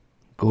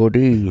Good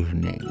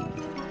evening.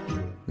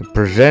 The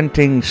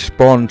presenting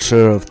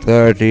sponsor of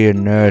 30 and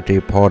Nerdy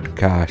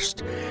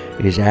podcast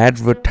is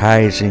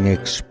Advertising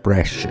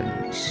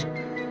Expressions.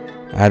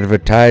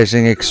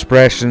 Advertising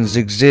Expressions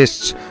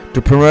exists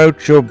to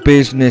promote your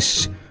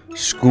business,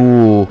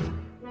 school,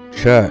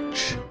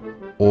 church,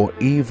 or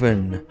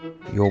even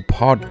your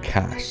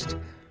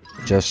podcast,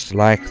 just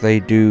like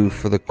they do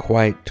for the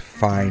quite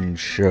fine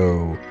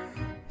show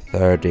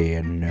 30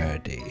 and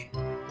Nerdy.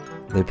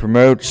 They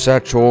promote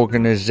such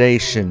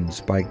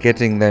organizations by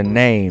getting their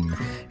name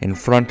in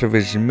front of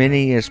as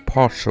many as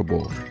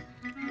possible,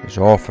 as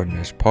often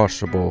as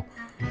possible,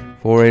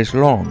 for as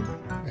long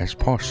as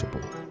possible.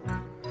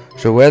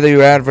 So whether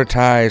you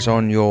advertise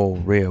on your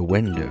rear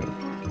window,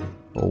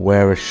 or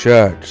wear a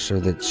shirt so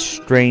that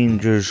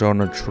strangers on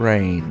a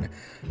train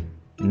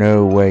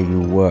know where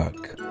you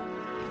work,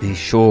 be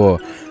sure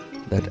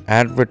that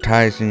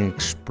Advertising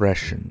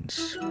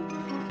Expressions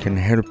can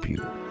help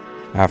you.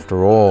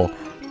 After all,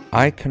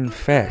 I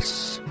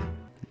confess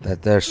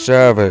that their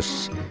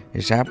service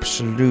is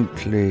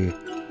absolutely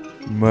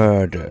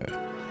murder.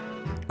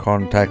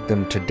 Contact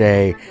them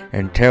today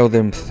and tell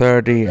them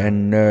 30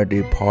 and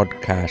Nerdy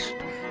podcast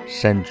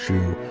sent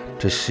you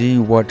to see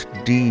what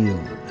deals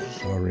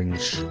are in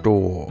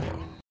store.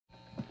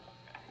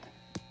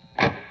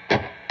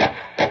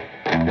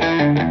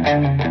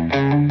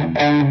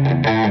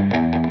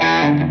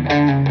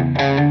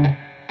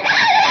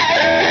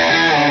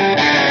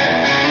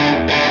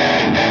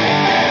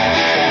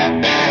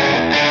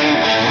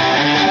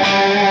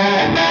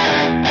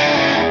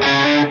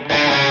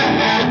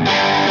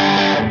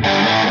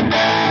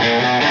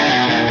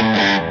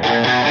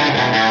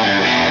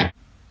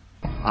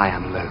 I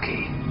am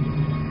Loki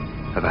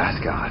of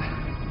Asgard,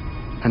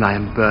 and I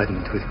am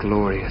burdened with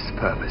glorious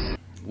purpose.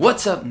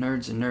 What's up,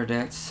 nerds and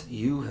nerdettes?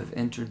 You have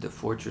entered the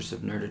Fortress of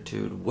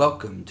Nerditude.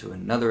 Welcome to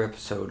another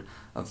episode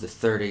of the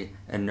 30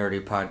 and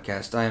Nerdy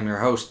podcast. I am your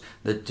host,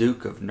 the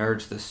Duke of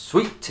Nerds, the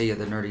sweet tea of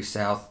the nerdy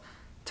South,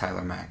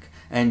 Tyler Mack.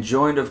 And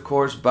joined, of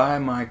course, by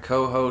my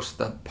co-host,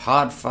 the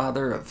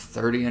podfather of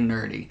 30 and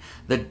Nerdy,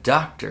 the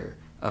doctor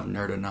of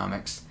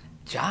nerdonomics,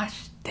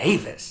 Josh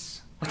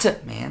Davis. What's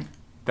up, man?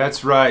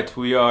 That's right,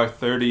 we are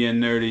 30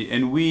 and Nerdy,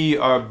 and we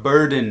are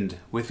burdened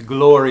with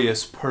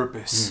glorious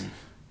purpose.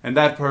 And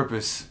that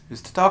purpose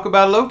is to talk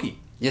about Loki.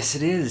 Yes,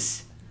 it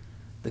is.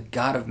 The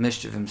god of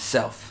mischief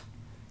himself.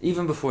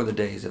 Even before the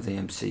days of the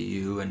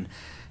MCU and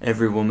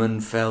every woman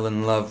fell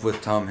in love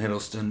with Tom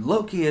Hiddleston,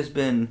 Loki has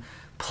been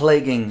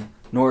plaguing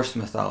Norse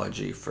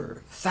mythology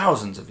for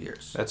thousands of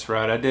years. That's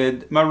right, I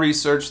did my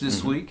research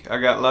this week. I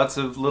got lots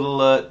of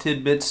little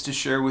tidbits to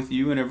share with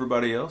you and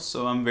everybody else,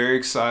 so I'm very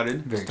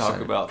excited to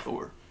talk about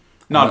Thor.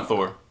 Not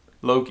Thor,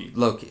 Loki.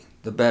 Loki,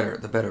 the better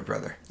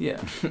brother.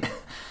 Yeah.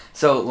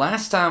 So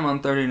last time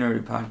on 30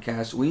 Nerdy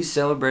Podcast, we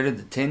celebrated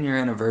the 10-year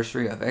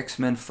anniversary of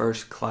X-Men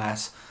First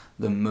Class,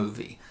 the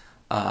movie.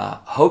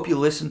 Hope you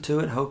listened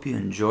to it. Hope you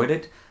enjoyed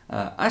it.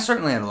 I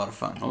certainly had a lot of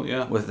fun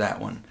with that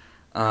one.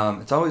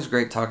 It's always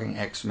great talking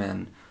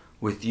X-Men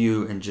with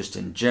you and just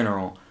in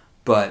general,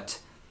 but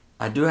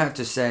I do have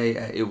to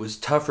say it was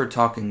tougher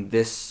talking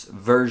this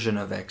version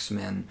of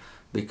X-Men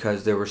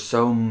because there were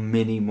so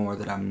many more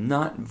that I'm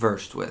not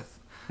versed with,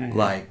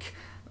 like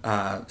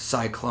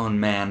Cyclone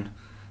Man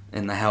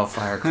in the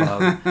Hellfire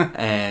Club,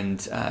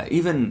 and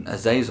even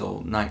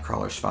Azazel,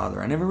 Nightcrawler's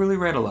father. I never really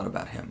read a lot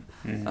about him.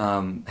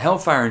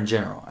 Hellfire in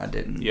general, I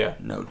didn't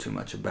know too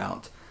much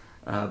about.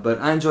 But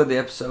I enjoyed the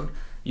episode.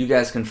 You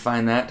guys can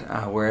find that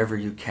wherever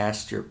you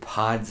cast your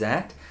pods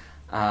at.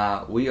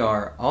 We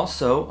are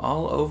also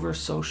all over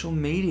social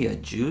media.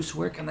 Juice,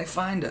 where can they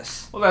find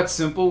us? Well, that's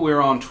simple. We're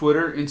on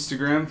Twitter,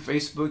 Instagram,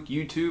 Facebook,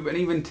 YouTube, and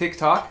even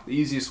TikTok. The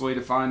easiest way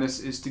to find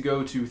us is to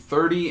go to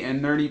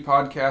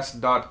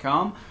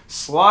 30andnerdypodcast.com,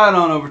 slide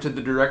on over to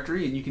the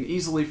directory, and you can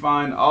easily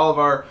find all of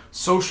our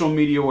social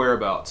media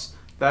whereabouts.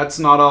 That's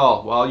not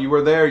all. While you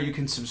are there, you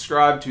can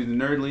subscribe to the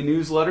Nerdly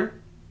newsletter,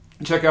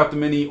 check out the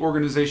many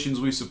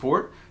organizations we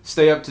support,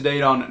 stay up to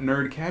date on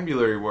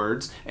nerdcabulary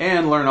words,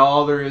 and learn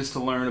all there is to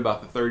learn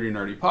about the 30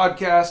 Nerdy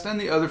podcast and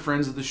the other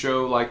friends of the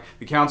show like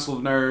the Council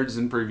of Nerds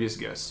and previous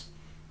guests.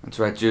 That's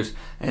right, Juice.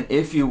 And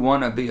if you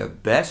want to be a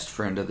best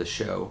friend of the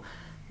show,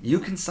 you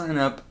can sign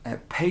up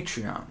at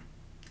Patreon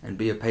and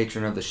be a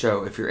patron of the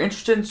show. If you're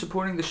interested in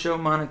supporting the show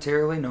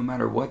monetarily, no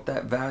matter what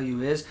that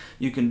value is,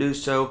 you can do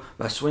so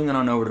by swinging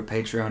on over to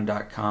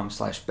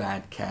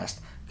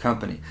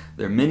patreon.com/badcastcompany.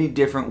 There are many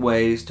different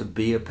ways to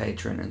be a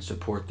patron and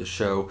support the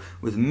show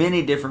with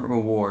many different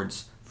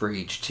rewards for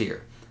each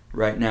tier.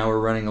 Right now we're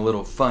running a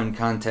little fun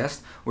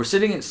contest. We're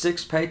sitting at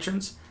 6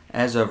 patrons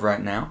as of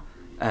right now.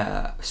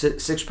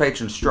 6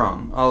 patrons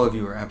strong. All of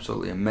you are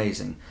absolutely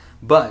amazing.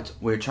 But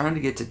we're trying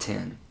to get to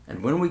 10.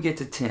 And when we get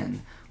to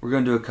 10, we're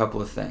going to do a couple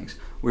of things.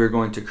 We're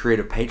going to create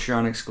a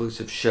Patreon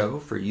exclusive show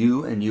for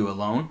you and you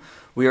alone.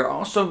 We are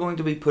also going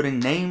to be putting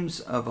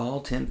names of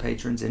all 10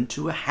 patrons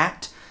into a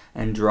hat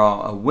and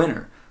draw a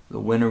winner. The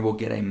winner will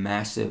get a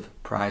massive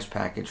prize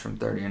package from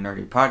 30 and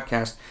Nerdy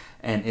Podcast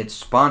and its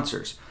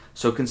sponsors.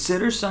 So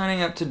consider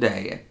signing up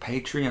today at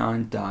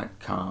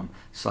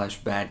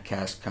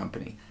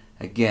patreon.com/badcastcompany.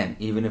 Again,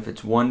 even if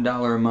it's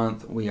 $1 a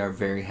month, we are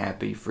very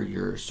happy for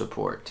your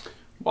support.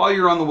 While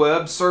you're on the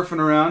web, surfing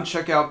around,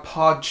 check out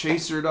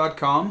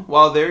podchaser.com.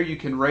 While there, you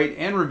can rate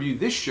and review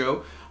this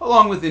show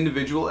along with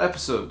individual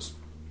episodes.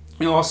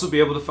 You'll also be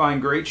able to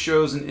find great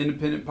shows and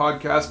independent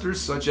podcasters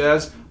such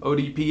as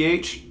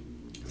ODPH,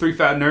 Three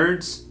Fat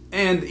Nerds,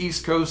 and the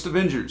East Coast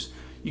Avengers.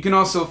 You can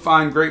also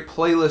find great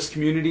playlist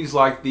communities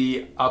like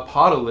the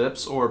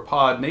Apocalypse or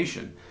Pod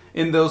Nation.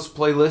 In those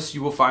playlists,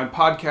 you will find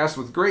podcasts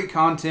with great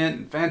content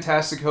and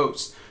fantastic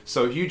hosts.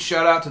 So huge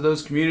shout out to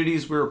those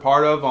communities we're a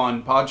part of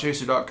on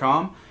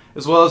podchaser.com,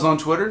 as well as on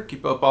Twitter.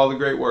 Keep up all the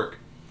great work.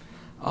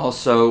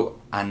 Also,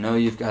 I know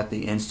you've got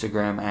the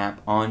Instagram app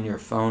on your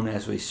phone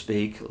as we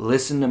speak.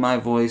 Listen to my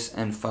voice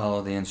and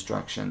follow the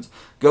instructions.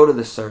 Go to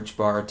the search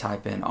bar,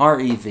 type in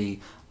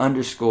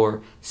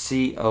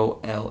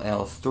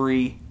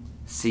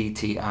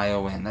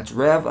REV_COLL3CTION. That's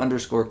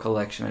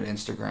Rev_collection at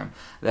Instagram.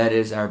 That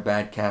is our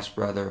Badcast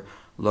brother,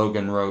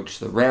 Logan Roach,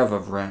 the Rev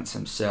of Rents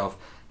himself.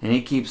 And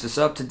he keeps us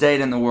up to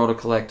date in the world of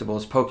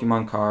collectibles,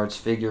 Pokemon cards,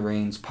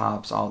 figurines,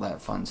 pops, all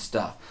that fun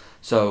stuff.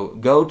 So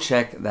go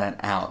check that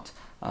out.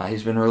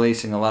 He's been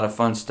releasing a lot of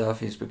fun stuff.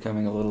 He's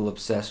becoming a little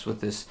obsessed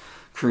with this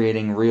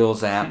creating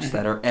Reels apps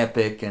that are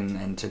epic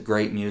and to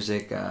great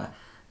music.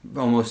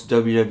 Almost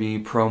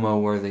WWE promo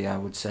worthy, I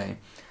would say.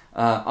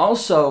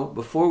 Also,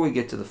 before we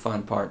get to the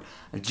fun part,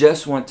 I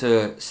just want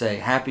to say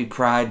Happy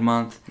Pride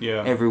Month,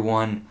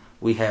 everyone.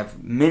 We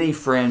have many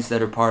friends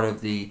that are part of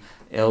the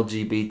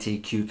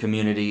LGBTQ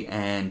community,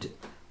 and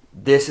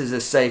this is a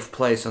safe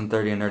place on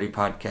 30 and Nerdy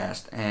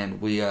Podcast,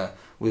 and we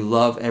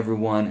love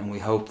everyone, and we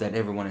hope that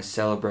everyone is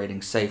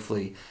celebrating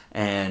safely,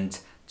 and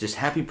just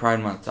Happy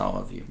Pride Month to all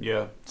of you.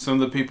 Yeah, some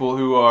of the people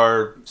who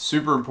are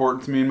super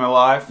important to me in my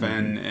life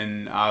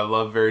and I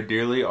love very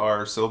dearly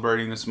are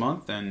celebrating this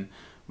month, and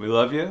we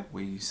love you,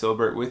 we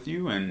celebrate with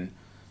you, and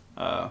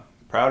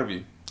proud of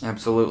you.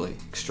 Absolutely,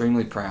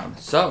 extremely proud.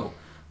 So,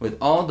 with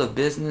all the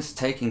business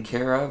taken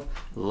care of,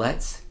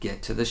 let's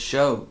get to the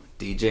show.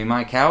 DJ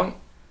Mike Howie,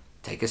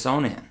 take us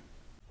on in.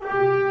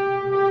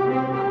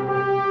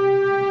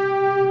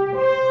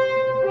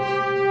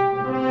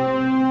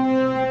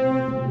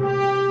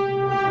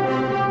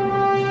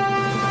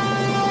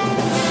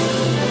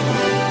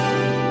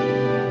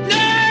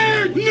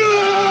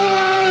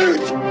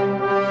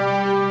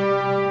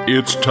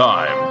 It's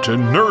time to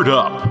nerd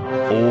up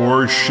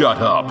or shut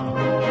up.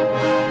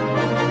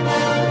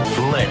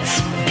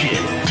 Let's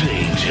get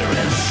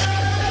dangerous.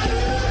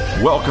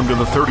 Welcome to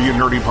the 30 and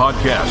Nerdy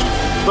Podcast,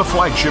 the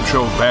flagship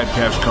show of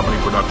Badcast Company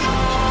Productions.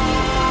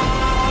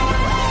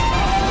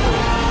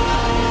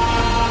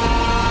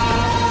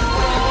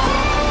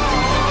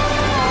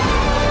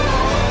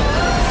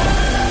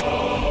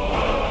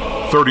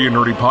 "30 and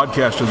Nerdy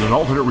Podcast" is an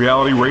alternate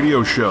reality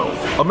radio show,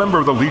 a member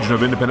of the Legion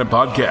of Independent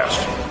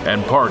Podcasts,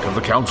 and part of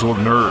the Council of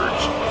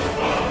Nerds.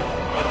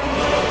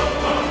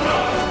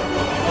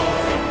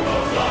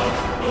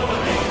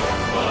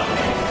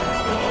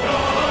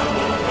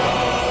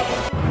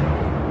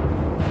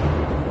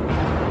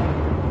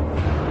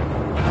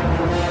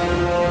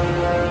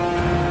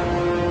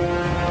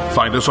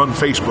 Find us on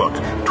Facebook,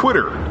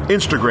 Twitter,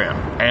 Instagram,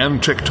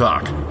 and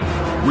TikTok.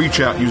 Reach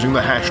out using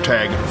the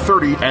hashtag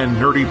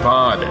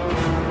 30andNerdyPod.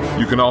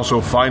 You can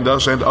also find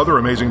us and other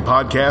amazing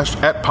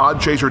podcasts at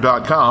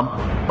podchaser.com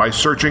by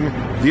searching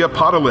The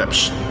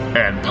Apocalypse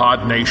and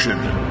Pod Nation.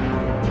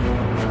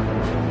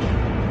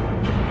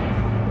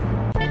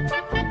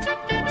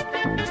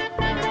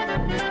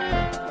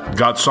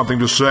 Got something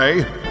to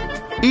say?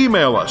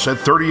 Email us at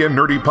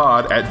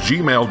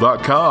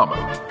 30andnerdypod@gmail.com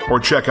or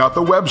check out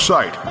the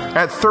website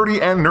at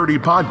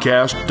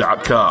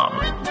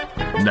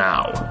 30andnerdypodcast.com.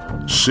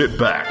 Now, sit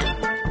back,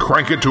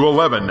 crank it to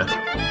 11.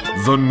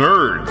 The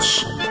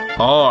nerds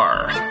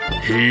are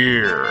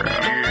here.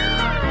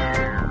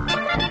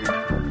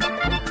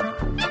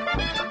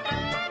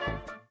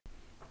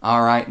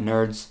 All right,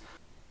 nerds.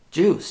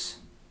 Juice,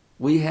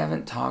 we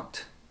haven't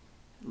talked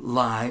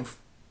live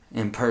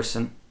in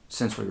person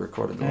since we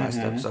recorded the last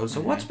episode,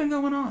 so what's been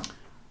going on?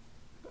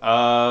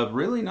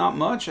 Really not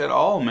much at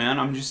all, man.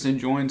 I'm just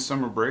enjoying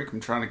summer break.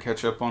 I'm trying to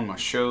catch up on my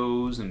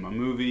shows and my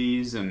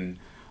movies and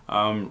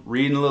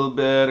reading a little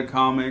bit of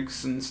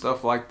comics and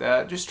stuff like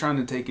that. Just trying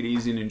to take it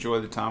easy and enjoy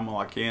the time while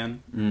I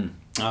can.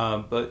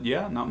 But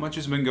yeah, not much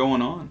has been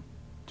going on.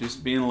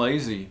 Just being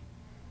lazy.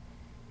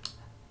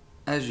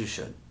 As you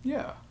should.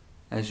 Yeah.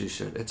 As you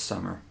should. It's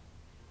summer.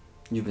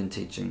 You've been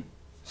teaching,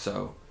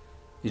 so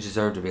you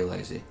deserve to be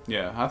lazy.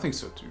 Yeah, I think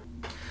so too.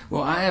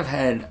 Well, I have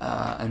had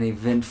an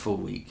eventful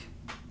week.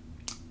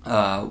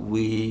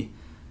 We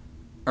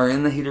are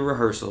in the heat of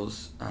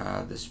rehearsals.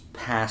 This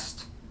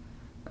past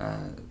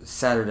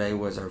Saturday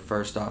was our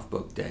first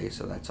off-book day,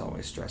 so that's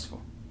always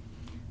stressful.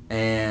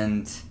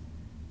 And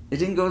it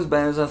didn't go as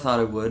bad as I thought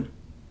it would,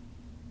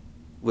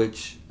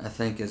 which I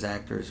think as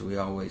actors we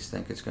always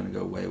think it's going to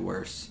go way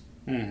worse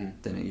than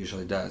it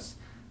usually does.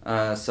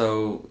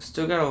 So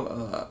still got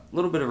a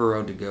little bit of a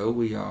road to go.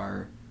 We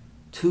are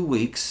 2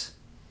 weeks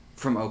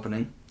from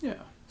opening. Yeah.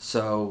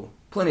 So,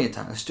 plenty of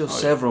time. There's still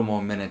several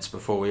more minutes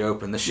before we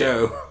open the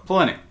show.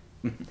 Plenty.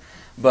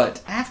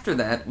 But after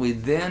that, we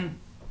then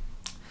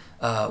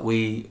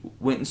we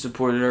went and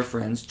supported our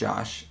friends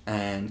Josh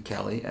and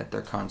Kelly at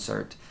their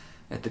concert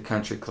at the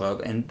country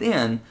club. And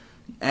then,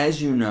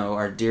 as you know,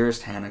 our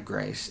dearest Hannah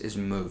Grace is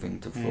moving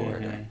to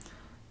Florida. Mm-hmm.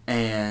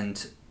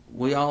 And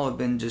we all have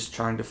been just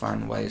trying to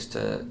find ways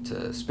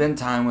to spend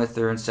time with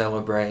her and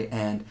celebrate.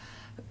 And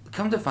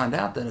come to find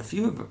out that a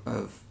few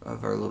of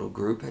our little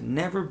group had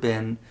never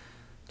been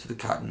to the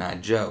Cotton Eye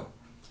Joe.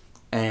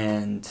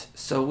 And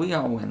so we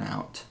all went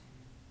out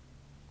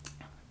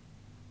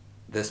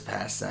this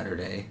past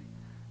Saturday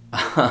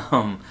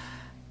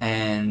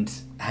and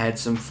had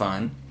some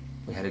fun.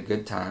 We had a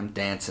good time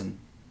dancing.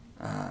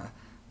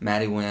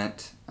 Maddie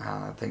went.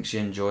 I think she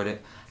enjoyed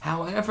it.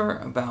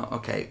 However,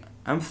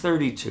 I'm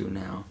 32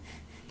 now,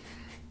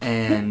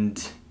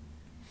 and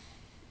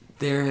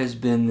there has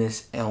been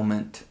this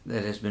ailment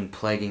that has been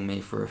plaguing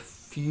me for a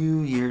few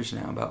years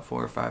now, about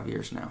 4 or 5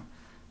 years now.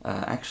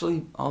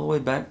 Actually, all the way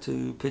back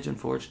to Pigeon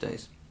Forge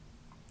days.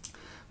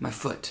 My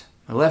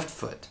left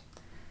foot,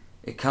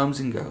 it comes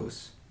and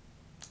goes.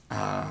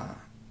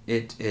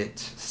 It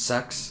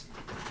sucks.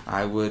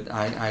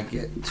 I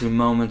get to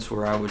moments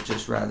where I would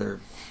just rather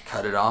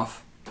cut it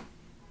off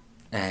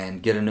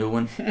and get a new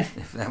one,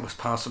 if that was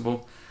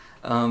possible.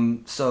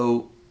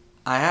 So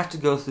I have to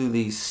go through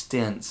these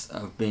stints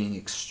of being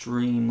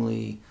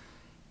extremely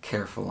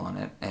careful on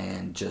it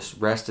and just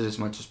rest it as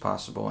much as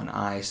possible in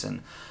ice,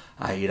 and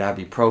I eat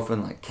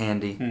ibuprofen like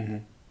candy. Mm-hmm.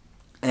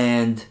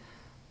 And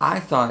I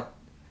thought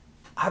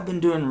I've been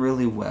doing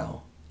really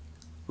well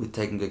with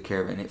taking good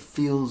care of it, and it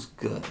feels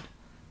good.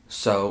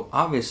 So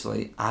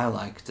obviously I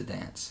like to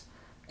dance,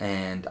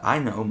 and I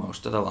know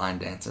most of the line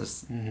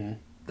dances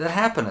that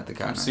happen at the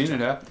Cotton Eye I've seen Joe.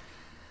 it happen.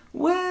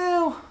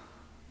 Well,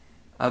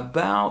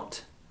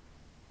 about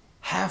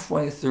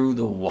halfway through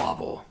the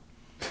wobble,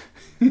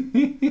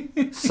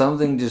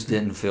 something just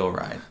didn't feel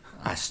right.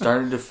 I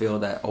started to feel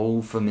that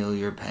old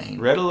familiar pain.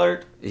 Red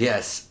alert.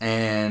 Yes,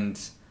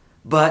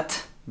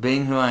 but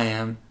being who I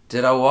am,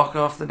 did I walk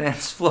off the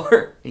dance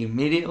floor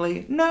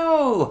immediately?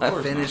 No, I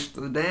finished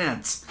the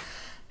dance.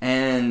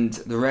 And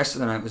the rest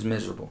of the night was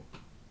miserable.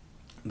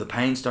 The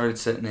pain started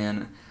setting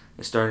in.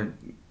 It started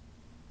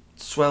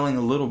swelling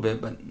a little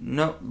bit, but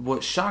no.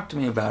 What shocked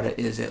me about it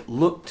is it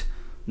looked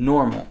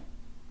normal,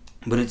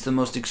 but it's the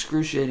most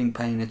excruciating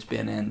pain it's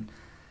been in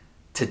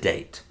to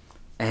date.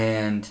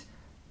 And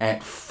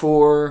at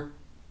 4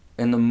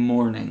 in the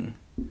morning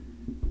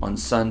on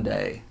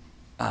Sunday,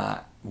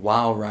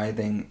 while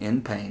writhing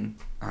in pain,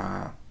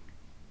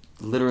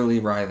 literally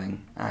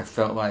writhing, I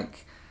felt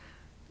like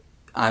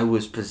I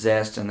was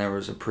possessed and there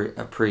was a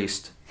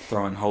priest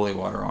throwing holy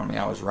water on me.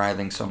 I was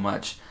writhing so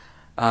much.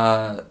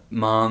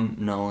 Mom,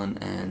 Nolan,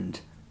 and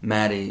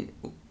Maddie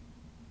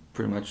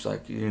pretty much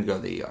like, you need to go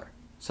to the ER.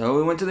 So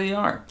we went to the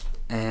ER.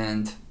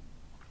 And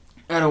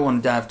I don't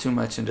want to dive too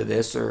much into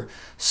this or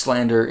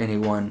slander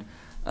anyone,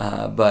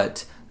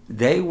 but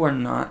they were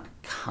not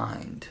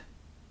kind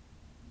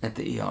at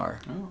the ER.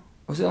 Oh.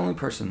 I was the only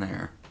person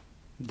there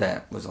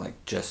that was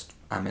like, just,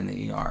 I'm in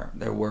the ER.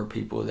 There were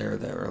people there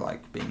that were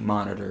like being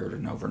monitored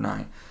and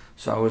overnight.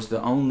 So I was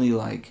the only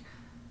like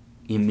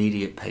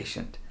immediate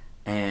patient.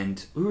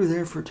 And we were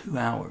there for 2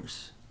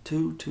 hours.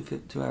 2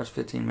 hours,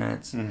 15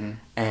 minutes. Mm-hmm.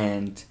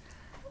 And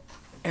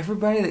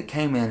everybody that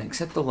came in,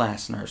 except the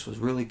last nurse, was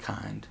really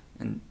kind.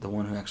 And the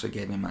one who actually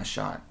gave me my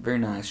shot. Very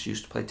nice. She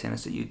used to play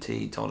tennis at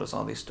UT. Told us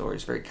all these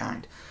stories. Very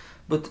kind.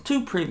 But the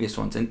 2 previous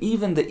ones, and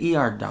even the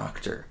ER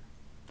doctor,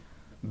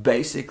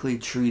 basically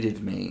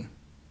treated me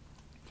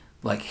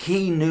like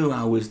he knew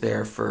I was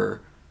there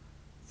for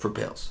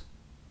pills.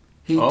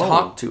 He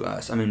talked to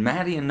us. I mean,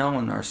 Maddie and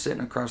Nolan are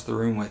sitting across the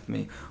room with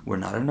me. We're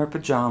not in our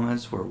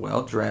pajamas. We're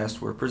well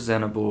dressed. We're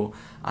presentable.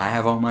 I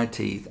have all my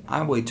teeth.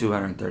 I weigh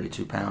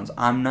 232 pounds.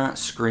 I'm not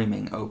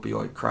screaming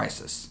opioid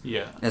crisis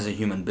as a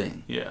human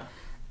being. Yeah.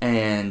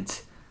 And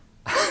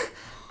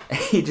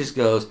he just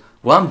goes,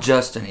 well, I'm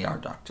just an ER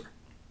doctor.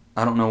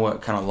 I don't know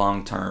what kind of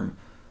long-term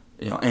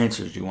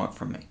answers you want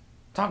from me.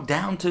 Talk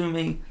down to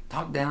me.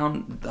 Talk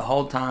down the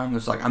whole time.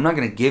 It's like, I'm not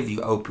going to give you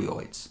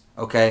opioids,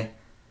 okay?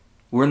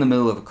 We're in the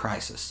middle of a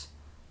crisis.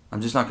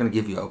 I'm just not going to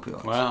give you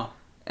opioids. Wow.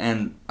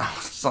 And I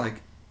was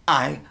like,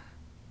 I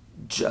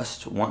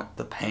just want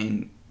the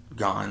pain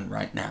gone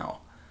right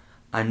now.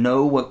 I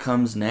know what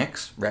comes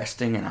next,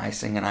 resting and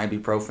icing and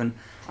ibuprofen.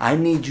 I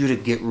need you to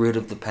get rid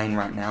of the pain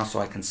right now so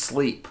I can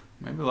sleep.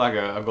 Maybe like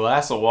a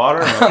glass of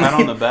water and a pat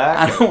on the back.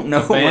 I don't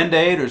know. A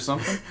Band-Aid or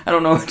something. I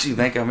don't know what you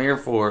think I'm here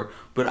for,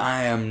 but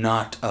I am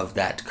not of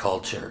that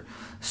culture.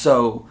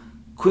 So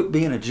quit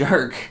being a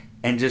jerk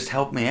and just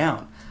help me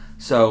out.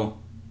 So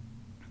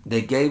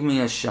they gave me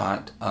a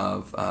shot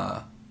of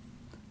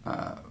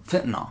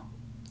fentanyl,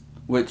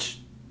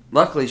 which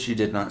luckily she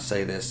did not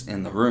say this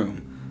in the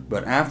room,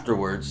 but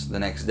afterwards, the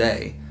next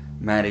day,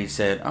 Maddie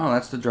said, oh,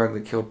 that's the drug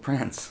that killed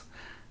Prince.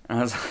 And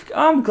I was like,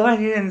 oh, I'm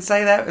glad you didn't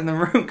say that in the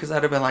room, because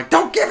I'd have been like,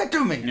 don't give it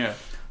to me. Yeah.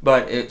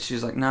 But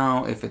she's like,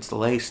 no, if it's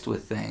laced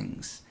with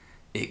things,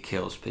 it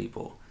kills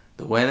people.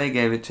 The way they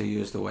gave it to you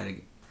is the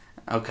way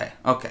to...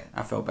 Okay,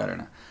 I feel better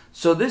now.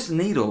 So this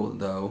needle,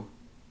 though,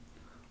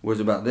 was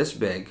about this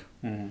big,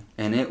 and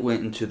it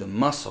went into the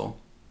muscle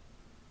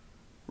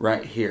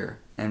right here,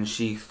 and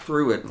she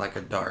threw it like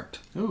a dart.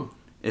 Ooh.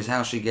 Is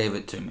how she gave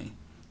it to me.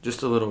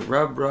 Just a little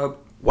rub,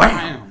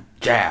 wham,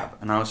 jab.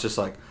 And I was just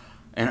like...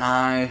 And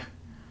I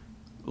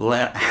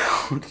let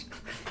out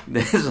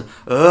this...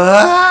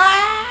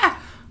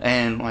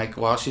 And, like,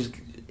 while she's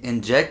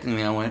injecting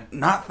me, I went,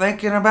 not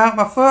thinking about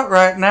my foot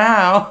right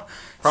now.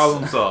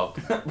 Problem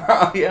solved.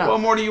 Yeah. What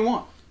more do you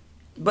want?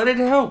 But it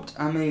helped.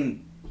 I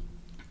mean,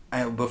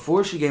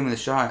 before she gave me the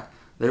shot,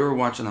 they were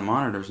watching the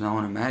monitors,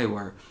 Nolan and Maddie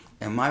were,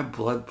 and my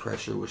blood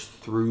pressure was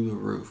through the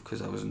roof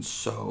because I was in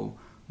so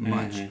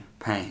much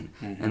pain.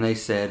 And they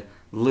said,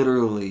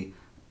 literally,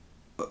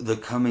 the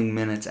coming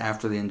minutes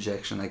after the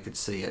injection, they could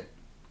see it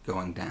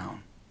going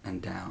down and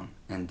down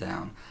and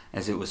down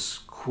as it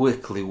was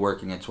quickly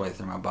working its way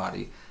through my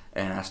body.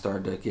 And I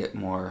started to get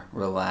more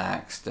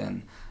relaxed.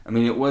 And, I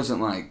mean, it wasn't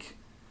like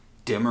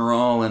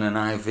Demerol in an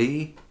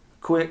IV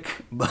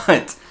quick,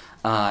 but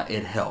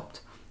it helped.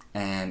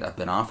 And I've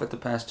been off it the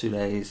past 2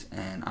 days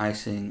and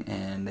icing,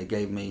 and they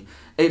gave me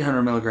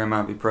 800 milligram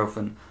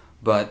ibuprofen,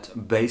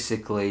 but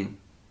basically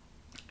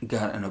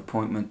got an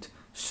appointment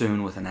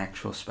soon with an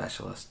actual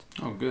specialist.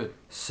 Oh, good.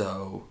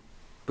 So,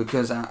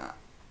 because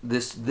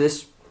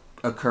this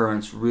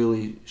occurrence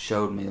really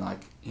showed me,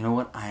 like, you know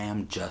what? I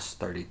am just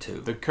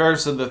 32. The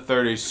curse of the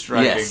 30s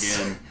strike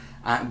again.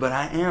 But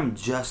I am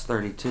just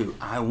 32.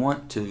 I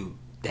want to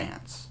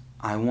dance.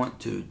 I want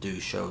to do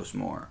shows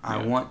more. Yeah.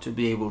 I want to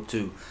be able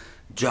to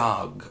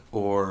jog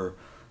or,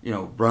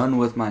 run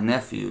with my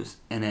nephews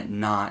and it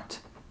not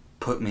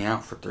put me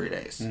out for 3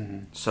 days.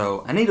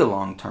 So I need a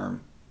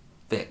long-term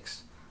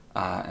fix.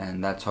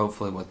 And that's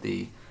hopefully what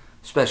the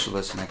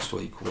specialist next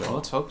week will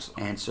let's hope so.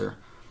 Answer.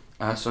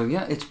 So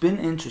yeah, it's been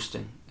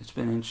interesting.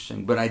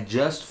 But I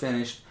just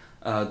finished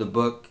the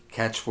book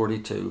Catch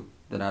 42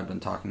 that I've been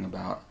talking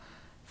about.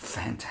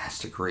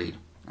 Fantastic read.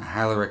 I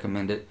highly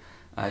recommend it.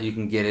 You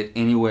can get it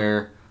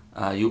anywhere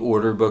you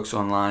order books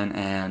online,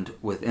 and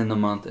within the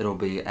month it'll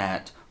be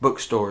at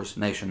bookstores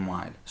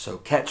nationwide. So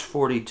Catch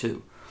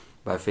 42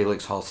 by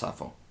Felix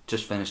Holzapfel.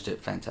 Just finished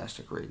it.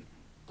 Fantastic read.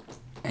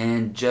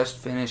 And just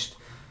finished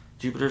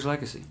Jupiter's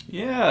Legacy.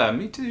 Yeah,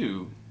 me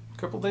too. A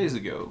couple days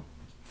ago.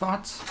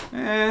 Thoughts?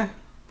 It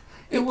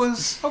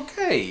was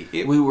okay.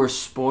 We were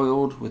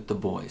spoiled with The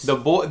Boys. The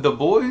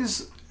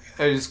Boys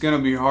is going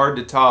to be hard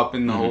to top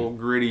in the whole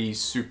gritty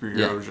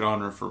superhero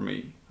genre for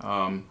me.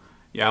 I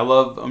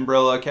love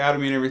Umbrella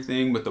Academy and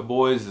everything, but The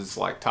Boys is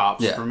like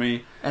tops for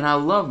me. And I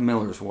love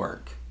Miller's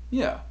work.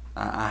 Yeah.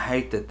 I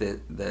hate that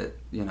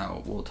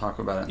we'll talk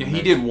about it. Yeah,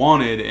 he did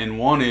Wanted, and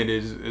Wanted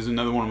is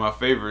another one of my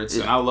favorites,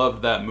 and I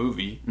loved that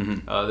movie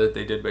that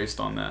they did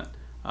based on that.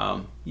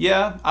 I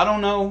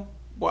don't know.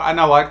 Well,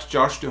 and I liked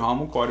Josh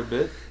Duhamel quite a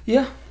bit.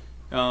 Yeah.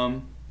 I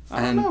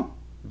don't know.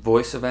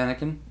 Voice of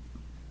Anakin.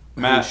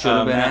 Matt should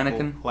have been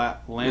Anakin.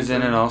 Anakin. Is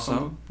in it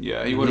also.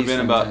 Yeah, he would have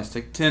been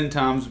fantastic. About 10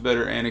 times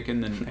better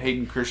Anakin than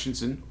Hayden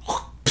Christensen.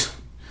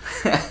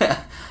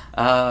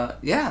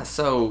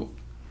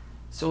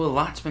 So a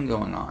lot's been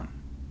going on,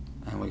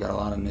 and we got a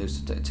lot of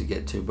news to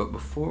get to. But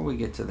before we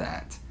get to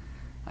that,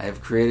 I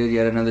have created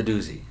yet another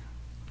doozy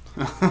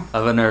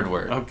of a nerd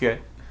word. Okay.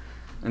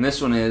 And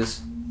this one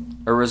is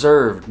a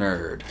reserved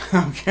nerd.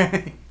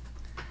 Okay.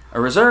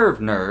 A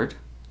reserved nerd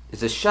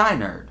is a shy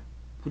nerd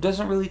who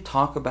doesn't really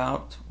talk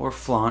about or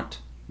flaunt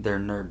their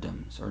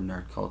nerddoms or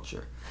nerd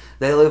culture.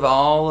 They live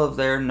all of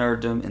their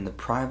nerddom in the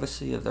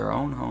privacy of their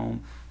own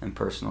home and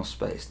personal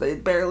space. They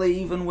barely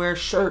even wear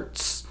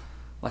shirts,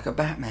 like a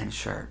Batman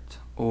shirt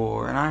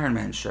or an Iron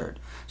Man shirt.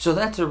 So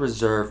that's a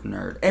reserved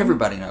nerd.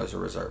 Everybody knows a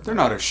reserved nerd. They're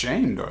not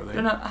ashamed, are they?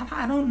 They're not.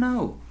 I don't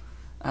know.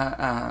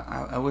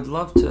 I would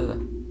love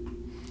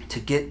to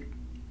get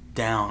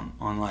down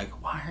on, like,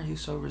 why are you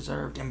so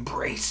reserved?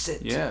 Embrace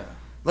it. Yeah.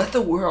 Let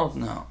the world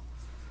know.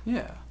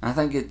 Yeah. I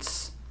think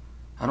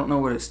I don't know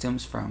what it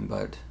stems from,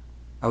 but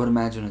I would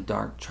imagine a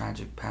dark,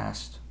 tragic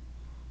past.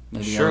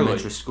 Maybe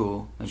elementary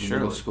school, maybe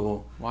middle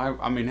school. Why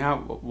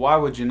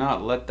would you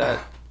not let that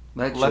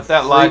let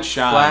that light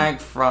shine?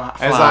 Fly,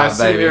 as I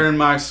sit here in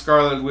my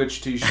Scarlet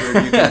Witch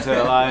t-shirt, you can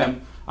tell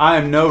I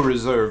am no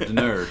reserved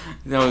nerd.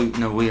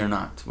 No, we are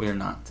not. We are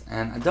not.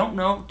 And I don't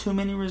know too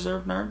many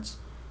reserved nerds,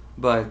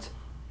 but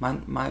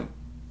my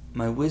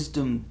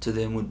wisdom to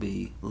them would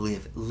be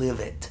live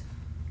it.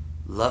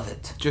 Love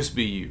it. Just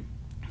be you.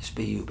 Just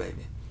be you,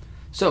 baby.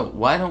 So,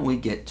 why don't we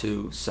get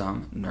to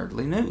some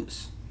nerdly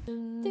news?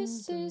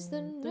 This is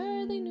the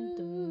nerdly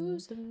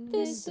news.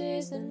 This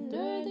is the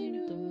nerdly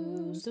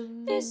news.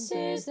 This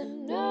is the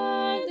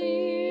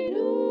nerdly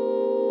news.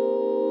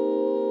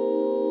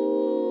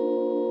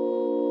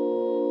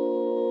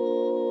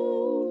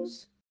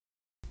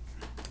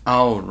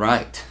 All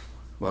right.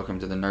 Welcome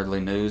to the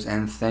nerdly news,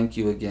 and thank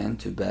you again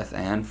to Beth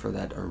Ann for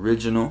that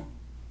original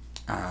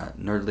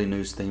nerdly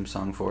news theme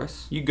song for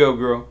us. You go,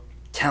 girl.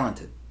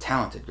 Talented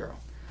girl.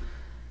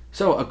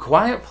 So, A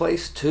Quiet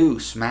Place 2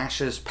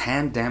 smashes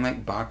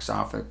pandemic box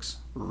office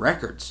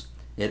records.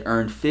 It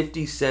earned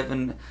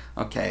 57...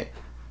 Okay,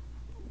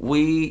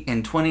 we,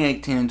 in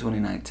 2018 and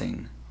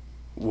 2019,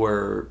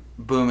 were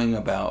booming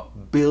about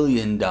 $1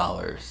 billion in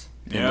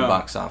the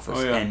box office.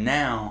 Oh, yeah. And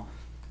now,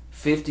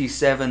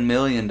 $57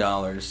 million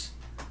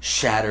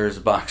shatters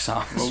box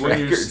office Well, when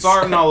records. you're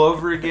starting all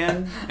over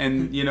again,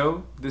 and,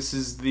 this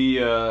is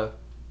the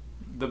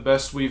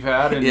best we've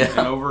had in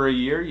over a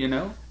year,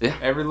 Yeah.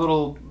 Every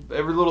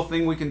little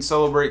thing we can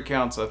celebrate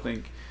counts, I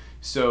think.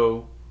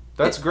 So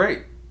that's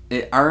great.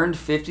 It earned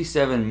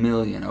 $57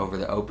 million over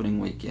the opening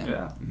weekend,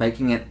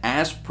 making it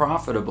as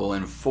profitable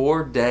in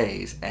 4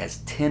 days as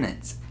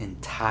Tenet's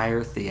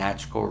entire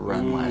theatrical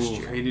run last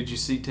year. Hey, did you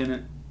see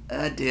Tenet?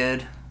 I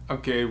did.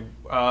 Okay,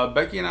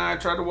 Becky and I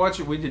tried to watch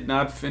it. We did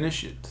not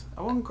finish it.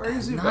 I wasn't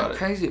crazy about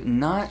it.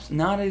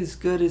 Not as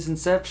good as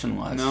Inception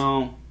was.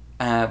 No.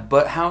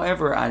 But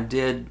however, I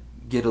did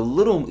get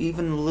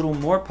even a little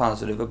more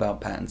positive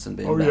about Pattinson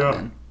being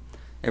Batman.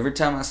 Every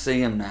time I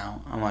see him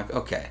now, I'm like,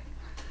 okay.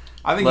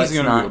 I think Let's he's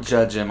going not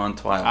judge him on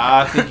Twilight.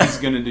 I think he's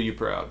going to do you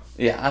proud.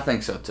 Yeah, I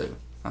think so too.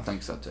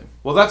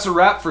 Well, that's a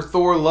wrap for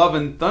Thor: Love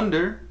and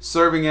Thunder,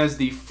 serving as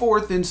the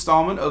 4th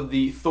installment of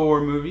the Thor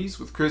movies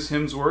with Chris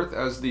Hemsworth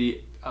as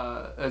the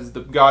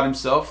god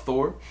himself,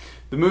 Thor.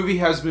 The movie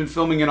has been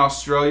filming in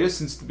Australia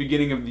since the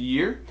beginning of the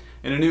year.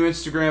 In a new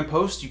Instagram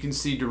post, you can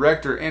see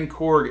director and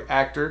Korg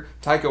actor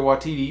Taika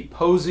Waititi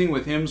posing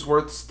with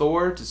Hemsworth's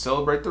Thor to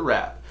celebrate the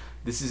wrap.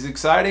 This is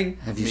exciting.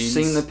 Have you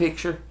seen the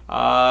picture?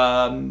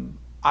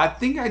 I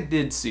think I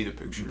did see the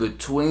picture.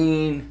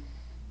 Between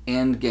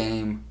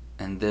Endgame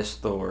and this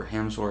Thor,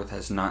 Hemsworth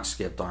has not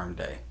skipped Arm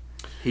Day.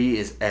 He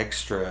is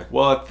extra.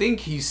 Well, I think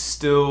he's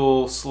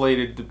still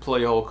slated to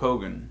play Hulk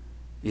Hogan.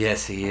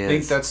 Yes, he is. I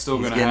think that's still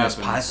going to happen. He's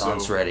getting his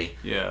pythons ready.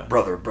 Yeah.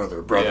 Brother.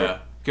 Yeah.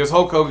 Because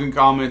Hulk Hogan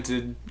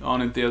commented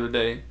on it the other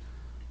day.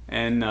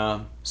 And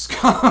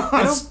Scott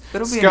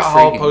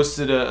Hall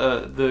posted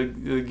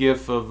the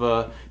gif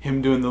of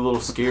him doing the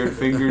little scared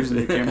fingers in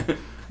the camera.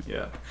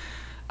 Yeah.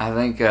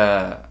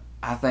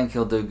 I think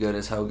he'll do good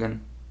as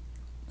Hogan.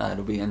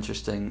 It'll be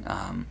interesting.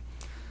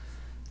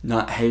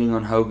 Not hating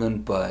on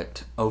Hogan,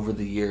 but over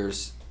the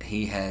years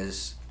he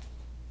has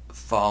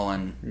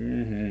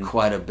fallen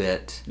quite a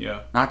bit.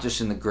 Yeah. Not just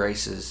in the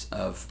graces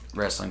of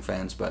wrestling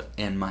fans, but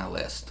in my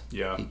list.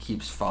 Yeah. He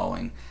keeps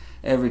falling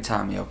every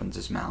time he opens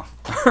his mouth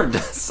or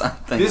does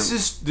something. This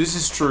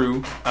is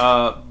true,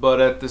 but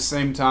at the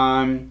same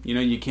time,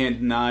 you can't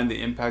deny the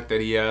impact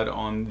that he had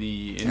on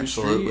the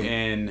industry. Absolutely.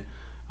 And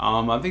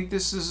I think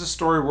this is a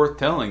story worth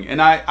telling.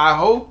 And I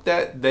hope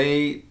that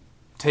they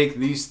take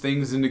these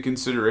things into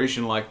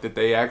consideration, like that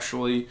they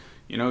actually,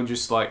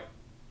 just like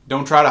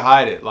don't try to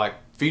hide it, like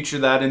feature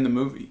that in the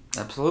movie.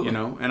 Absolutely.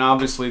 And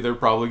obviously they're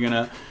probably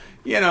gonna,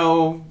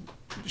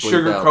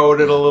 sugarcoat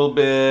it a little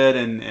bit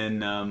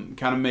and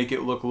kind of make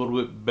it look a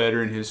little bit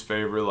better in his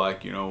favor,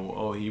 like,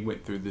 he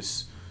went through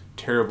this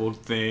terrible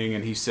thing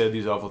and he said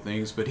these awful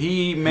things, but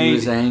he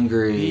was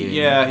angry.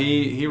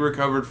 He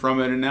recovered from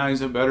it, and now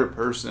he's a better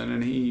person,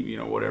 and he,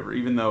 whatever,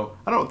 even though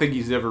I don't think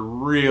he's ever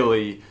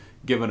really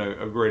given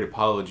a great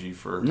apology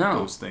for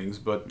those things,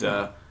 but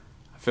I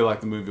feel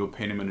like the movie will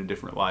paint him in a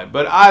different light.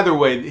 But either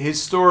way,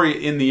 his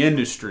story in the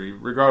industry,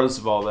 regardless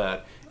of all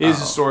that, is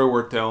a story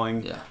worth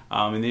telling. Yeah.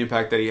 And the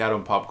impact that he had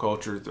on pop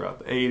culture throughout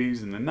the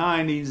 80s and the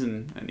 90s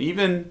and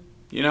even,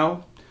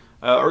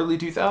 early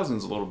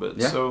 2000s a little bit.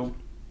 Yeah. So,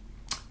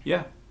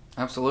 yeah.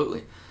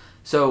 Absolutely.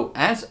 So,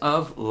 as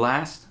of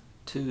last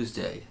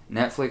Tuesday,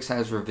 Netflix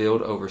has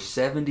revealed over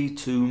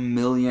 72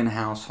 million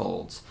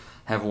households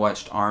have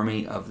watched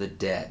Army of the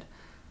Dead.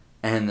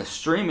 And the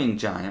streaming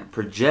giant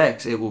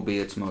projects it will be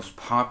its most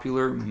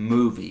popular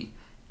movie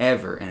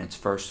ever in its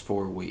first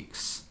 4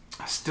 weeks.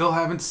 I still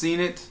haven't seen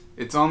it.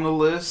 It's on the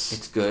list.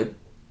 It's good.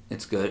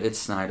 It's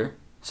Snyder.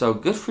 So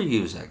good for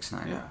you, Zack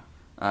Snyder.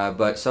 Yeah.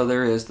 But so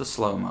there is the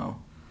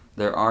slow-mo.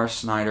 There are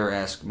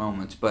Snyder-esque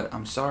moments, but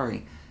I'm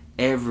sorry,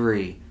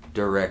 every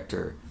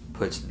director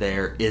puts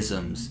their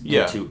isms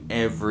into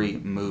every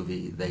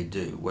movie they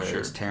do, whether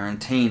it's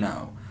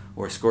Tarantino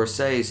or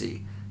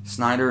Scorsese.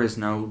 Snyder is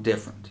no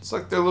different. It's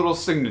like their little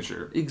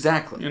signature.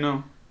 Exactly.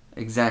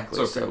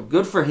 Exactly. It's okay. So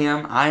good for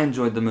him. I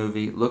enjoyed the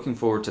movie. Looking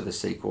forward to the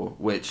sequel,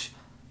 which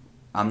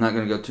I'm not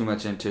going to go too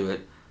much into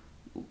it.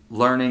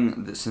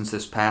 Learning that since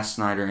this past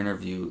Snyder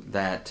interview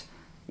that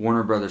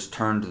Warner Brothers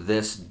turned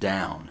this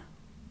down,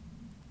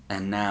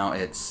 and now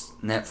it's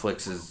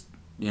Netflix's,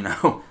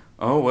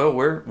 oh well,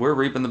 we're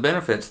reaping the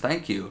benefits.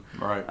 Thank you.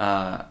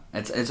 Right.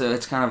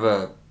 It's kind of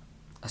a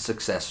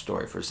success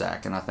story for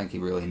Zack, and I think he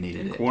really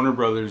needed it. Warner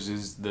Brothers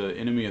is the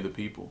enemy of the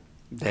people.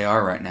 They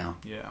are right now.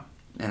 Yeah.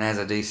 And as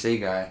a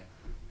DC guy,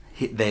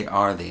 they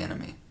are the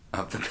enemy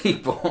of the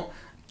people.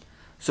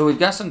 So we've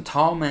got some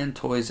Tall Man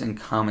Toys and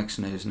Comics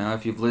news. Now,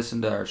 if you've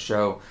listened to our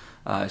show,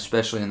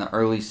 especially in the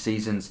early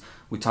seasons,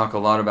 we talk a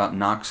lot about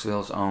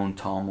Knoxville's own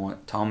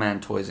Tall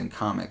Man Toys and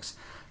Comics.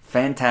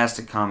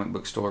 Fantastic comic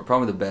book store,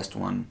 probably the best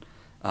one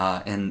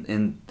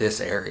in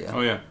this area.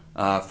 Oh, yeah.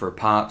 for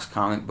pops,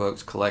 comic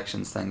books,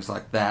 collections, things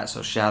like that.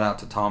 So shout out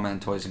to Tall Man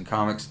Toys and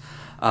Comics.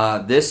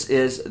 This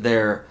is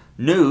their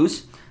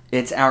news.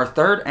 It's our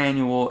third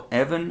annual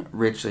Evan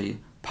Ritchie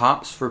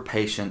Pops for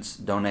Patients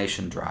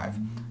donation drive.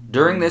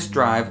 During this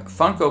drive,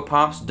 Funko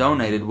Pops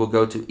donated will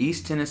go to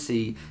East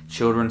Tennessee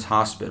Children's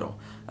Hospital,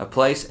 a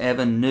place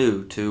Evan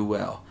knew too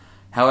well.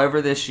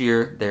 However, this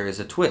year there is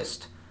a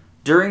twist.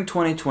 During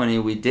 2020,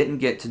 we didn't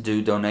get to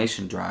do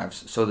donation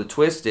drives, so the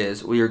twist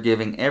is we are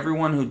giving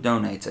everyone who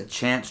donates a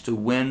chance to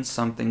win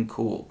something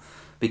cool,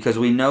 because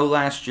we know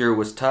last year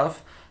was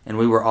tough and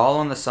we were all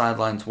on the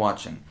sidelines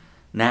watching.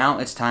 Now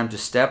it's time to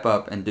step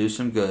up and do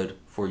some good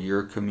for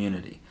your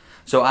community.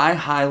 So I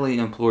highly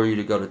implore you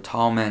to go to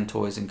Tall Man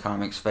Toys and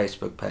Comics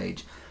Facebook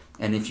page,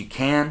 and if you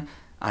can,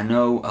 I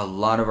know a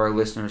lot of our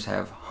listeners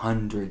have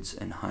hundreds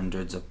and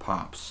hundreds of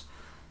pops.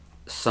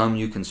 Some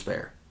you can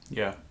spare.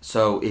 Yeah.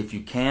 So if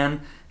you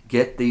can,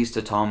 get these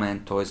to Tall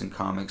Man Toys and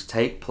Comics.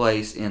 Take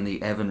place in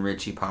the Evan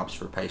Ritchie Pops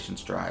for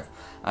Patients drive.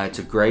 It's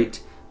a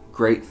great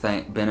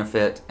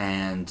benefit,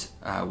 and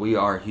we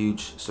are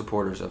huge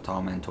supporters of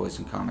Tall Man Toys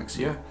and Comics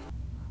here. Yeah.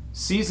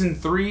 Season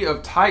 3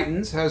 of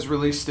Titans has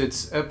released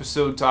its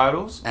episode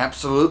titles.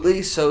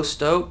 Absolutely, so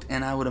stoked,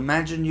 and I would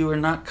imagine you are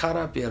not caught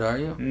up yet, are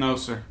you? No,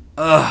 sir.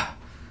 Ugh.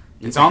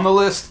 It's on the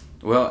list.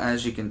 Well,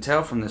 as you can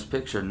tell from this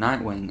picture,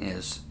 Nightwing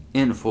is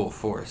in full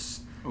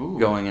force. Ooh.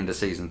 Going into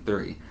Season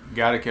 3.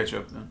 Gotta catch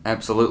up then.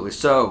 Absolutely.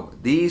 So,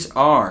 these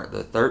are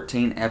the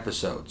 13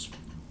 episodes.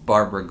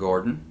 Barbara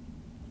Gordon,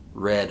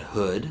 Red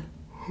Hood,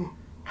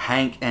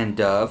 Hank and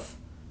Dove,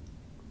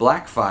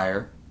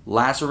 Blackfire,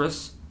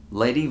 Lazarus,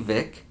 Lady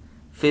Vic,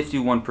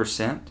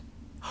 51%,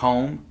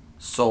 Home,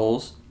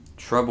 Souls,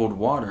 Troubled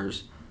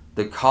Waters,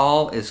 The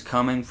Call is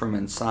Coming from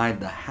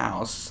Inside the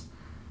House,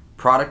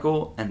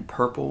 Prodigal, and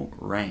Purple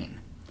Rain.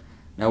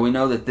 Now, we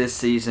know that this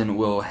season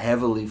will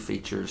heavily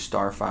feature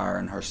Starfire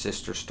and her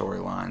sister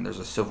storyline. There's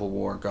a civil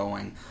war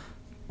going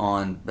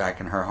on back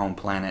in her home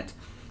planet.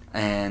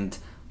 And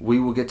we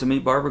will get to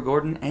meet Barbara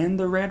Gordon and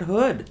the Red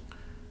Hood.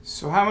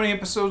 So how many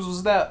episodes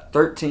was that?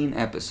 13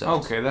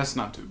 episodes. Okay, that's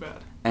not too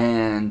bad.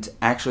 And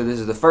actually, this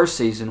is the first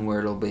season where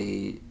it'll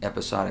be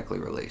episodically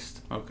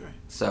released. Okay.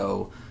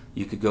 So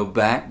you could go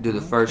back, do the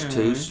first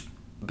two,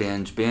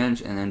 binge,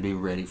 and then be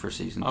ready for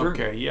Season 3.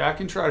 Okay, yeah, I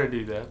can try to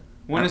do that.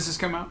 When does this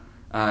come out?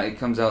 It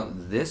comes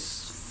out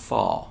this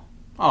fall.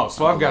 Oh,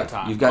 so I've got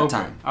time. You've got Okay.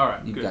 time. All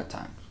right, You've good. got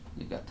time.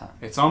 You've got time.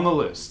 It's on the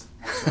list.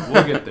 So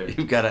we'll get there.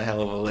 You've got a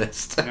hell of a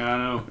list. Yeah, I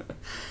know.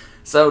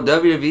 So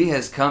WWE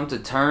has come to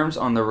terms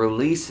on the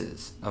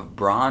releases of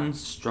Braun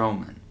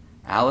Strowman,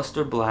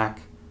 Aleister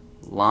Black,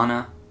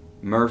 Lana,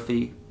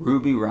 Murphy,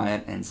 Ruby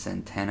Riott, and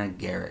Santana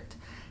Garrett.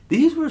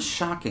 These were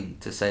shocking,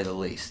 to say the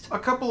least. A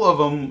couple of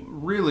them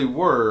really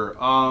were.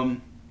 I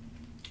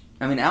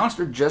mean,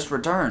 Aleister just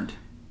returned.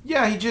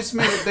 Yeah, he just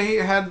made it. They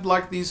had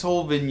like these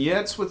whole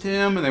vignettes with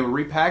him, and they were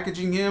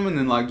repackaging him, and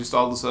then like just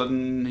all of a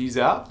sudden he's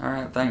out. All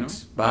right,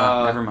 thanks. You know?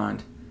 Bye. Never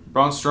mind.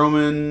 Braun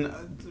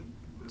Strowman,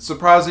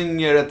 surprising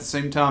yet at the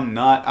same time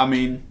not. I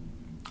mean,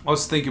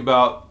 let's think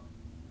about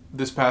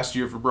this past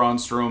year for Braun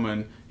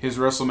Strowman. His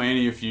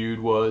WrestleMania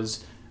feud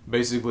was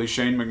basically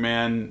Shane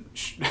McMahon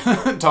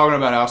talking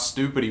about how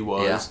stupid he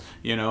was,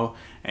 you know,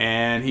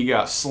 and he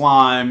got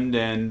slimed,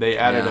 and they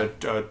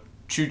added a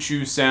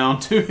choo-choo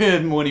sound to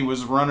him when he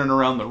was running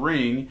around the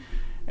ring,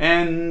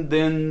 and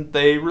then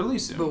they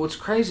released him. But what's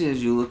crazy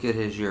is you look at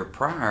his year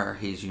prior,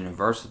 he's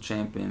Universal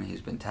Champion,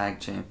 he's been Tag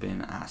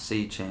Champion,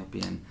 IC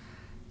Champion.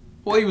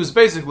 Well, he was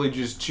basically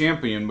just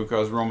champion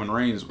because Roman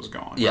Reigns was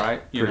gone,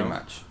 right? Pretty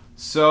much.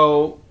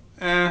 So,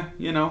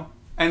 you know,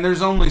 and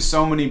there's only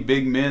so many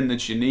big men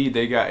that you need.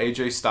 They got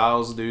AJ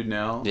Styles, dude,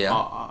 now. Yeah.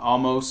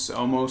 Almost.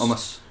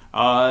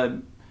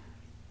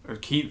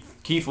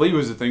 Keith Lee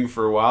was a thing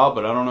for a while,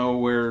 but I don't know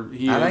where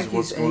he is. I think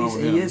what's going on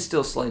with him. he is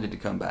still slated to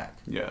come back.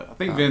 Yeah, I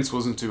think Vince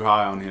wasn't too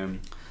high on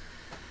him.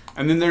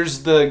 And then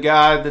there's the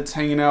guy that's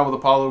hanging out with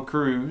Apollo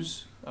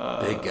Crews.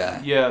 Big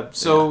guy. Yeah,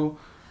 so...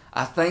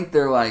 I think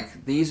they're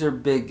like, these are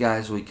big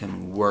guys we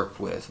can work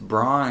with.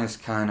 Braun is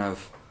kind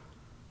of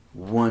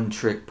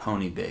one-trick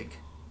pony big.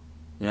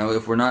 You know,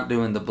 if we're not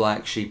doing the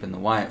black sheep in the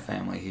Wyatt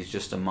family, he's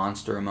just a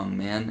monster among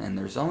men, and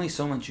there's only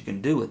so much you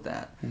can do with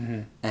that.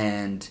 Mm-hmm.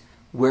 And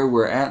where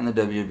we're at in the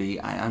WWE,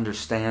 I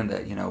understand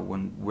that, you know,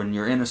 when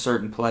you're in a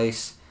certain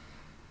place,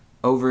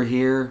 over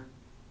here,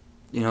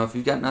 you know, if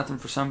you've got nothing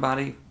for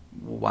somebody,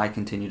 well, why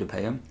continue to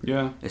pay them?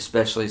 Yeah.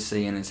 Especially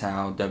seeing as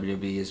how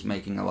WWE is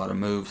making a lot of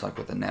moves, like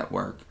with the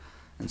network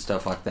and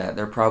stuff like that.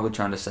 They're probably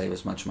trying to save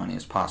as much money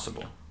as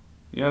possible.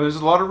 Yeah, there's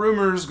a lot of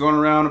rumors going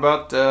around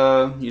about,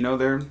 you know,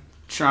 they're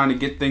trying to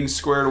get things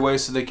squared away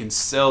so they can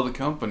sell the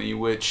company,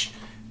 which,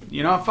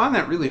 you know, I find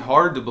that really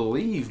hard to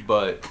believe,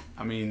 but,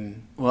 I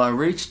mean... Well, I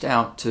reached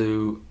out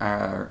to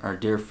our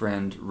dear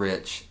friend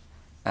Rich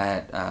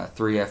at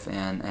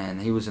 3FN,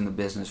 and he was in the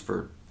business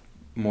for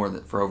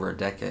over a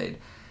decade.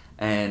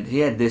 And he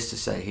had this to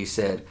say. He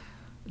said,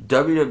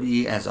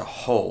 WWE as a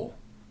whole,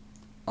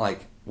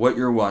 like what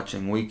you're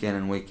watching week in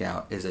and week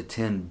out, is a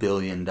 $10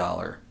 billion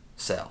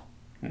sell.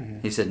 Mm-hmm.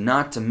 He said,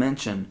 not to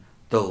mention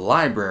the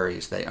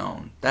libraries they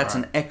own. That's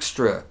Right. an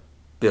extra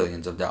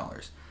billions of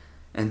dollars.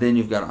 And then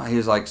you've got, he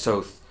was like,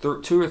 so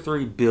 2 or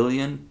 3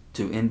 billion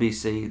to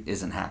NBC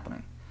isn't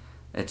happening.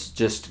 It's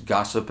just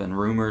gossip and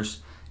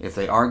rumors. If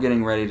they are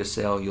getting ready to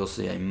sell, you'll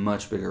see a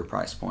much bigger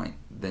price point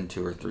than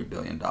 $2 or $3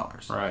 billion.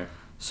 Right.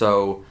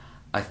 So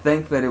I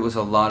think that it was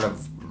a lot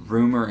of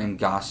rumor and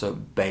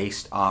gossip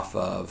based off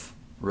of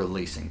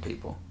releasing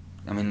people.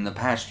 I mean, in the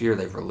past year,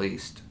 they've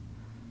released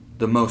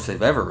the most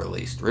they've ever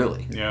released,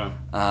 really. Yeah.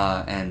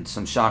 And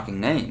some shocking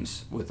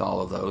names with all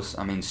of those.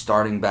 I mean,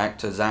 starting back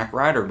to Zack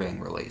Ryder being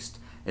released.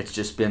 It's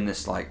just been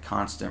this like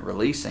constant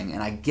releasing.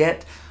 And I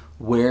get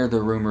where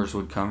the rumors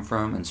would come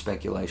from and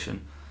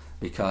speculation,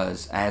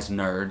 because as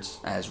nerds,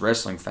 as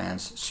wrestling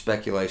fans,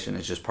 speculation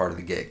is just part of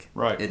the gig.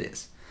 Right. It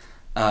is.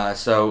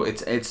 So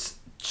it's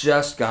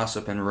just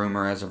gossip and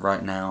rumor as of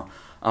right now.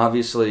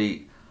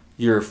 Obviously,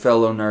 your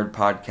fellow nerd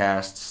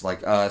podcasts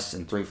like us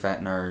and Three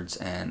Fat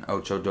Nerds and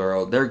Ocho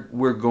Duro,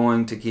 we're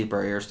going to keep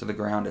our ears to the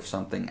ground if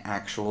something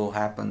actual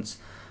happens.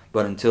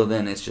 But until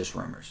then, it's just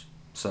rumors.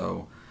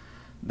 So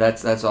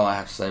that's all I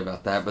have to say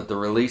about that. But the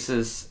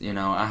releases, you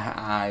know,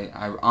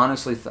 I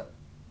honestly,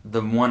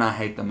 the one I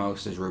hate the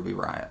most is Ruby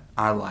Riott.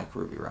 I like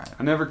Ruby Riott.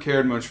 I never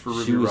cared much for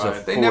Ruby She was a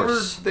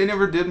Riott. They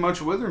never did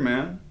much with her,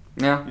 man.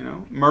 Yeah. You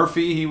know,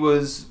 Murphy, he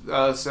was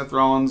Seth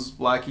Rollins'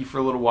 lackey for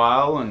a little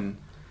while, and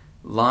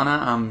Lana,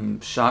 I'm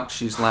shocked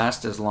she's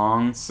lasted as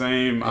long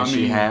same. as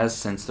she has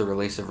since the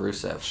release of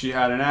Rusev. She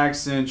had an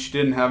accent. She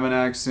didn't have an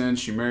accent.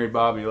 She married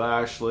Bobby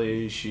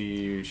Lashley.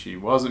 She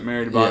wasn't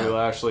married to Bobby Yeah.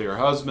 Lashley. Her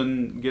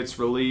husband gets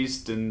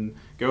released and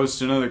goes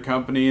to another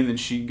company, and then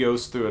she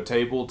goes through a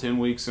table 10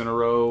 weeks in a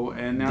row,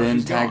 and now Then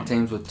she's tag gone.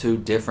 teams with 2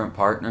 different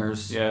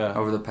partners Yeah.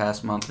 over the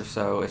past month or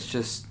so. It's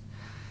just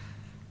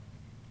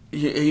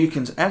you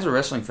can, as a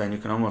wrestling fan, you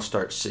can almost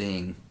start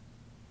seeing.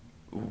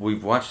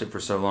 We've watched it for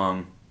so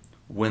long.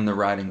 When the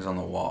writing's on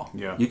the wall,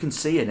 Yeah. you can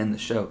see it in the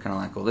show. Kind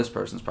of like, well, this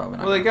person's probably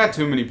not. Well, they gonna- got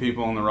too many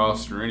people on the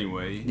roster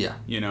anyway. Yeah.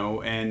 You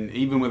know, and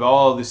even with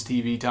all this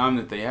TV time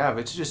that they have,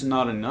 it's just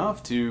not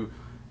enough to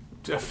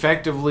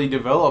effectively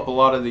develop a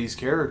lot of these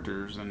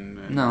characters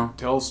and No.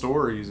 tell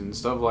stories and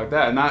stuff like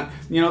that. And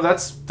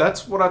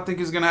that's what I think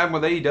is going to happen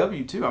with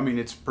AEW too. I mean,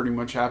 it's pretty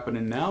much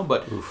happening now,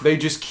 but they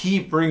just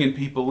keep bringing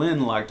people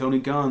in, like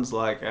Tony Khan's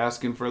like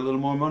asking for a little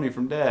more money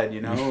from Dad.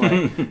 You know,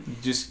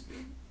 like just.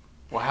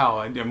 Wow,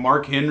 and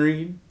Mark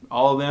Henry,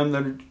 all of them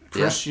that are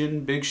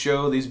Christian, Big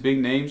Show, these big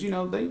names, you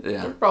know,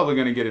 they're probably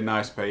going to get a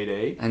nice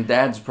payday. And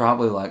Dad's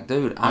probably like,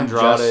 dude, I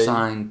Andrade. just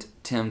signed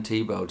Tim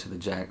Tebow to the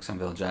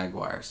Jacksonville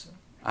Jaguars.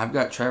 I've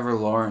got Trevor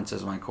Lawrence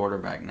as my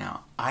quarterback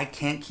now. I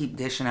can't keep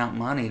dishing out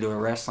money to a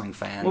wrestling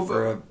fan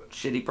for a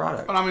shitty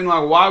product. But I mean,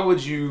 like, why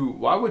would you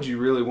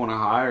really want to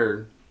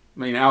hire? I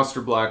mean,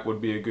 Aleister Black would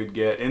be a good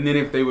get, and then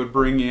if they would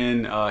bring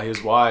in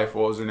his wife,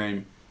 what was her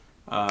name?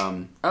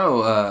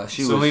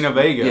 She Selena was,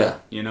 Vega. Yeah,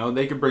 You know,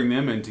 they could bring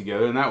them in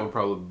together, and that would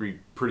probably be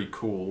pretty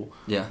cool.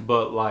 yeah.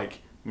 But like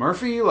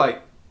Murphy,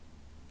 like,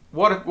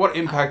 what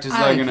impact is I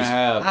that think going to he's-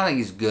 have? I think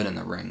he's good in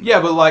the ring.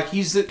 Yeah, but like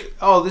this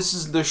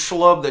is the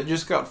schlub that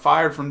just got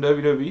fired from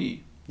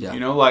WWE. Yeah. You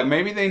know, like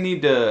maybe they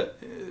need to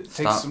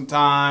take Stop. some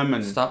time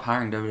and Stop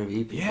hiring WWE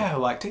people. yeah,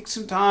 like take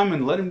some time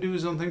and let him do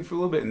his own thing for a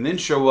little bit, and then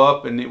show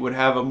up, and it would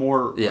have a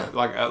more Yeah.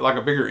 like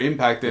a bigger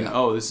impact than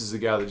Yeah. this is the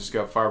guy that just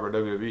got fired by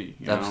WWE.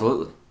 You know?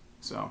 Absolutely.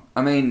 So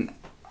I mean,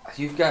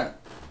 you've got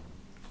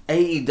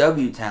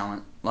AEW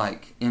talent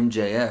like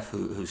MJF,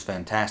 who's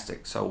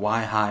fantastic. So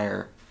why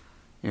hire?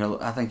 You know,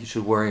 I think you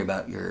should worry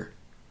about your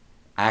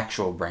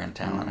actual brand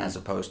talent as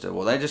opposed to,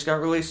 well, they just got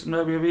released in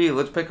WWE.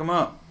 Let's pick them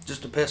up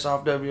just to piss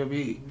off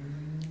WWE,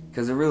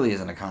 because it really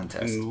isn't a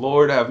contest. and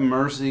Lord have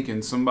mercy,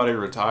 can somebody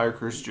retire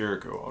Chris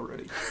Jericho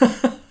already?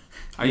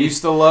 I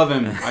used to love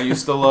him. I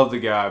used to love the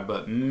guy,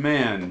 but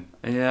man,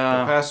 the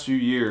Yeah, past few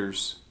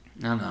years.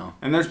 I know.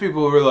 And there's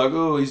people who are like,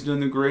 oh, he's doing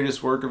the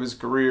greatest work of his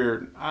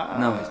career.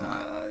 No, he's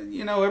not.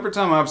 You know, every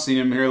time I've seen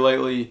him here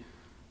lately,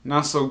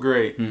 not so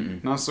great.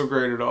 Mm-mm. Not so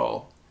great at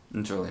all.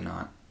 It's really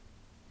not.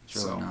 It's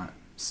really So, not.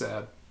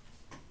 Sad.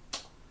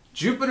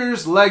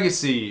 Jupiter's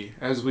Legacy,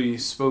 as we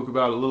spoke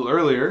about a little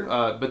earlier,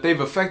 but they've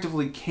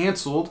effectively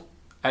canceled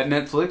at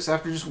Netflix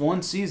after just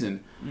one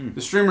season.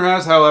 The streamer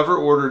has, however,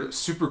 ordered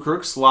Super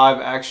Crooks live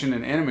action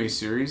and anime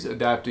series,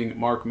 adapting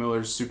Mark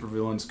Miller's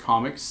supervillains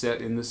comic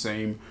set in the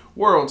same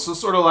world. So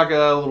sort of like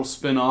a little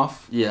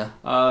spin-off. Yeah.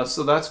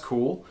 So that's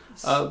cool.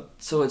 So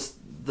it's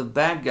the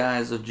bad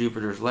guys of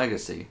Jupiter's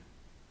Legacy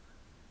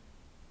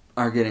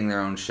are getting their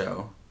own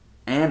show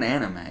and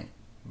anime,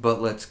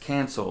 but let's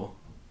cancel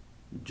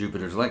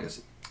Jupiter's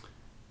Legacy.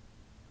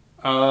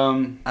 I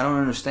don't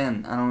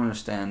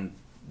understand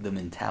the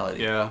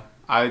mentality. Yeah,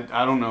 I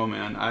don't know,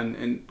 man.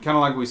 And kind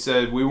of like we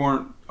said, we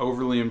weren't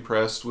overly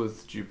impressed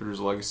with Jupiter's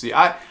Legacy.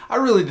 I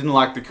really didn't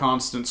like the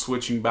constant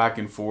switching back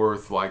and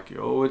forth, like,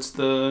 oh, it's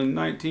the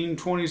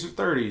 1920s or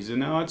 30s, and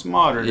now it's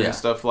modern Yeah. and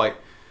stuff. Like,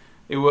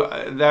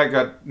 that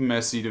got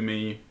messy to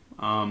me.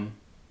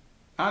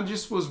 I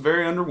just was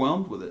very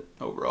underwhelmed with it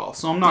overall,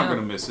 so I'm not Yeah. going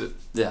to miss it.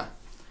 Yeah.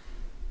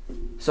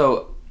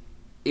 So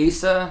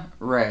Issa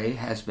Rae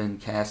has been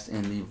cast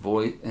in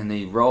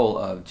the role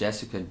of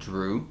Jessica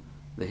Drew,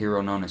 the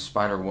hero known as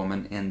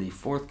Spider-Woman, in the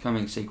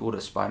forthcoming sequel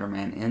to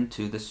Spider-Man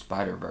Into the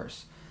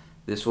Spider-Verse.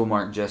 This will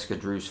mark Jessica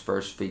Drew's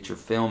first feature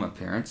film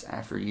appearance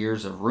after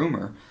years of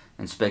rumor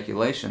and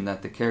speculation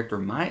that the character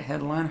might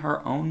headline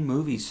her own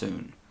movie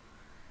soon.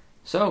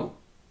 So,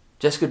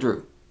 Jessica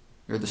Drew,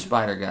 you're the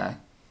Spider guy.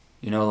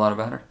 You know a lot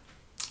about her?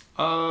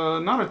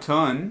 Not a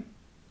ton.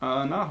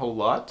 Not a whole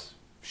lot.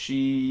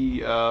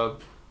 She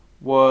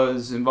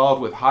was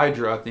involved with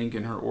Hydra, I think,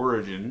 in her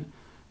origin.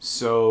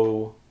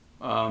 So,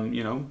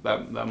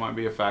 that might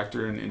be a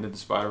factor in Into the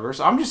Spider-Verse.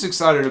 I'm just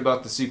excited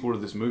about the sequel to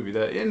this movie.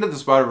 That Into the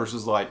Spider-Verse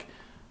is like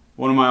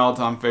one of my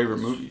all-time favorite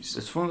movies.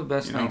 It's one of the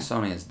best things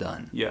Sony has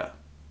done. Yeah.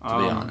 To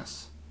be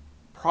honest.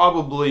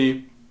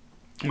 Probably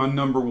my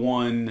number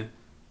one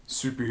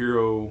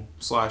superhero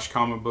 /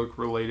 comic book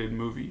related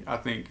movie. I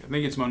think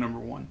it's my number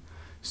one.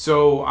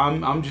 So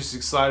I'm just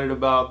excited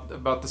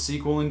about the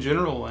sequel in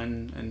general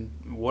and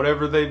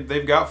whatever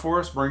they've got for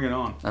us, bring it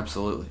on.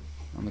 Absolutely.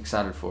 I'm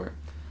excited for it.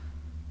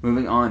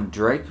 Moving on,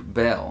 Drake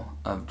Bell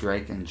of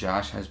Drake and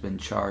Josh has been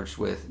charged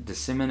with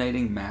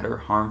disseminating matter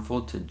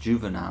harmful to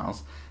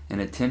juveniles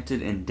and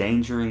attempted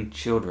endangering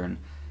children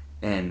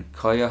in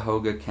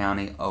Cuyahoga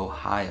County,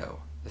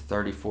 Ohio. The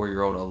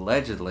 34-year-old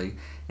allegedly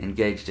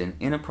engaged in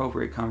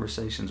inappropriate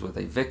conversations with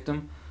a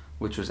victim,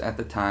 which was at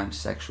the time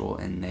sexual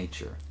in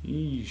nature.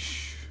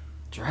 Yeesh.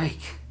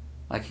 Drake,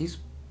 he's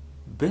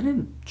been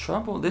in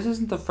trouble. This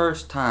isn't the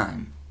first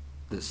time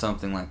that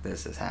something like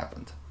this has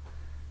happened.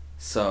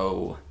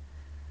 So,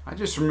 I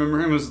just remember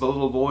him as the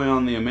little boy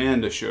on the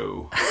Amanda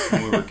Show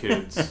when we were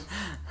kids.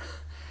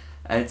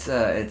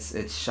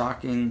 It's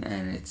shocking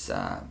and it's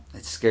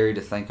scary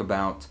to think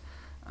about,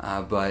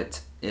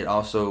 but it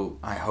also,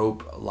 I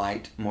hope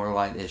more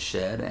light is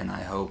shed, and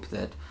I hope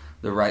that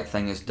the right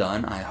thing is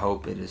done. I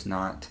hope it is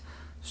not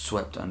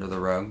swept under the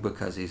rug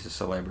because he's a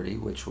celebrity,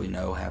 which we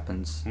know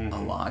happens a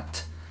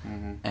lot.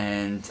 Mm-hmm.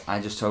 And I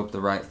just hope the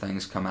right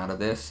things come out of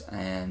this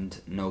and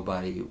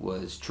nobody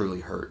was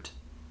truly hurt,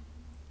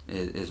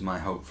 is my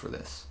hope for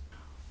this.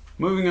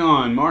 Moving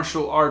on,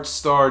 martial arts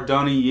star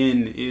Donnie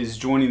Yen is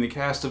joining the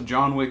cast of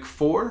John Wick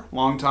 4.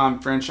 Longtime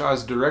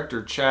franchise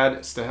director Chad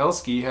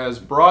Stahelski has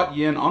brought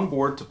Yen on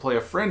board to play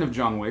a friend of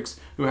John Wick's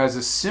who has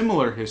a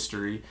similar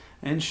history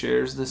and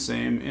shares the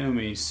same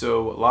enemy.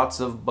 So lots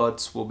of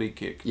butts will be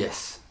kicked.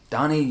 Yes.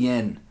 Donnie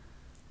Yen,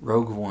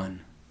 Rogue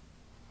One.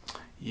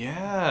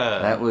 Yeah.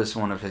 That was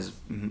one of his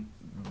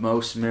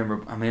most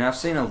memorable. I mean, I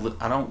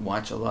don't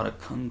watch a lot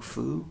of Kung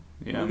Fu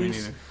Yeah, movies.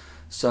 me neither.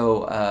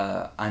 So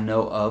I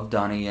know of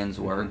Donnie Yen's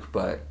work,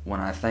 but when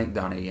I think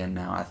Donnie Yen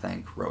now, I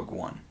think Rogue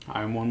One.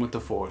 I am one with the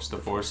Force. The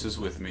Force is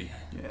with me.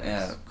 Yes.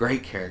 Yeah,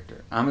 great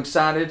character. I'm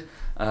excited.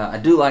 I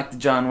do like the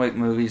John Wick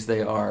movies.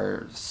 They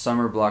are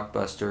summer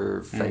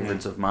blockbuster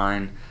favorites of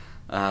mine.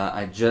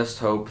 I just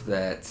hope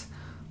that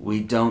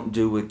we don't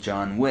do with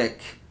John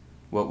Wick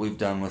what we've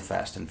done with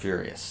Fast and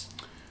Furious.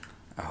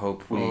 I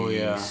hope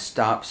we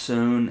stop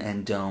soon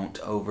and don't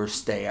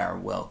overstay our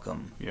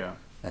welcome. Yeah.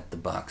 At the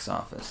box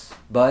office.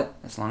 But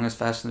as long as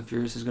Fast and the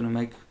Furious is going to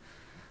make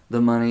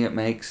the money it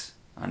makes,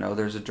 I know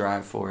there's a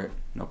drive for it,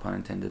 no pun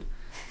intended.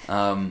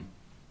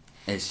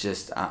 It's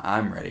just,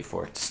 I'm ready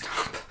for it to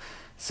stop.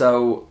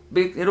 So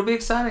it'll be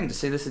exciting to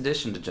see this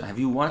addition to John. Have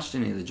you watched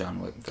any of the John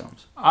Wick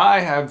films? I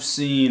have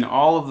seen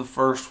all of the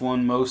first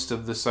one, most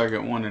of the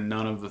second one, and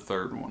none of the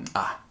third one.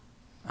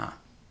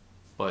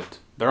 But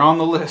they're on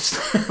the list.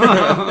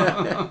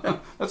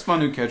 That's my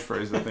new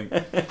catchphrase, I think.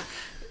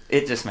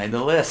 It just made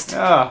the list.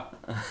 Yeah.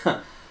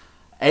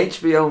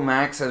 HBO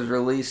Max has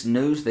released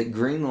news that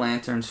Green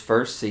Lantern's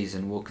first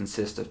season will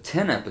consist of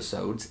 10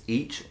 episodes,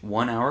 each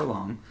 1 hour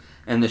long,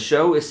 and the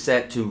show is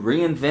set to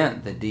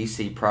reinvent the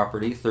DC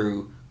property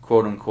through,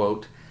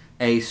 quote-unquote,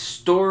 a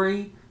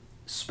story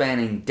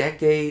spanning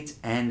decades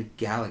and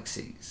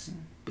galaxies,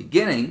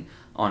 beginning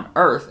on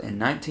Earth in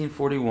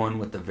 1941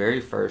 with the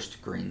very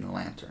first Green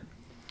Lantern.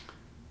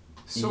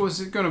 So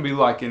is it going to be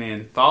like an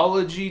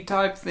anthology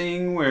type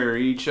thing where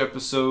each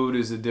episode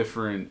is a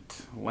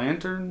different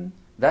lantern?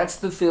 That's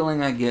the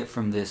feeling I get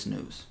from this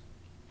news.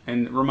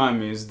 And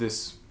remind me, is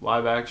this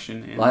live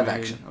action? Animated? Live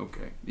action.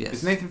 Okay. Yes.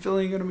 Is Nathan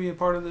Fillion going to be a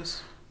part of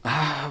this?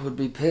 I would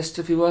be pissed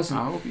if he wasn't.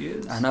 I hope he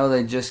is. I know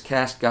they just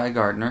cast Guy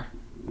Gardner,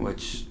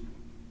 which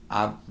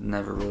I've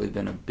never really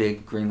been a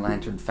big Green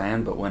Lantern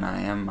fan, but when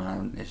I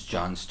am, it's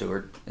Jon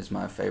Stewart is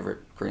my favorite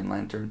Green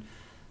Lantern.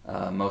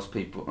 Most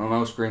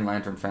Green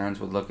Lantern fans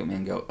would look at me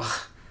and go,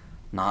 ugh,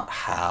 not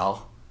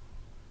Hal.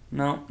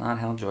 No, not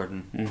Hal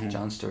Jordan. Mm-hmm.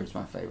 Jon Stewart's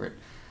my favorite.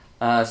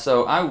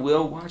 So I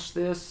will watch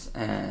this,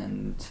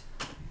 and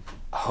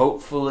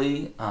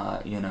hopefully,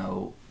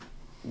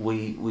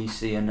 we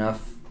see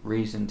enough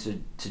reason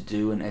to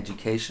do an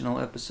educational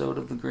episode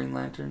of the Green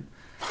Lantern.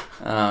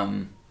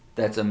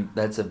 That's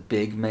a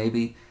big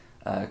maybe,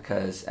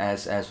 because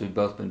as we've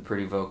both been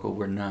pretty vocal,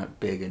 we're not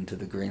big into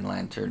the Green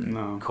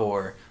Lantern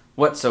core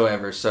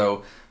whatsoever.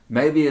 So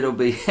maybe it'll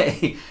be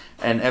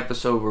an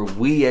episode where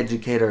we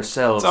educate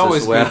ourselves. It's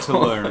always as well. good to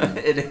learn.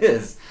 It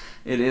is.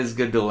 It is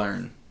good to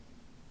learn.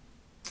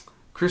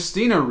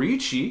 Christina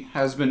Ricci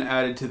has been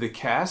added to the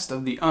cast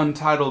of the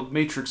untitled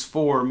Matrix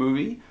 4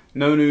 movie.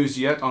 No news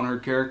yet on her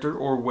character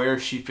or where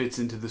she fits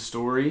into the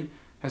story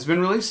has been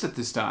released at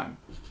this time.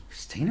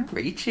 Christina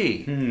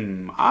Ricci.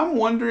 I'm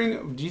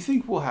wondering, do you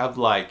think we'll have,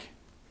 like,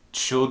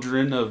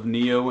 children of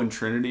Neo and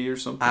Trinity or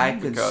something? I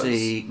could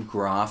see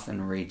Groff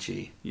and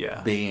Ricci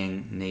Yeah.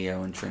 being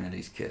Neo and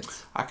Trinity's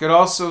kids. I could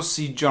also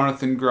see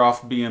Jonathan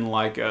Groff being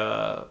like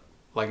an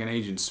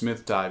Agent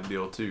Smith type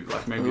deal too,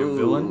 like maybe a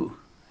villain.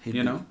 He'd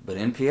You be- know? But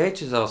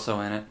NPH is also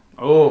in it.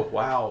 Oh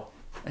wow!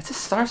 It's a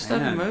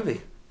star-studded Man.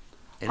 movie.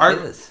 It Are-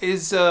 is.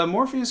 Is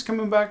Morpheus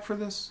coming back for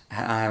this?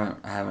 I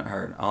haven't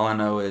heard. All I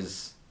know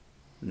is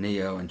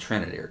Neo and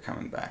Trinity are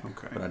coming back.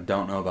 Okay. But I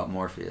don't know about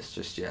Morpheus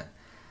just yet.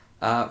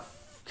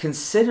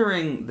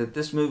 Considering that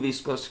this movie is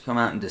supposed to come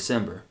out in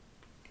December,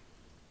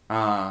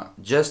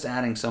 just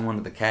adding someone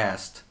to the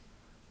cast,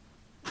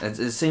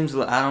 it seems,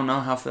 I don't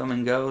know how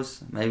filming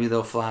goes. Maybe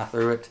they'll fly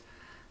through it.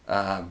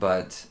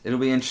 But it'll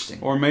be interesting.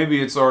 Or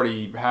maybe it's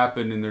already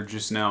happened and they're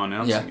just now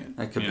announcing it.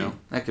 That could you be. know?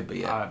 That could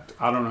be it. I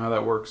don't know how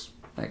that works.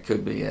 That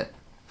could be it.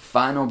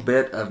 Final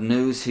bit of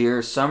news here.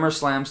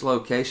 SummerSlam's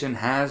location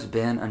has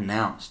been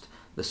announced.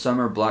 The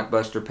Summer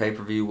Blockbuster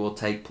pay-per-view will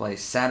take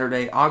place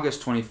Saturday,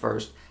 August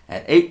 21st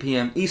at 8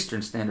 p.m.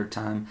 Eastern Standard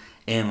Time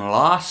in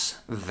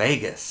Las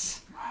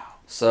Vegas. Wow.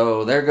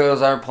 So there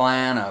goes our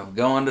plan of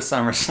going to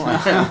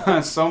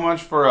SummerSlam. So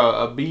much for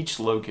a beach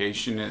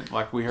location,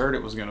 like we heard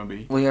it was going to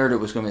be. We heard it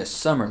was going to be a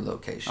summer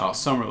location. Oh,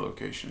 summer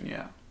location,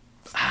 yeah.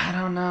 I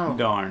don't know.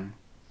 Darn.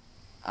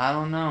 I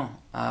don't know.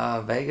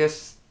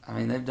 Vegas, I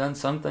mean, they've done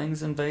some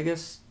things in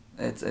Vegas.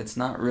 It's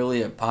not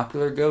really a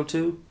popular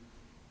go-to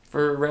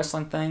for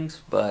wrestling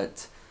things,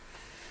 but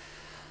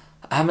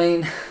I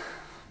mean,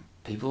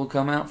 people will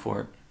come out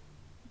for it.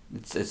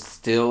 It's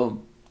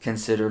still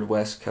considered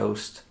West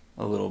Coast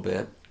a little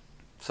bit,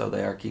 so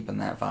they are keeping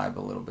that vibe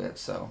a little bit.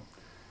 So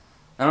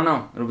I don't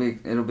know.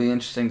 It'll be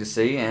interesting to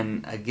see.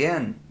 And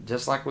again,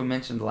 just like we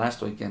mentioned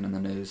last weekend in the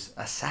news,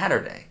 a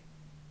Saturday.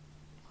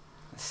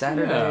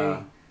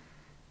 Yeah.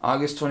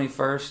 August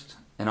 21st.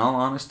 In all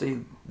honesty,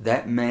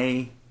 that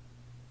may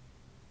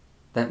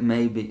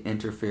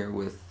interfere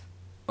with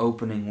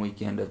opening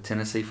weekend of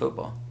Tennessee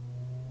football.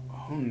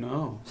 Oh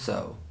no.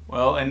 So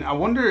Well, and I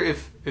wonder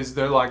is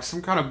there like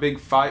some kind of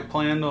big fight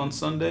planned on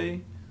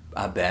Sunday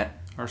I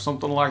bet or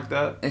something like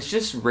that? it's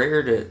just rare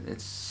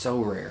it's so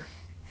rare.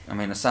 I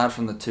mean, aside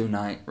from the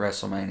 2-night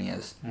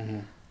WrestleManias,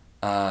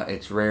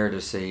 it's rare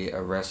to see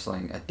a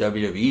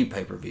WWE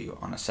pay-per-view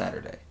on a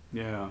Saturday.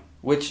 Yeah.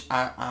 Which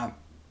I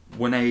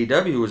when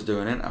AEW was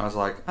doing it, I was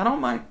like, I don't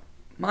mind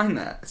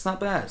that. It's not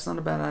bad. It's not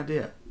a bad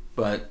idea.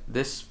 But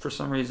this, for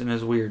some reason,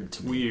 is weird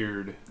to me.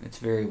 Weird. It's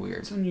very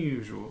weird. It's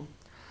unusual.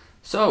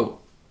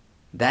 So,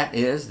 that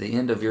is the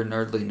end of your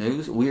Nerdly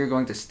News. We are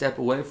going to step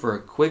away for a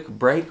quick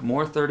break.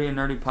 More 30 and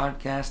Nerdy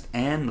podcast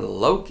and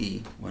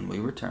Loki when we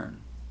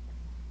return.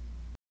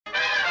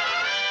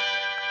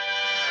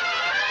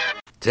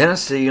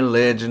 Tennessee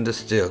Legend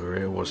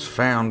Distillery was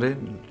founded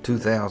in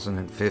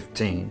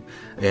 2015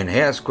 and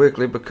has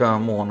quickly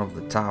become one of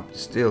the top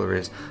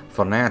distilleries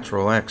for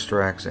natural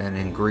extracts and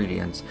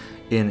ingredients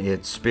in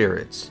its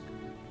spirits.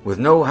 With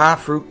no high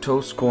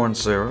fructose corn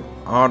syrup,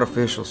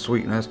 artificial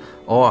sweeteners,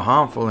 or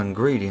harmful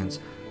ingredients,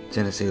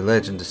 Tennessee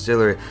Legend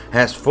Distillery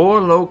has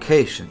 4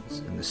 locations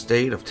in the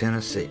state of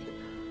Tennessee,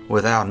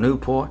 with our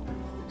Newport,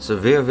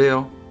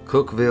 Sevierville,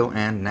 Cookeville,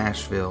 and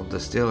Nashville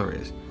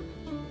distilleries.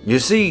 You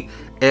see,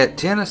 at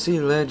Tennessee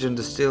Legend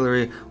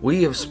Distillery,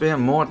 we have spent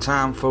more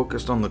time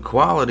focused on the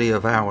quality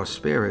of our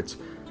spirits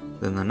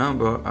than the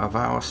number of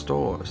our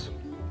stores.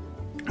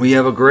 We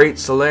have a great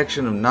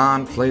selection of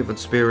non-flavored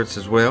spirits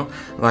as well,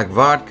 like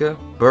vodka,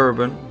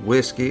 bourbon,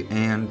 whiskey,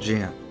 and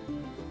gin.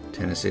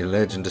 Tennessee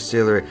Legend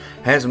Distillery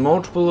has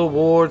multiple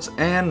awards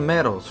and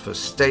medals for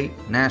state,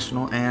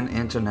 national, and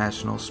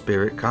international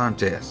spirit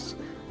contests,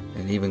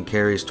 and even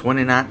carries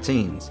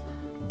 2019's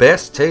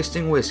Best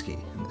Tasting Whiskey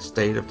in the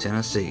state of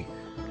Tennessee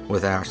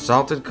with our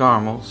Salted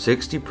Caramel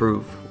 60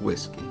 Proof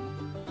Whiskey.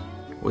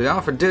 We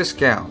offer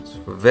discounts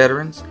for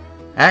veterans,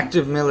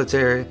 active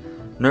military,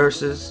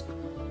 nurses,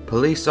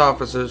 police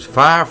officers,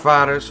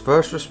 firefighters,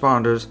 first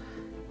responders,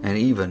 and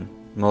even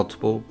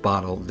multiple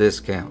bottle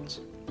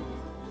discounts.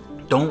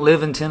 Don't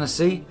live in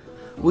Tennessee?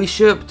 We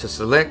ship to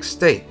select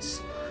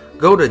states.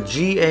 Go to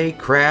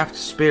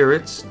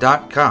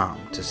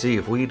gacraftspirits.com to see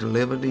if we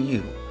deliver to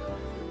you.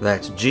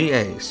 That's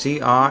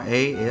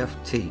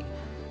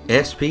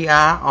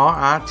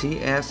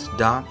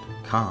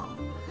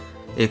gacraftspirits.com.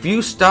 If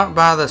you stop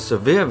by the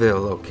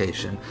Sevierville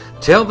location,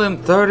 tell them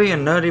 30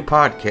 and Nerdy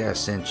Podcast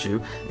sent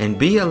you and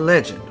be a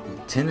legend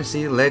with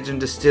Tennessee Legend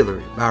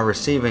Distillery by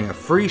receiving a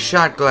free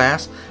shot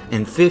glass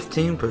and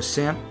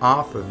 15%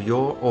 off of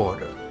your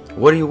order.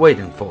 What are you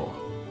waiting for?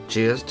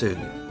 Cheers to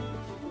you.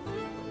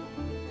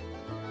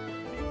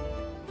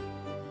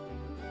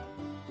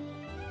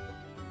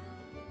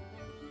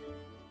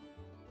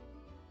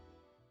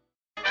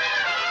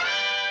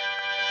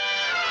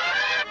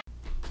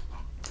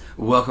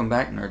 Welcome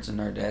back, nerds and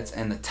nerdettes,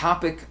 and the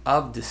topic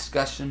of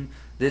discussion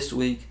this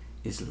week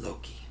is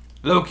Loki.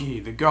 Loki,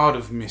 the god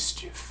of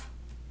mischief.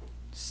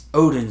 It's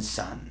Odin's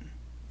son.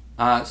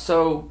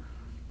 So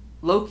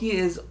Loki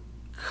is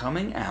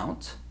coming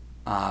out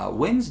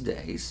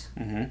Wednesdays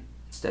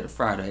instead of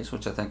Fridays,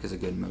 which I think is a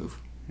good move.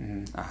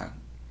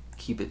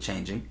 Keep it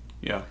changing.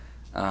 Yeah.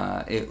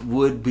 It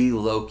would be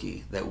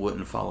Loki that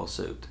wouldn't follow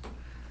suit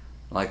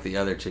like the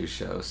other two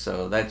shows.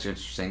 So that's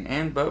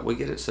interesting. But we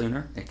get it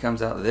sooner. It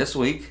comes out this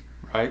week.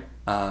 Right.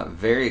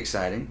 Very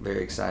exciting.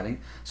 Very exciting.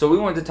 So we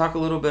wanted to talk a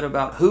little bit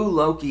about who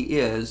Loki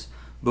is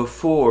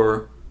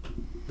before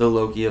the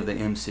Loki of the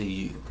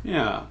MCU.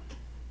 Yeah.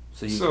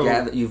 So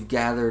you've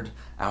gathered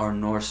our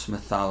Norse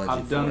mythology.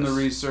 I've done the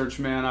research,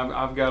 man.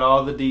 I've got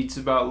all the deets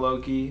about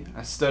Loki.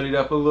 I studied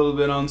up a little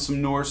bit on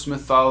some Norse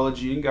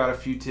mythology and got a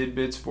few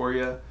tidbits for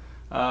you.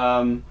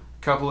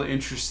 Couple of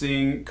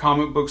interesting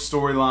comic book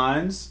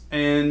storylines,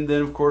 and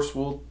then of course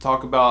we'll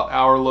talk about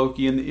our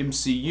Loki in the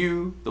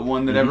MCU, the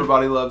one that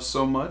everybody loves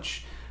so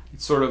much.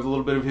 It's sort of a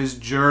little bit of his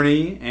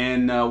journey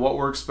and what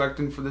we're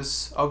expecting for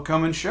this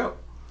upcoming show.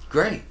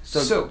 Great.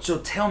 So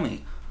tell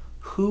me,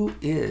 who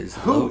is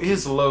Loki? Who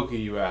is Loki,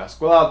 you ask?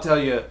 Well, I'll tell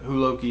you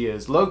who Loki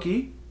is.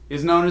 Loki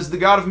is known as the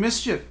god of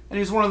mischief, and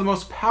he's one of the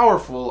most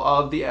powerful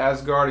of the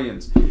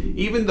Asgardians.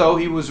 Even though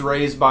he was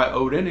raised by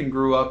Odin and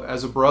grew up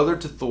as a brother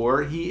to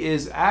Thor, he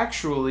is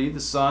actually the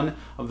son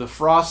of the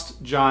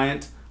frost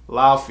giant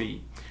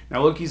Laufey.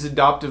 Now, Loki's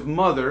adoptive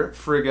mother,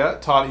 Frigga,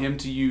 taught him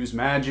to use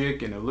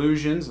magic and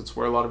illusions. That's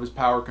where a lot of his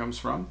power comes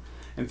from.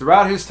 And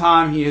throughout his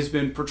time, he has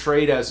been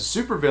portrayed as a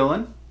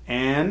supervillain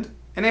and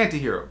an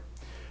antihero.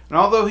 And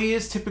although he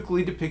is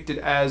typically depicted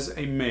as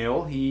a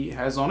male, he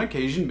has on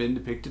occasion been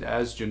depicted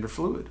as gender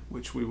fluid,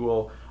 which we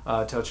will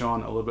touch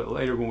on a little bit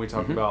later when we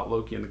talk about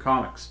Loki in the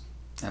comics.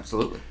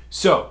 Absolutely.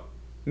 So,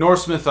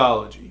 Norse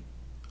mythology.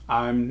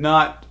 I'm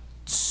not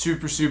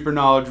super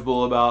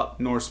knowledgeable about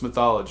Norse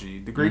mythology.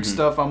 The Greek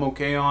stuff I'm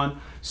okay on.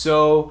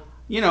 So,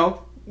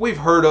 we've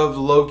heard of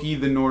Loki,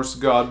 the Norse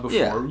god,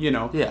 before,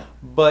 Yeah.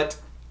 But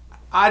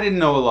I didn't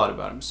know a lot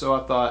about him. So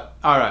I thought,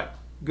 all right,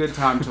 good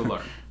time to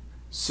learn.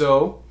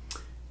 So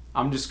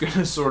I'm just going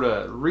to sort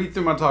of read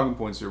through my talking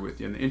points here with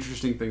you and the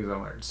interesting things I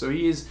learned. So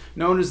he is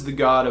known as the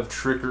god of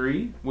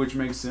trickery, which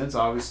makes sense,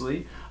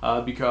 obviously,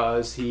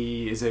 because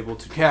he is able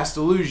to cast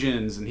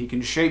illusions and he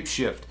can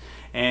shapeshift.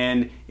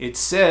 And it's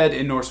said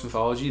in Norse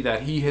mythology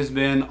that he has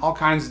been all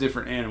kinds of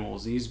different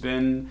animals. He's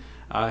been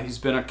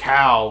a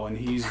cow, and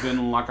he's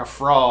been like a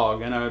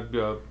frog, and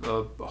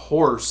a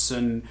horse,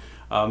 and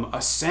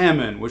a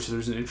salmon, which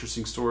there's an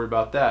interesting story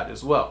about that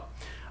as well.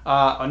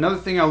 Another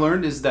thing I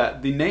learned is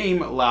that the name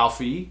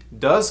Laufey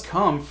does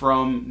come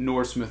from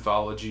Norse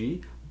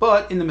mythology,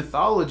 but in the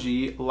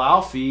mythology,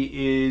 Laufey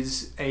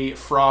is a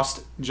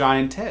frost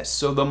giantess,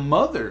 so the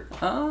mother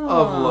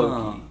of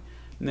Loki.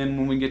 And then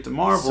when we get to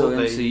Marvel, so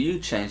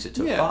MCU changed it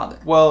to a father.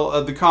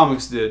 Well, the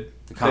comics did.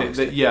 The comics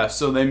did. Yeah,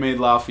 so they made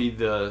Laufey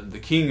the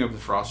king of the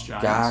frost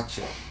giants.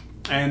 Gotcha.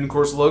 And of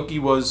course, Loki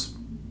was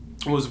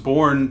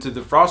born to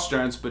the frost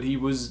giants, but he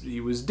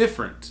was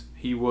different.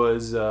 He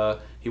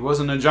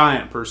wasn't a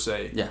giant per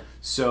se. Yeah.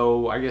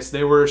 So I guess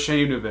they were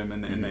ashamed of him,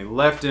 and they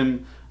left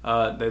him.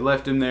 They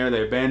left him there.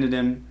 They abandoned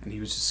him, and he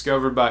was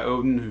discovered by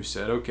Odin, who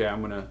said, "Okay,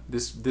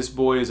 this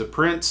boy is a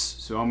prince,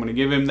 so I'm gonna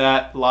give him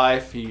that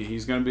life.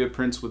 He's gonna be a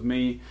prince with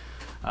me."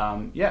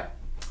 Yeah,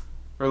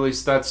 or at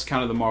least that's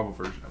kind of the Marvel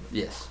version of it.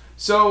 Yes.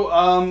 So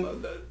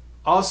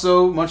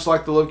also, much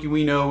like the Loki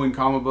we know in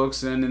comic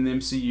books and in the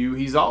MCU,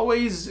 he's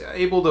always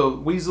able to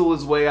weasel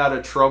his way out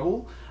of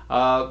trouble.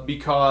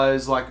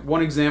 Because, like,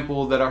 one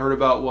example that I heard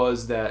about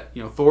was that,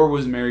 Thor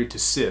was married to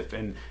Sif,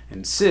 and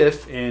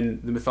Sif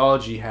in the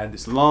mythology had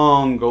this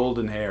long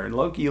golden hair, and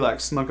Loki,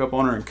 snuck up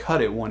on her and cut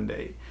it one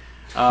day.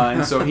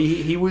 And so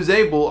he was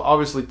able,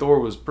 obviously Thor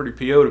was pretty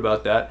PO'd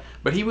about that,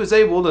 but he was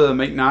able to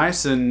make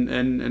nice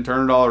and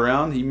turn it all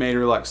around. He made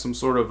her, some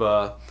sort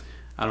of,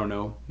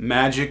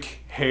 magic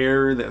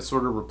hair that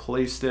sort of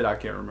replaced it. I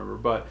can't remember,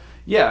 but...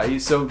 yeah,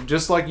 so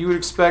just like you would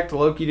expect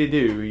Loki to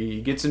do,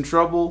 he gets in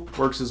trouble,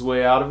 works his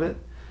way out of it.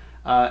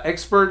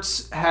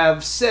 Experts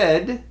have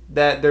said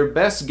that their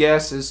best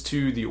guess as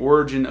to the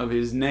origin of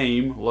his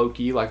name,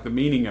 Loki, the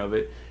meaning of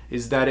it,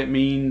 is that it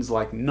means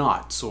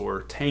knots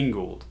or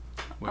tangled,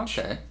 which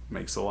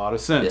makes a lot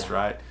of sense,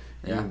 right?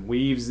 Yeah. He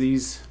weaves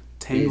these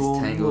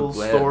tangled little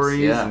webs,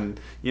 stories yeah. and,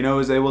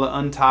 is able to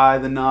untie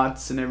the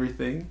knots and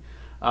everything.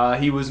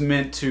 He was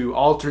meant to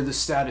alter the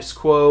status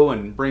quo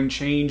and bring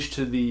change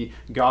to the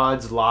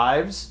gods'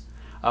 lives.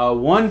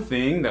 One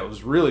thing that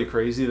was really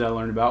crazy that I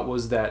learned about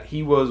was that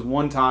he was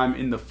one time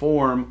in the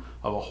form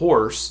of a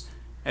horse,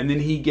 and then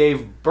he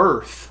gave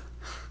birth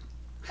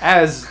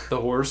as the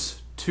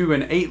horse to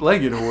an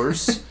 8-legged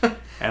horse.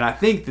 And I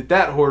think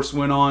that horse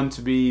went on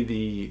to be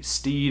the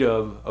steed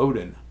of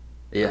Odin,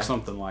 or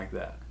something like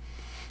that.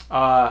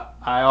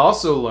 I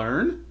also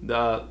learned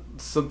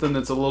something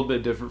that's a little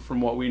bit different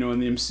from what we know in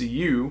the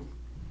MCU,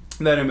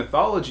 that in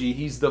mythology,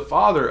 he's the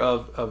father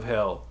of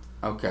Hel.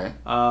 Okay.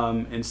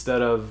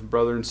 Instead of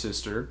brother and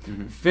sister.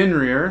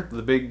 Fenrir,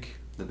 the big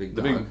The big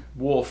the dog. big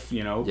wolf,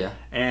 Yeah.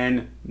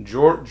 and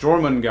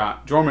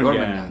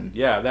Jormungand.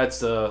 Yeah,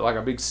 that's like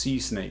a big sea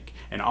snake.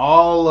 And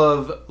all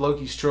of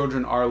Loki's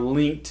children are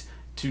linked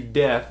to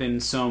death in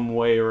some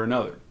way or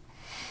another.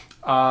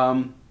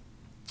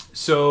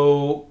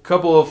 So, a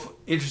couple of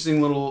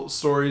interesting little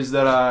stories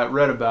that I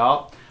read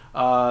about.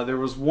 There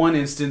was one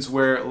instance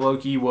where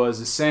Loki was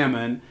a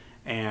salmon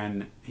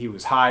and he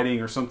was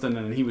hiding or something,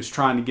 and he was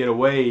trying to get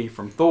away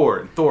from Thor.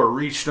 And Thor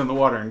reached in the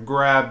water and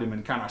grabbed him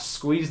and kind of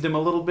squeezed him a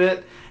little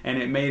bit,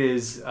 and it made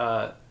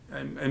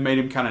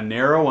him kind of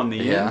narrow on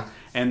the end.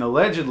 And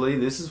allegedly,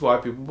 this is why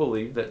people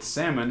believe that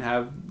salmon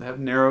have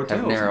narrow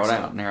tails.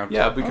 Narrowed.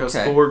 Yeah, because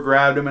Okay. Thor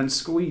grabbed him and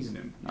squeezed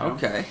him.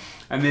 Okay.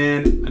 And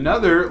then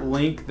another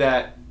link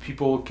that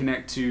people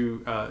connect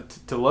to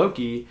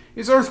Loki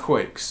is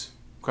earthquakes.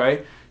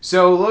 Okay,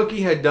 so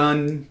Loki had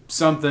done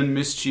something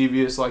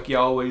mischievous like he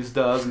always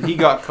does, and he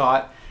got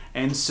caught,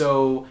 and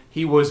so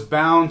he was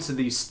bound to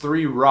these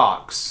 3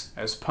 rocks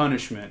as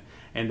punishment.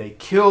 And they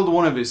killed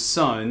one of his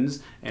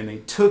sons, and they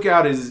took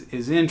out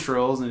his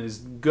entrails and his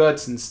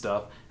guts and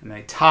stuff, and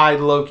they tied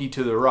Loki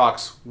to the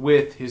rocks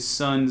with his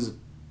son's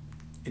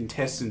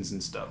intestines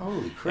and stuff.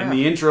 Holy crap. And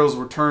the entrails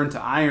were turned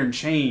to iron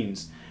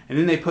chains. And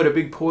then they put a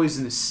big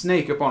poisonous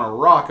snake up on a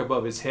rock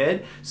above his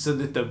head so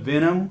that the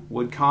venom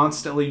would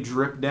constantly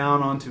drip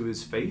down onto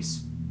his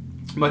face.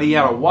 But he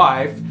had a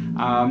wife.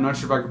 I'm not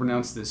sure if I can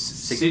pronounce this.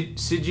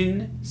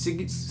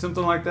 Sigyn,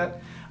 something like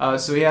that.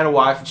 So he had a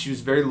wife, and she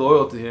was very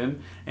loyal to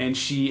him. And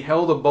she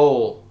held a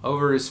bowl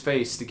over his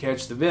face to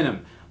catch the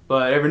venom.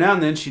 But every now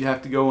and then, she'd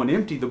have to go and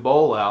empty the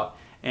bowl out.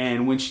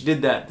 And when she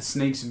did that, the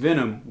snake's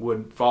venom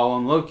would fall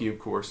on Loki, of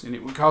course. And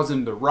it would cause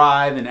him to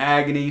writhe in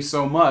agony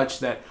so much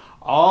that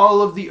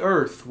all of the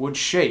earth would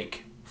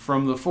shake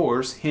from the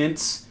force,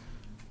 hence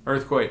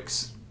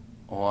earthquakes.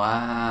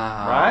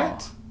 Wow. Right?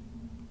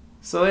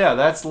 So yeah,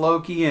 that's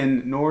Loki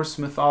in Norse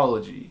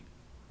mythology.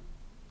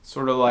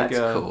 Sort of like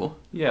That's cool.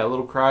 Yeah, a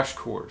little crash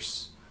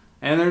course.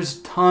 And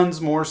there's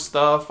tons more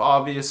stuff,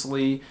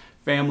 obviously.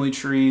 Family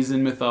trees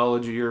in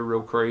mythology are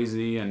real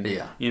crazy, and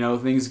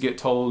things get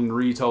told and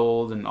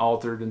retold and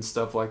altered and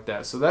stuff like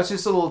that. So that's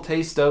just a little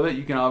taste of it.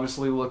 You can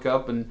obviously look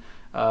up and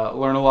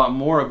learn a lot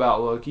more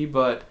about Loki,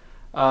 but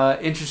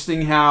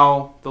interesting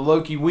how the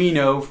Loki we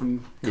know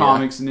from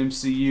comics and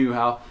MCU,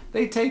 how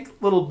they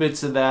take little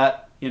bits of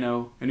that,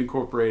 and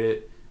incorporate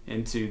it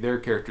into their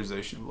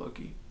characterization of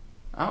Loki.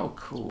 Oh,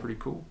 cool. Pretty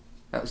cool.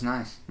 That was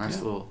nice. Nice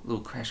little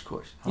crash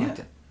course. I liked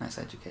it. Nice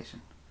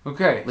education.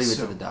 Okay. Leave it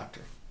to the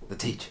doctor, the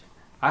teacher.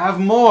 I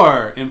have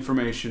more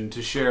information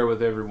to share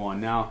with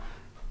everyone. Now,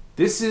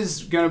 this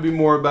is going to be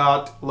more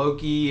about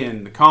Loki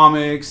and the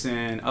comics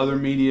and other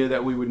media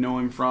that we would know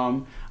him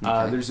from.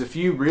 Okay. There's a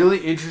few really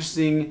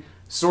interesting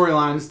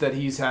storylines that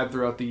he's had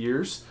throughout the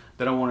years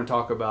that I want to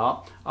talk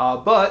about.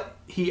 But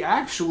he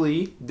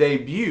actually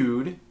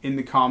debuted in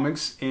the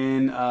comics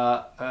in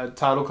a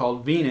title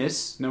called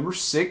Venus, number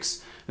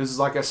 6. This is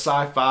like a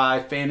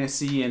sci-fi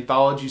fantasy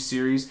anthology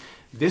series.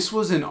 This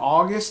was in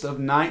August of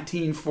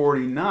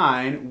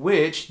 1949,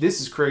 which,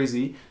 this is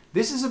crazy,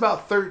 this is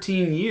about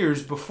 13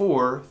 years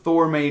before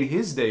Thor made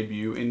his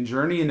debut in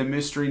Journey into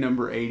Mystery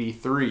number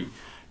 83.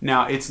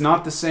 Now, it's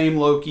not the same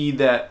Loki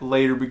that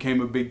later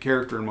became a big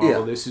character in Marvel.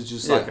 Yeah. This is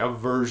just like a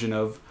version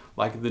of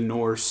like the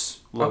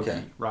Norse Loki.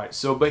 Okay. Right.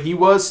 So, but he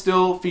was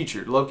still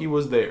featured. Loki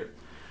was there.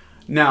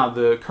 Now,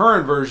 the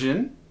current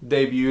version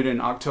debuted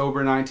in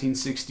October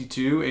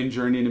 1962 in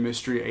Journey into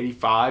Mystery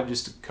 85,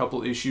 just a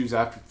couple issues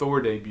after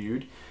Thor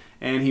debuted.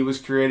 And he was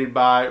created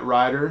by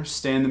writer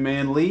Stan the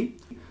Man Lee,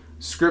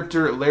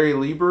 scripter Larry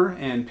Lieber,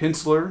 and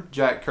penciler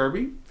Jack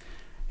Kirby.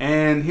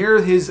 And here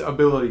are his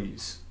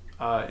abilities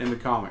in the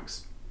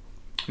comics.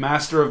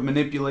 Master of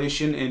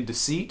manipulation and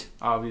deceit,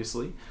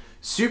 obviously.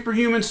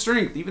 Superhuman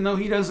strength, even though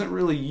he doesn't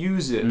really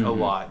use it a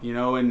lot.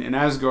 In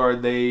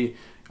Asgard, they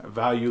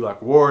value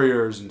like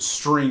warriors and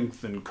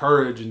strength and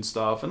courage and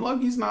stuff, and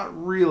Loki's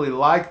not really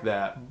like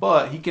that,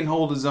 but he can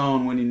hold his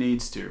own when he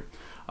needs to.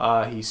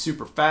 He's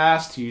super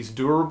fast, he's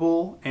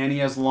durable, and he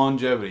has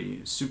longevity.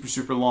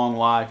 Super long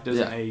life,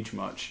 doesn't age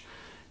much.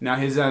 Now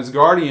his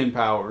Asgardian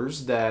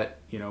powers that,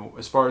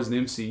 as far as the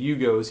MCU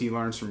goes, he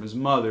learns from his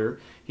mother.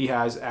 He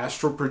has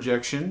astral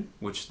projection,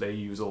 which they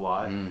use a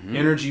lot.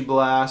 Energy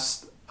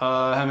blast,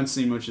 haven't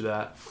seen much of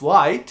that.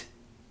 Flight.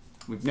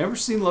 We've never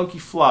seen Loki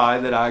fly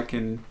that I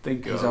can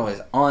think of. He's always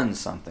on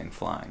something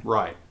flying.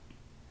 Right.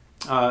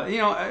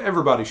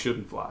 Everybody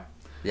shouldn't fly.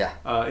 Yeah.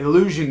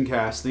 Illusion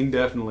casting,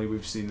 definitely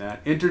we've seen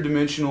that.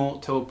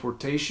 Interdimensional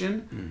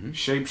teleportation,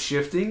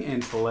 shape-shifting,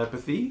 and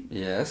telepathy.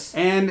 Yes.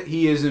 And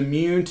he is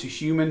immune to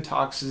human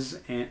toxins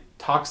and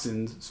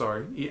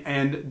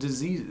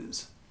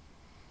diseases.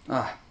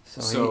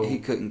 So he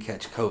couldn't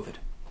catch COVID.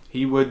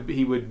 He would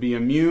be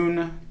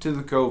immune to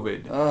the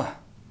COVID.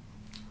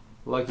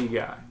 Lucky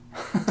guy.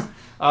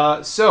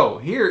 So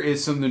here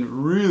is something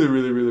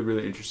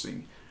really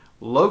interesting.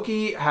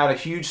 Loki had a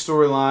huge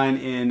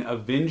storyline in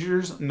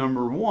Avengers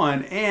number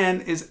 1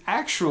 and is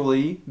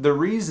actually the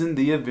reason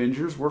the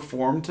Avengers were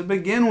formed to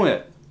begin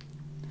with.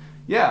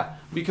 Yeah,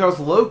 because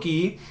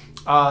Loki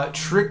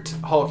tricked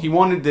Hulk. He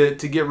wanted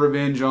to get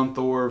revenge on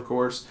Thor, of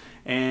course,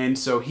 and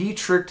so he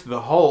tricked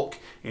the Hulk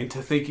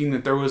into thinking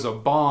that there was a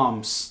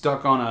bomb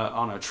stuck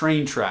on a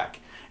train track.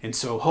 And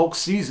so Hulk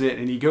sees it,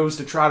 and he goes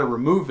to try to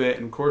remove it,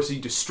 and of course he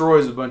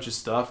destroys a bunch of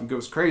stuff and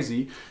goes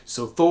crazy.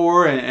 So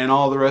Thor and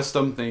all the rest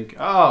of them think,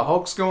 oh,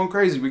 Hulk's going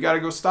crazy, we got to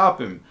go stop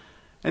him.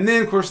 And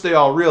then, of course, they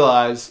all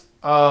realize,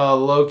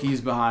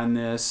 Loki's behind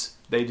this.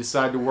 They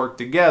decide to work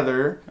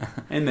together,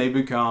 and they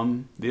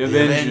become the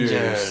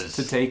Avengers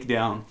to take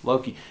down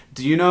Loki.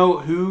 Do you know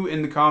who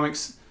in the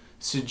comics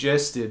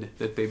suggested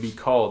that they be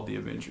called the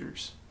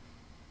Avengers?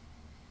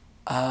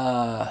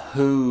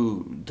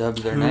 Who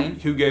dubbed their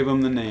name? Who gave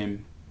them the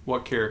name?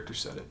 What character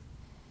said it?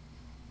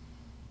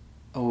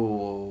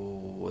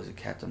 Oh, was it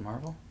Captain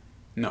Marvel?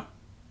 No.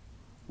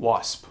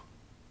 Wasp.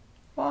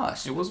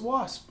 Wasp. It was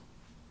Wasp.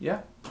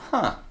 Yeah.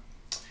 Huh.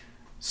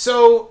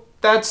 So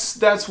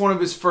that's one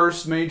of his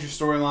first major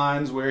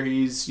storylines where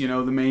he's, the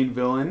main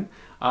villain.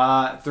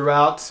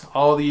 Throughout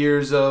all the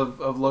years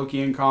of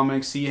Loki in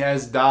comics, he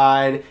has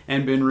died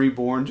and been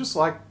reborn, just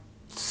like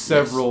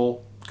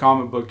several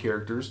comic book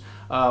characters.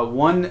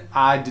 One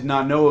I did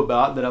not know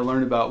about that I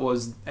learned about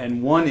was,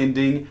 in one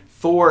ending,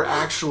 Thor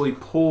actually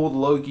pulled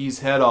Loki's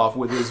head off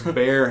with his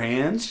bare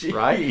hands,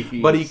 right?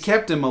 But he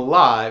kept him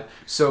alive,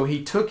 so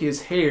he took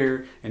his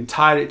hair and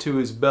tied it to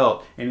his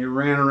belt, and he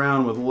ran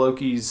around with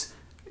Loki's,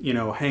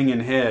 hanging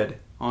head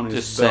on his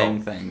just belt.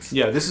 saying things.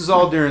 Yeah, this is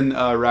all during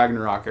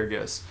Ragnarok, I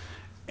guess.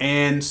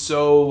 And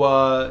so,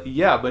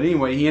 but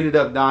anyway, he ended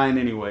up dying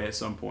anyway at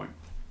some point.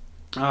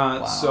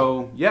 Wow.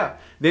 So, yeah.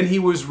 Then he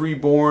was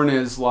reborn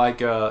as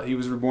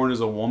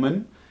a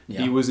woman.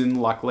 Yeah. He was in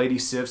Lady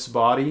Sif's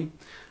body.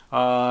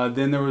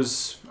 Then there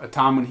was a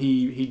time when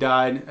he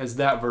died as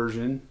that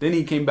version. Then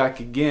he came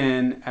back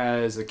again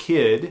as a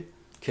kid.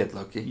 Kid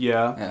Loki.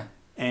 Yeah.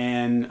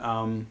 And,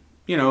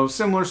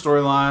 similar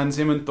storylines.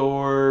 Him and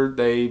Thor,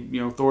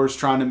 Thor's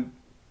trying to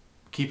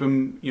keep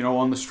him,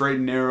 on the straight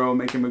and narrow,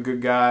 make him a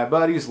good guy.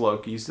 But he's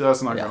Loki, so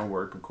that's not going to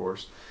work, of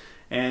course.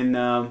 And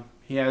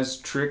he has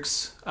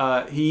tricks.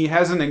 He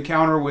has an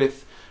encounter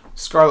with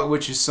Scarlet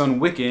Witch's son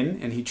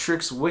Wiccan, and he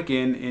tricks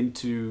Wiccan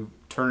into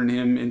turning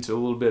him into a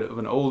little bit of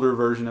an older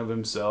version of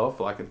himself,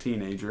 like a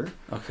teenager.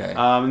 Okay.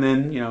 And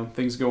then,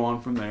 things go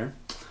on from there.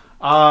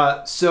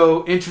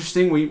 So,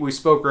 interesting, we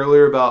spoke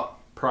earlier about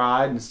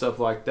pride and stuff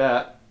like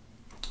that.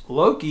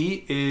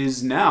 Loki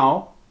is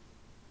now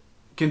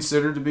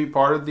considered to be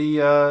part of the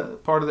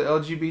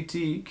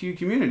LGBTQ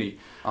community.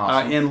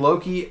 Awesome. In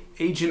Loki,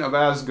 Agent of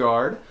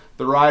Asgard,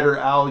 the writer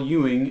Al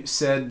Ewing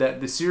said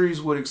that the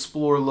series would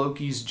explore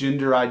Loki's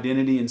gender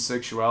identity and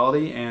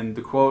sexuality, and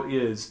the quote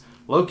is,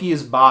 Loki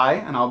is bi,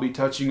 and I'll be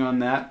touching on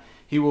that.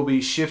 He will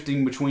be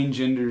shifting between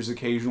genders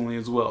occasionally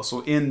as well. So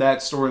in that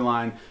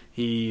storyline,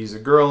 he's a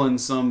girl in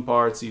some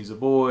parts, he's a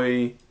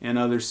boy in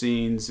other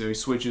scenes, so he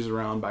switches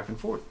around back and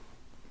forth.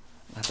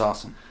 That's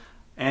awesome.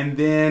 And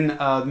then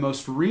the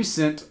most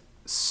recent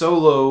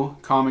solo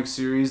comic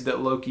series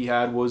that Loki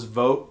had was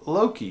Vote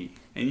Loki.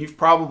 And you've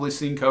probably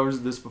seen covers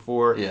of this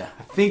before. Yeah.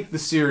 I think the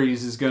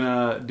series is going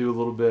to do a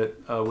little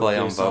bit with Play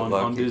this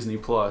on Disney+.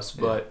 Plus.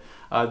 Yeah.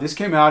 But this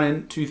came out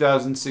in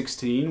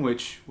 2016,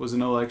 which was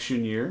an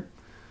election year.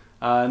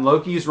 And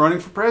Loki is running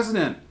for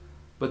president.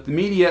 But the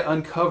media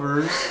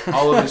uncovers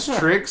all of his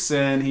tricks,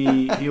 and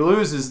he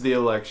loses the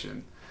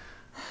election.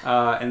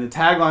 And the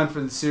tagline for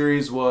the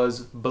series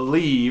was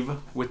 "Believe"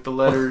 with the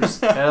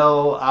letters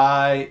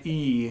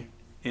L-I-E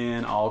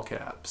in all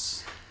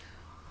caps.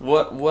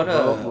 What an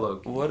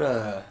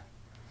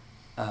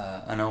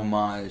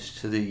homage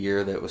to the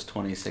year that was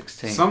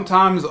 2016.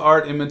 Sometimes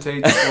art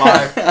imitates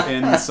life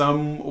in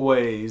some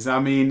ways. I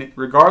mean,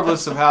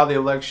 regardless of how the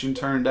election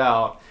turned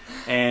out,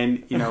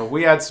 and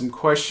we had some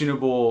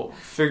questionable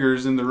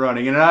figures in the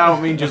running, and I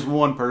don't mean just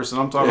one person.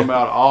 I'm talking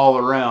about all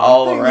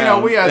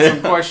around. We had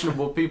some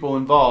questionable people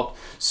involved.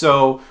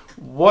 So,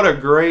 what a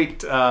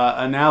great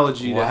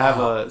analogy to have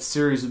a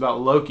series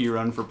about Loki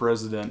run for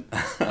president.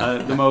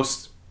 The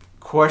most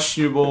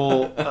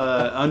questionable,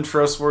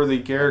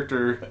 untrustworthy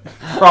character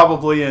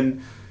probably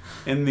in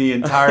the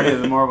entirety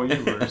of the Marvel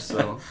Universe.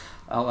 So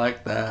I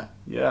like that.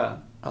 Yeah.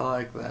 I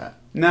like that.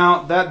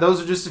 Now,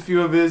 those are just a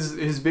few of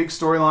his big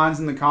storylines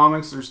in the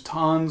comics. There's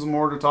tons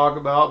more to talk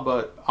about,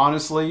 but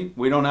honestly,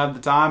 we don't have the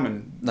time,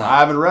 and I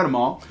haven't read them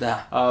all.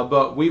 Nah.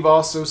 But we've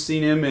also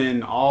seen him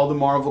in all the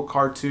Marvel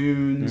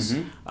cartoons,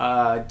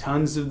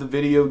 tons of the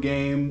video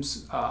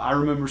games. I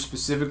remember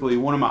specifically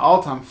one of my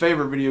all-time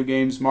favorite video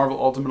games, Marvel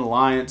Ultimate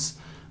Alliance,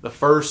 the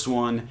first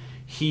one.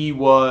 He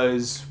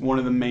was one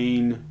of the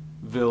main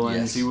villains.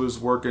 Yes. He was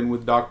working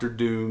with Dr.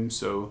 Doom,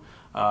 so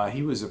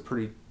he was a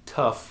pretty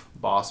tough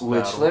boss battle.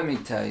 Which, let me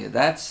tell you,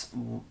 that's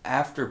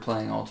after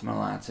playing Ultimate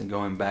Alliance and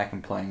going back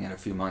and playing it a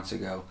few months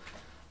ago,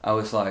 I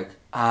was like,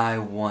 I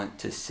want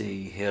to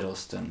see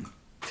Hiddleston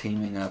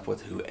teaming up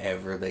with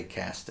whoever they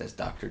cast as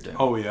Dr. Doom.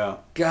 Oh, yeah.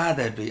 God,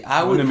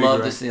 I would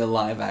love to see a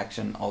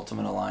live-action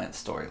Ultimate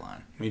Alliance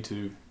storyline. Me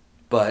too.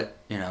 But,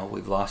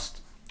 we've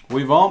lost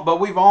We've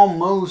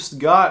almost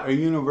got a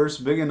universe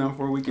big enough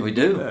where we can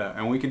do that,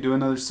 and we could do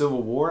another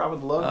Civil War. I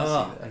would love to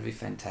see that. That'd be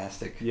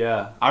fantastic.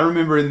 Yeah, I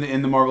remember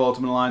in the Marvel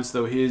Ultimate Alliance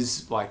though,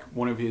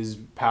 one of his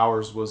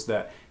powers was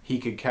that he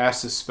could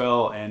cast a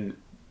spell and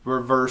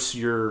reverse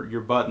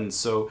your buttons,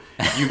 so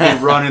you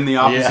could run in the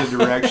opposite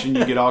direction.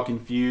 You get all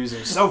confused.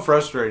 It's so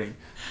frustrating.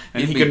 And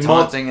You'd he be could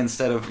taunting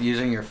instead of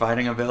using your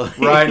fighting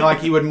ability. Right,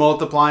 like he would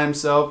multiply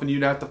himself, and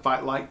you'd have to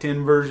fight like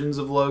 10 versions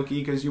of Loki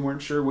because you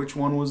weren't sure which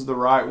one was the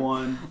right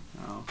one.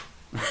 Oh.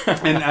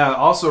 And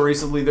also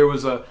recently there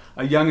was a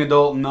young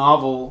adult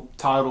novel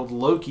titled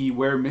Loki,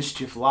 Where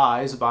Mischief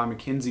Lies by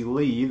Mackenzie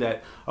Lee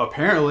that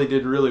apparently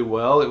did really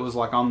well. It was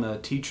like on the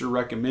teacher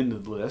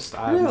recommended list.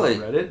 I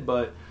haven't read it,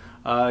 but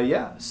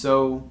yeah,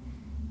 so...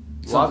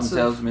 Something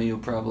tells me you'll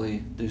probably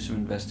do some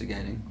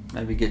investigating.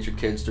 Maybe get your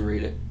kids to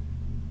read it.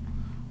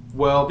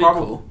 Well,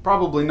 Cool.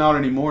 probably not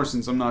anymore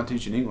since I'm not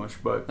teaching English,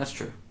 but... That's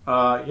true.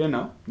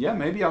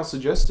 Maybe I'll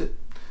suggest it.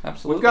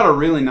 Absolutely. We've got a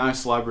really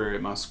nice library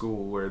at my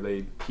school where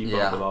they keep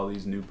Yeah. up with all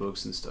these new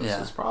books and stuff, Yeah.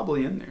 so it's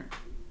probably in there.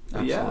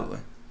 But Absolutely.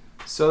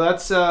 yeah. So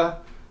that's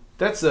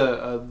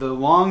the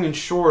long and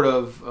short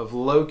of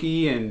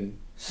Loki and...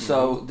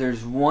 So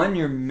there's one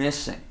you're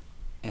missing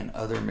in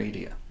other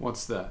media.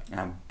 What's that? And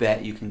I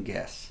bet you can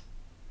guess.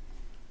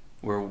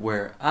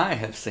 Where I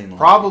have seen Loki.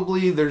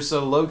 Probably there's a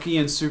Loki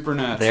in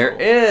Supernatural. There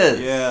is.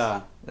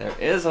 Yeah. There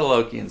is a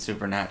Loki in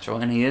Supernatural,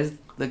 and he is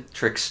the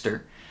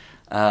trickster.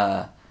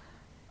 But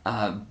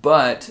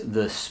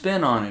the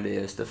spin on it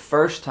is the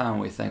first time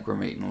we think we're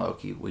meeting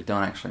Loki, we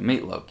don't actually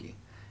meet Loki.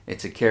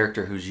 It's a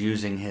character who's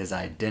using his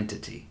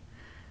identity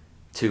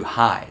to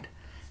hide.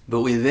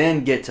 But we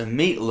then get to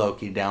meet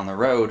Loki down the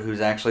road,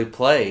 who's actually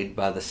played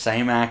by the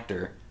same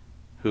actor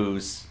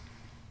who's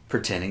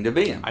pretending to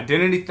be him.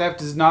 Identity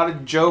theft is not a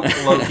joke,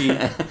 Loki.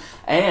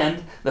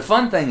 And the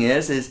fun thing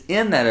is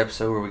in that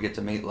episode where we get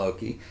to meet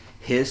Loki,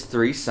 his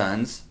 3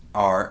 sons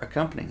are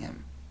accompanying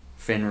him.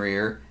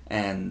 Fenrir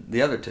and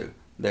the other 2.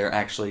 They're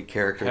actually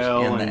characters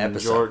in the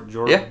episode.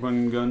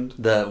 Jormungand.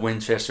 The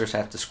Winchesters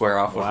have to square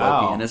off with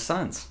Loki and his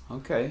sons.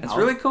 Okay. It's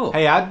really cool.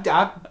 Hey,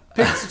 I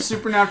picked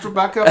Supernatural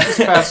back up this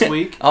past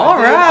week. All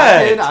I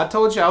right. did. I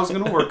told you I was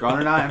going to work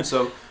on it. I am.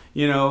 So,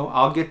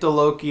 I'll get to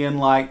Loki in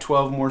like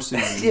 12 more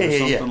seasons or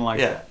something like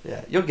that.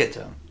 Yeah, you'll get to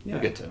him. Yeah.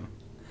 You'll get to him.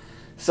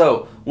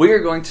 So, we are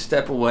going to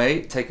step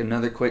away, take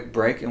another quick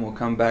break, and we'll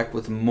come back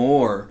with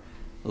more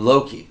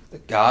Loki, the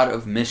God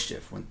of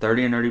Mischief, when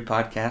 30 and Nerdy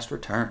Podcast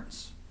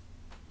returns.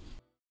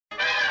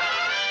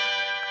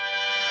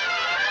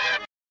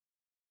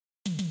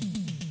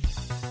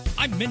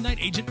 I'm Midnight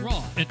Agent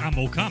Raw. And I'm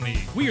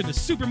Okami. We are the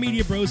Super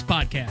Media Bros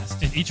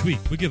Podcast. And each week,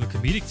 we give a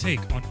comedic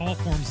take on all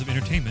forms of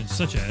entertainment,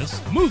 such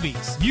as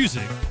movies,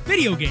 music,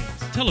 video games,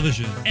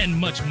 television, and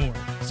much more.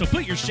 So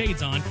put your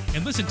shades on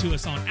and listen to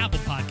us on Apple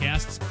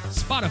Podcasts,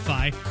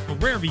 Spotify, or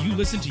wherever you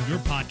listen to your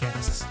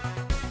podcasts.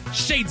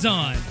 Shades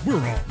on. We're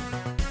off.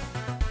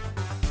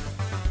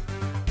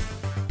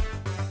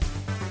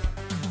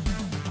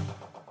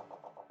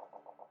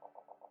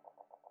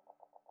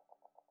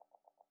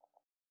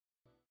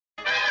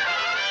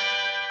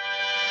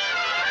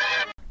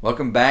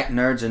 Welcome back,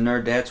 nerds and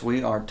nerdettes.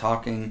 We are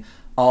talking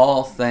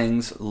all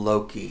things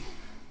Loki,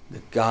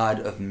 the god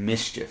of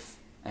mischief.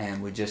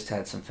 And we just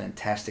had some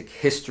fantastic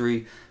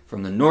history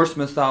from the Norse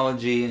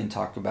mythology and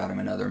talked about him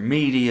in other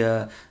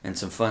media and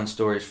some fun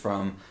stories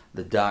from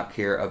the doc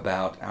here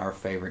about our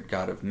favorite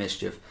god of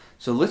mischief.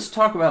 So let's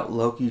talk about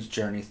Loki's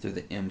journey through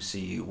the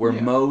MCU, where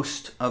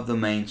most of the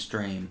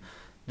mainstream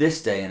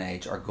this day and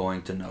age are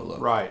going to know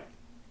Loki. Right.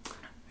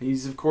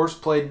 He's, of course,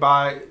 played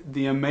by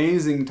the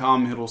amazing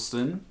Tom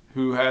Hiddleston,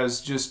 who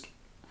has just,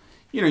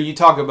 you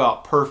talk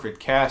about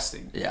perfect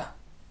casting. Yeah.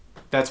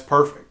 That's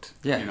perfect.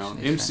 Yeah.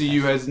 He's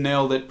MCU has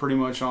nailed it pretty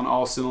much on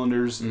all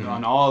cylinders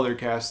on all their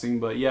casting.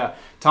 But yeah,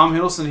 Tom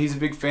Hiddleston, he's a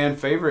big fan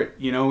favorite.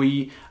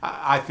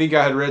 I think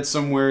I had read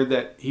somewhere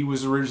that he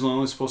was originally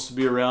only supposed to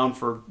be around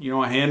for,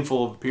 a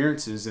handful of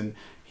appearances, and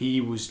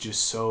he was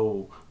just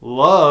so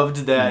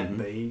loved that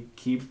they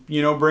keep,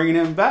 bringing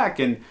him back.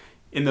 And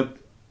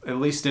at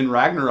least in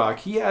Ragnarok,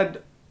 he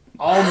had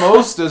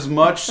almost as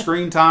much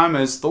screen time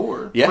as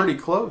Thor. Yeah. Pretty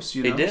close,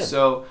 He did.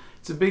 So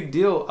it's a big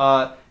deal.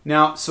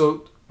 Now,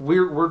 so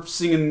we're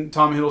singing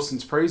Tom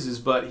Hiddleston's praises,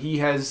 but he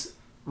has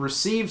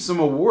received some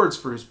awards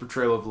for his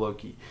portrayal of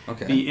Loki.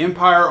 Okay. The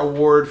Empire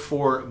Award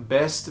for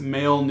Best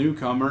Male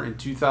Newcomer in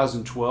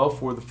 2012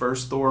 for the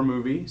first Thor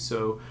movie.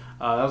 So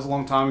that was a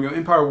long time ago.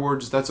 Empire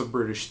Awards, that's a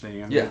British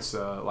thing. I mean, it's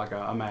like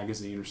a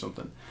magazine or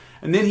something.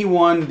 And then he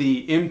won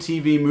the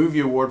MTV Movie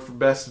Award for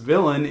Best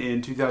Villain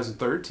in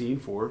 2013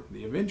 for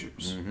The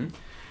Avengers. Mm-hmm.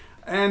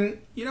 And,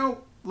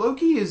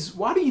 Loki is...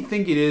 Why do you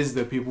think it is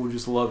that people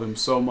just love him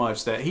so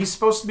much? That he's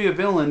supposed to be a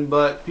villain,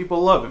 but people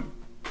love him.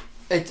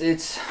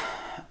 It's.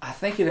 I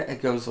think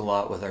it goes a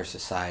lot with our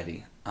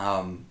society.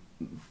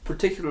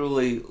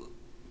 Particularly,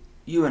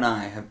 you and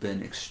I have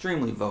been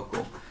extremely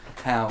vocal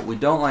how we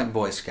don't like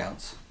Boy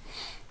Scouts.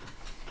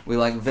 We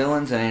like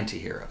villains and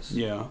anti-heroes.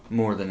 Yeah.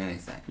 More than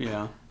anything.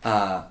 Yeah.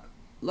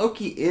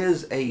 Loki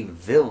is a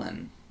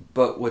villain,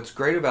 But what's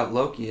great about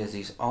Loki is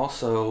he's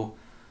also,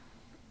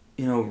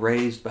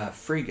 raised by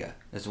Frigga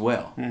as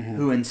well,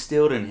 who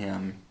instilled in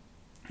him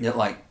that,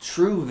 like,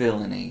 true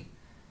villainy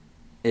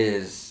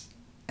is,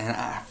 and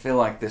I feel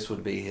like this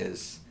would be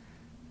his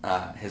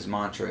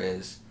mantra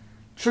is,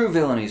 true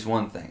villainy is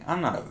one thing.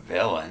 I'm not a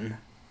villain.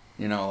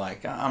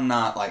 I'm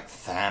not like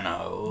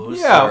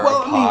Thanos or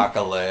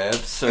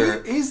Apocalypse.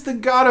 He's the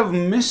god of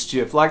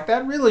mischief. Like,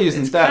 that really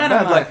isn't It's that kind of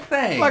bad. my Like,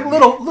 thing. like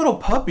little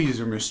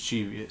puppies are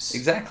mischievous.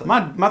 Exactly.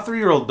 My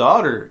 3-year-old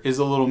daughter is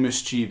a little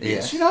mischievous.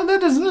 Yes.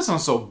 That's not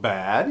so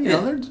bad.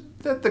 Yeah.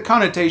 The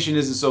connotation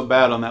isn't so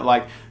bad on that.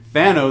 Like,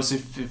 Thanos,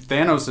 if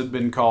Thanos had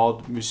been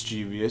called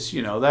mischievous,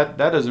 that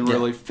doesn't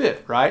really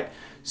fit, right?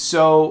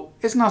 So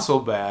it's not so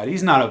bad.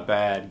 He's not a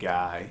bad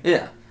guy.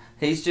 Yeah.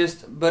 He's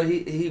just, but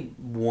he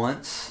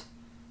wants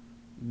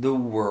the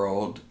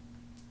world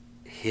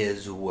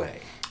his way.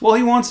 Well,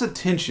 he wants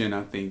attention,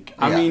 I think.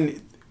 Yeah. I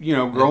mean,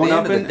 growing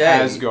up in day,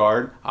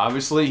 Asgard,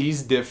 obviously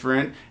he's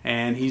different,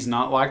 and he's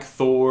not like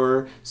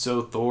Thor,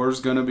 so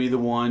Thor's going to be the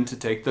one to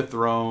take the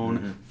throne.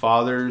 Mm-hmm.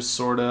 Father's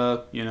sort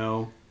of,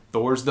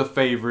 Thor's the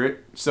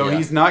favorite, so Yeah.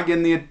 he's not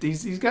getting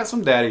he's got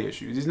some daddy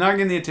issues. He's not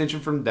getting the attention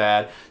from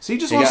dad, so he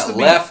just wants to be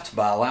left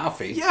by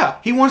Laufey. Yeah,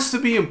 he wants to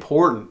be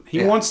important. He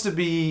Yeah. wants to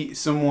be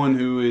someone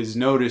who is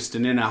noticed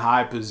and in a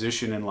high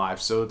position in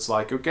life. So it's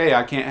like, okay,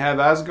 I can't have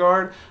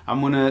Asgard.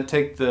 I'm going to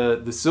take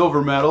the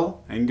silver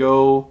medal and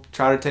go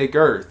try to take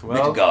Earth.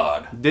 Well,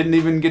 Midgard. didn't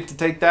even get to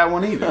take that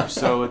one either.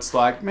 So it's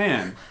like,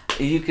 man.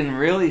 You can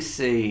really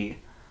see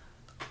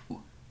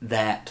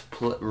that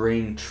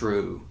ring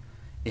true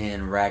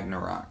in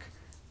Ragnarok,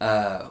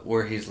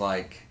 where he's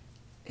like,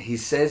 he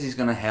says he's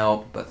going to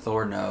help, but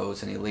Thor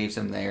knows, and he leaves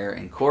him there,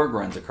 and Korg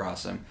runs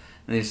across him,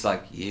 and he's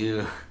like,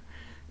 you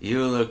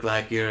look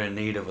like you're in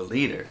need of a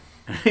leader.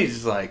 And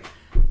he's like,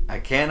 I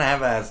can't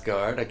have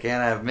Asgard, I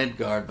can't have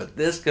Midgard, but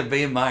this could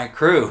be my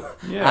crew.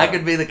 Yeah. I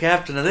could be the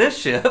captain of this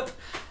ship.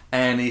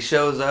 And he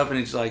shows up and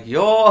he's like,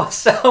 your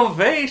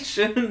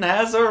salvation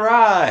has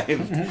arrived.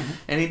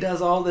 And he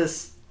does all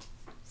this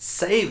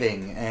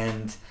saving,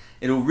 and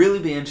it'll really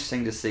be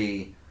interesting to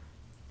see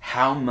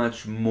how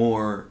much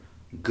more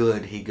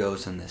good he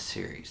goes in this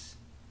series.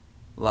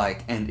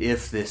 Like, and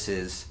if this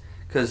is,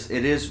 because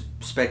it is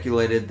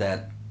speculated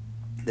that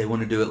they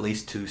want to do at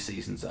least 2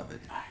 seasons of it.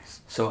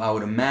 Nice. So I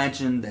would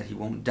imagine that he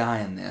won't die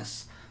in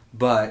this,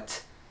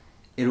 but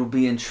it'll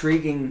be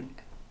intriguing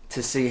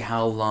to see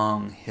how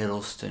long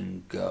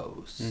Hiddleston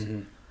goes.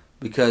 Mm-hmm.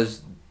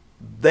 Because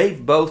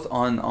they've both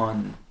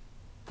on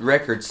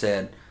record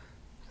said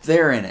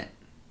they're in it.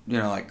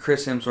 Like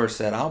Chris Hemsworth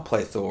said, I'll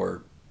play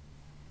Thor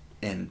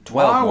in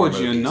 12 Why more would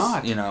movies. you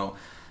not?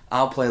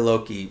 I'll play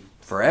Loki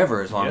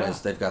forever as long Yeah.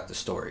 as they've got the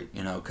story.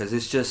 Because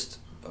it's just,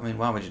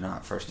 why would you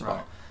not, first of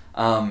Right.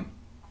 all?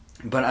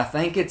 But I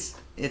think it's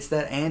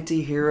that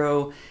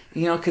anti-hero,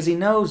 because he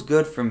knows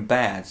good from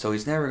bad, so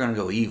he's never going to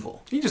go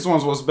evil. He just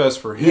wants what's best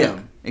for him. Yeah,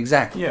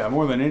 exactly. Yeah,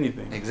 more than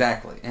anything.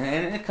 Exactly.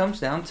 And it comes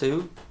down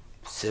to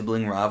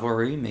sibling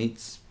rivalry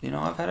meets,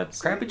 I've had a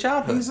crappy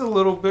childhood. He's a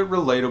little bit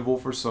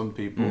relatable for some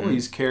people. Mm-hmm.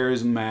 He's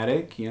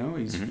charismatic,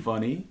 he's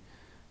funny.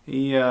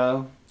 He,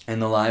 In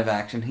the live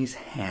action, he's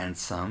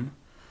handsome.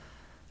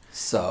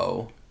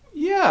 So,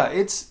 yeah,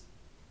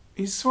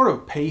 he's sort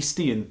of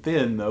pasty and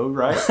thin though,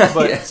 right?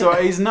 But Yeah. so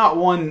he's not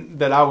one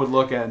that I would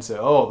look at and say,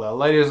 "Oh, the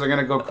ladies are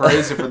gonna go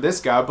crazy for this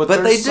guy." But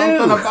But there's they do.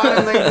 something about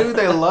him they do.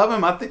 They love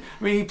him. I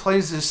mean, he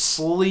plays this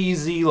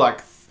sleazy,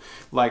 like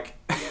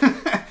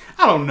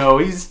I don't know.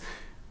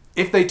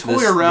 If they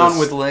toy around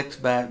with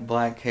slicked back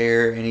black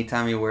hair,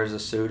 anytime he wears a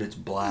suit, it's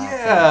black. and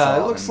it's yeah, it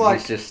all- looks and like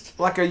he's just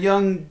like a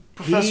young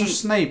Professor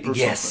Snape or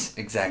yes,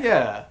 something. exactly.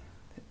 Yeah,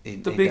 He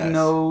the he big does.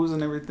 nose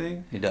and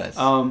everything. He does.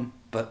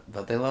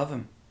 But they love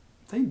him,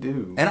 They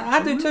do, and I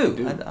They do really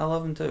too. do. I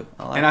love him too.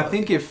 I like And I Loki.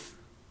 think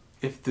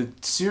if the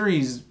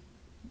series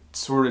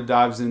sort of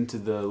dives into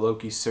the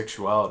Loki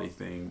sexuality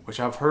thing, which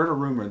I've heard a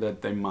rumor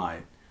that they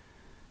might,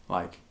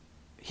 like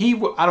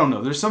I don't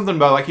know. There's something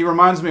about he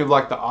reminds me of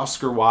the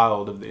Oscar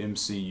Wilde of the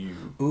MCU.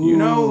 Ooh,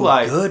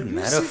 good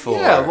metaphor.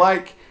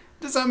 Yeah,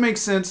 does that make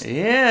sense?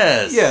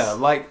 yes, Yeah,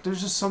 there's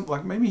just some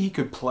maybe he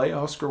could play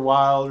Oscar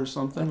Wilde or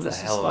something. That's a It's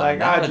just hell of an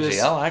analogy.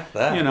 I like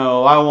that.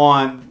 I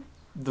want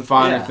the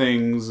finer Yeah.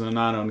 things, and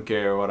I don't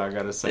care what I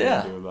got to say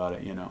Yeah. and do about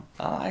it.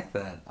 I like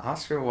that.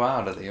 Oscar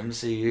Wilde of the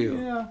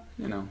MCU.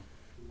 Yeah,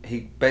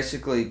 He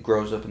basically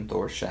grows up in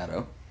Thor's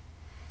shadow.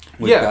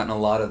 We've gotten a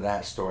lot of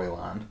that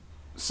storyline.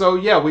 So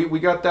yeah, we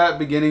got that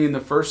beginning in the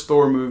first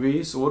Thor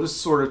movie. So we'll just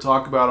sort of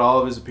talk about all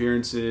of his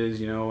appearances,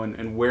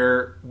 and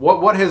where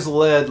what has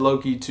led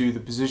Loki to the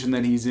position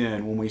that he's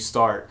in when we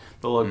start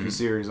the Loki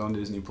series on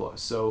Disney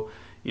Plus. So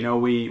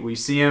we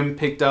see him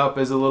picked up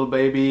as a little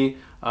baby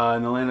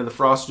in the land of the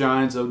Frost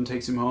Giants. Odin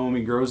takes him home.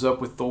 He grows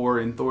up with Thor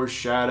in Thor's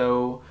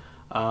shadow.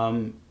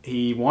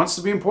 He wants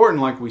to be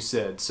important, like we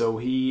said. So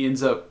he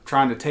ends up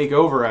trying to take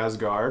over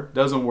Asgard.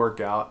 Doesn't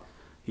work out.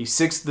 He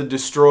sicks the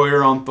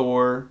destroyer on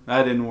Thor.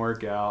 That didn't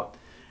work out.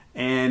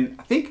 And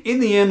I think in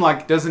the end,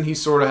 doesn't he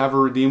sort of have a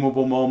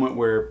redeemable moment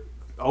where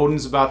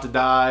Odin's about to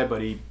die,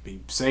 but he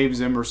saves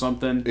him or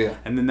something. Yeah.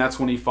 And then that's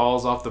when he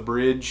falls off the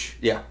bridge.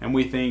 Yeah. And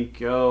we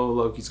think, oh,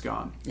 Loki's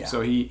gone. Yeah.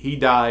 So he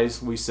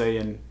dies, we say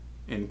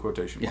in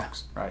quotation Yeah.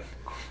 marks. Right.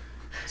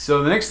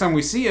 So the next time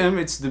we see him,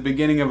 it's the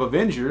beginning of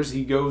Avengers.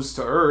 He goes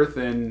to Earth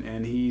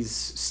and he's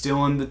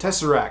stealing the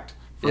Tesseract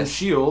from Yes.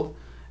 S.H.I.E.L.D.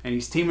 And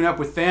he's teaming up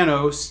with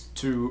Thanos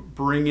to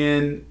bring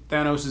in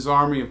Thanos'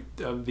 army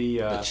of the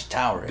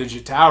Chitauri. The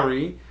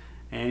Chitauri.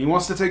 And he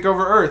wants to take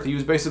over Earth. He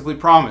was basically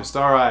promised,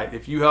 all right,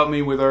 if you help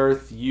me with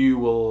Earth, you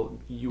will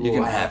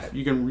can have it.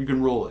 You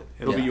can rule it.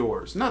 It'll be Yeah.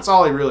 yours. And that's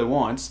all he really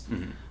wants.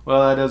 Mm-hmm.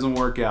 Well, that doesn't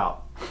work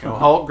out.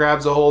 Hulk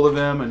grabs a hold of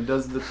him and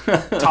does the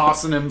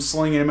tossing him,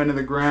 slinging him into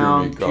the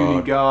ground.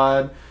 Puny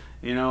God.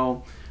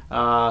 And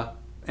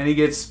he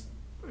gets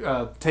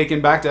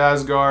taken back to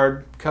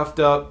Asgard, cuffed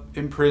up,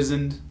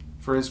 imprisoned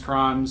for his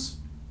crimes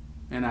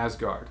in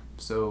Asgard.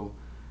 So,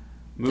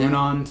 moving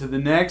on to the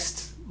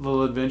next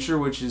little adventure,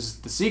 which is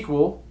the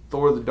sequel,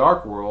 Thor: The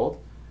Dark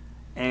World.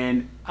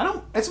 And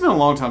it's been a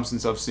long time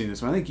since I've seen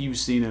this one. I think you've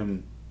seen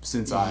him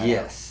since I have.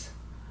 Yes.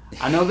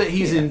 I know that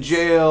he's in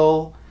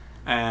jail,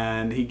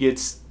 and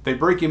they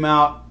break him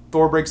out.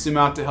 Thor breaks him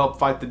out to help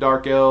fight the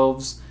Dark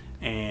Elves,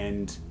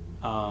 and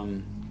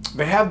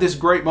they have this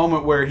great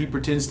moment where he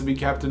pretends to be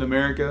Captain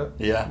America.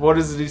 Yeah. What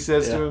is it he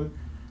says to him?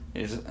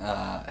 He's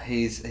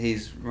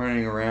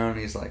running around.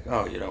 He's like,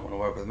 "Oh, you don't want to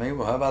work with me?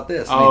 Well, how about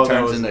this?" And Oh, he that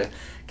turns was into it.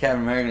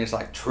 Captain America, and he's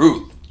like,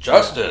 "Truth,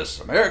 justice,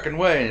 American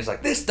way." And he's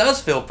like, "This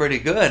does feel pretty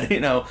good,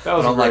 That was I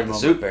a don't great like the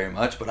moment. suit very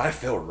much, but I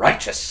feel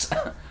righteous."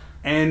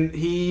 And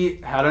he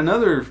had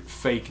another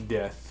fake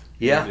death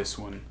Yeah. in this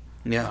one.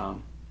 Yeah.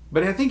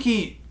 But I think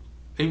he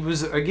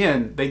was,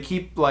 again, they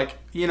keep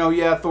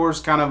Thor's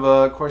kind of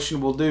a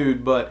questionable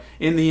dude, but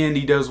in the end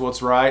he does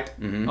what's right.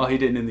 Mm-hmm. Well, he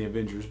didn't in the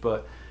Avengers,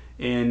 but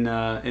in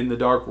the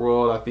Dark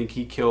World, I think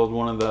he killed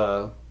one of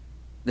the...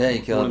 Yeah, he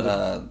killed one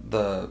of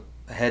the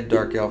head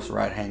Dark Elf's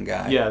right-hand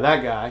guy. Yeah,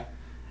 that guy.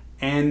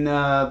 And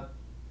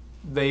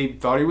they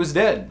thought he was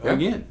dead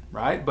again,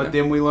 right? But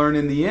then we learn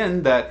in the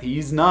end that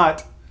he's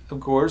not, of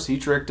course. He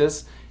tricked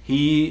us.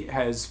 He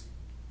has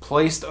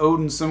placed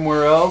Odin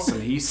somewhere else,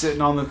 and he's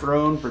sitting on the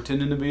throne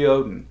pretending to be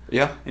Odin.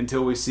 Yeah.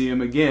 Until we see him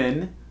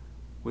again,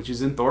 which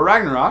is in Thor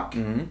Ragnarok.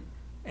 Mm-hmm.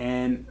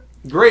 And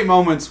great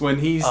moments when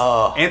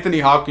Anthony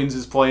Hopkins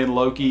is playing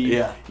Loki,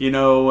 Yeah.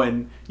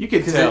 And you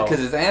can tell.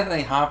 Because it's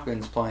Anthony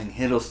Hopkins playing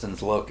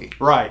Hiddleston's Loki.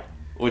 Right.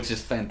 Which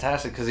is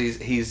fantastic because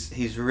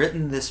he's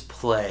written this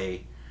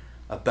play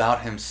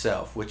about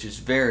himself, which is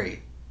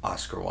very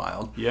Oscar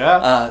Wilde.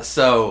 Yeah.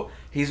 So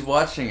he's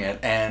watching it,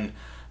 and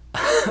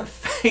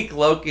fake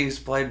Loki is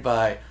played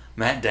by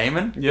Matt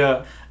Damon.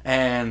 Yeah.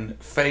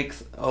 And fake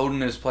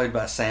Odin is played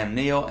by Sam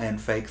Neill, and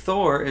fake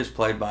Thor is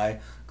played by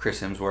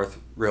Chris Hemsworth,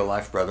 real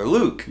life brother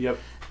Luke. Yep.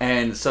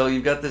 And so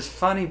you've got this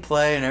funny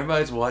play, and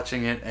everybody's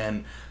watching it,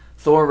 and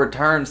Thor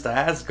returns to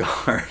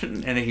Asgard,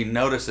 and he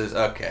notices,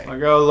 okay.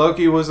 Like, oh,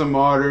 Loki was a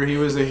martyr. He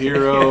was a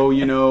hero.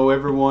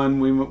 Everyone,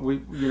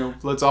 we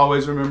let's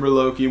always remember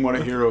Loki and what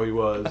a hero he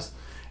was.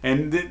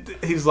 And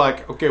he's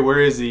like, okay, where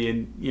is he?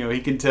 And,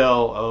 he can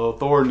tell, oh,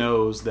 Thor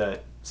knows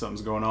that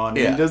something's going on.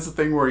 Yeah. And he does the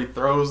thing where he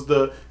throws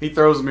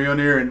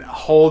Mjolnir and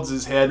holds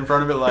his head in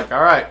front of it like,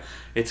 all right.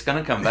 It's going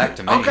to come back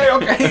to me.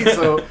 Okay.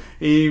 So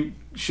he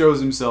shows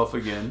himself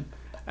again.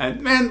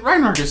 And, man,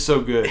 Ragnarok is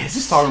so good. It's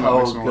Just talking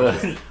about so makes me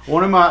want to- good.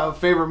 One of my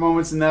favorite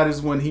moments in that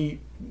is when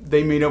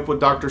they meet up with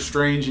Doctor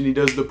Strange and he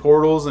does the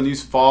portals and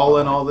he's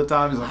falling all the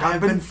time. He's like,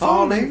 I've been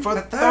falling for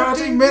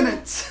 30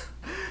 minutes.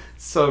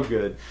 So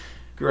good.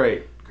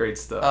 Great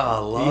stuff. Oh, I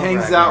love he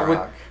hangs Ragnarok.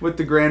 out with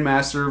the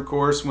Grandmaster, of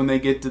course, when they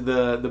get to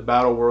the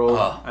battle world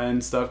Oh.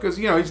 and stuff. Because,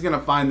 he's going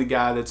to find the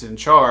guy that's in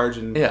charge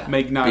and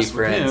make nice Be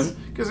with friends.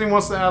 him. Because he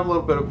wants to have a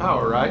little bit of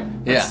power, right?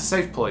 Yeah. That's a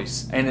safe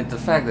place. And the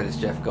fact that it's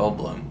Jeff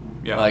Goldblum.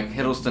 Yeah. Like,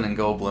 Hiddleston and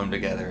Goldblum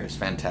together is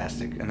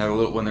fantastic. And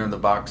when they're in the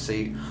box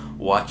seat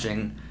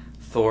watching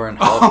Thor and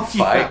Hulk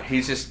fight, yeah.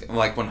 he's just,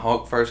 like, when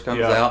Hulk first comes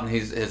Yeah. out and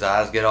his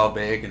eyes get all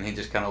big and he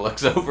just kind of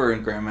looks over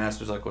and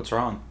Grandmaster's like, what's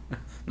wrong?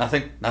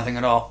 Nothing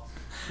at all.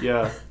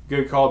 Yeah,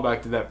 good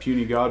callback to that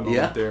puny god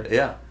moment there.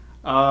 Yeah.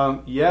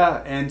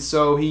 And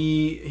so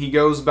he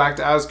goes back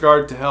to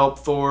Asgard to help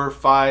Thor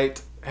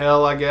fight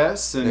Hel, I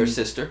guess. And Their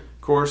sister.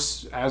 of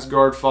course,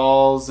 Asgard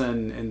falls,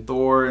 and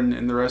Thor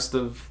and the rest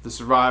of the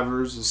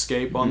survivors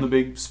escape on the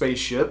big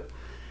spaceship.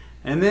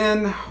 And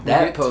then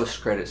That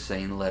post-credit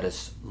scene led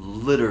us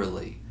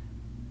literally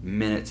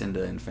minutes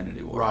into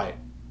Infinity War. right.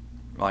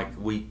 Like,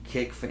 we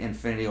kick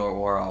Infinity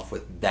War off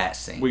with that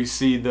scene. We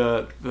see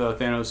the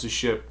Thanos'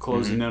 ship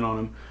closing in on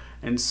him.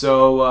 And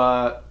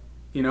so,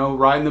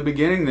 right in the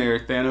beginning there,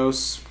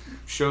 Thanos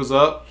shows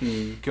up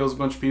and kills a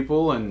bunch of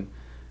people, and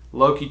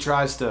Loki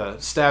tries to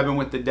stab him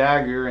with the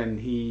dagger,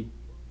 and he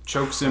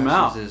chokes him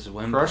out. His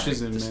windpipe,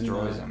 crushes him.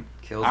 destroys and, him,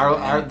 kills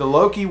him. the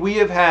Loki we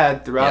have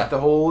had throughout Yeah. the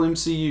whole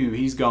MCU,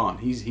 he's gone.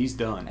 He's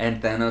done.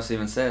 And Thanos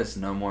even says,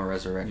 no more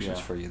resurrections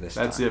Yeah. for you this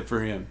That's time. it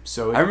for him.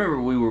 So I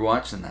remember we were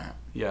watching that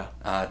yeah.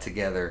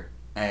 together,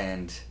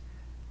 and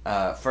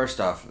first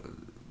off,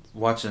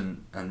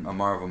 watching a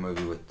Marvel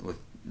movie with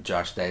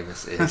Josh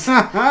Davis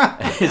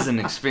is an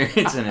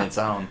experience in its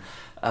own.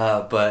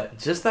 But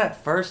just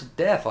that first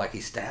death, like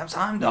he stabs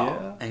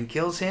Heimdall and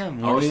kills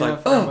him. We're just like, I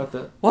forgot about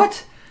that.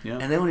 What? Yeah.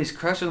 And then when he's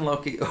crushing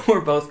Loki,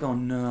 we're both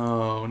going,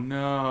 no,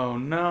 no,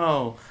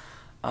 no.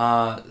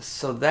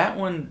 So that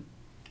one...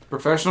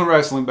 Professional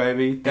wrestling,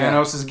 baby.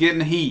 Thanos is getting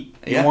heat.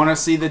 You want to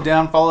see the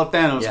downfall of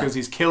Thanos because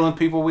he's killing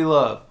people we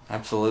love.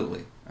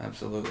 Absolutely.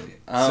 Absolutely.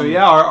 So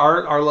yeah,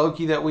 our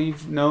Loki that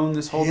we've known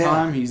this whole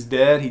time, he's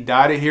dead. He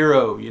died a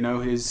hero. You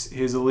know,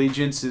 his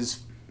allegiance is,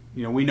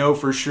 you know, we know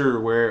for sure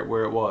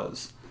where it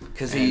was.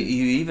 Because you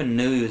even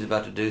knew he was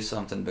about to do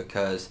something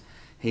because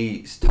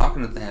he's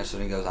talking to Thanos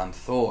and he goes, I'm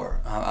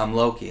Thor, I'm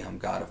Loki, I'm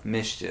god of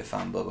mischief,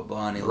 I'm blah, blah,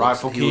 blah. And he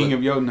rightful king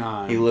of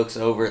Jotunheim. He looks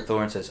over at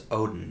Thor and says,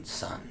 Odin's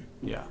son.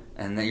 Yeah.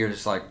 And then you're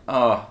just like,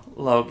 oh,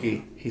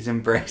 Loki, he's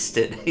embraced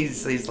it.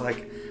 He's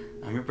like,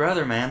 I'm your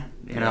brother, man.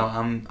 You know,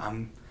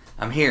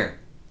 I'm here.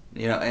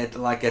 You know, at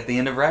the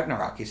end of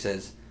Ragnarok, he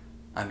says,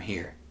 I'm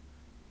here.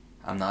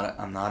 I'm not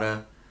a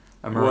mirage.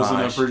 It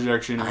wasn't a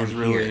projection. It was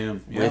really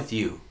him. With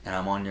you, and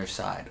I'm on your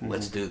side. Mm-hmm.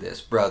 Let's do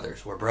this.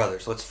 Brothers. We're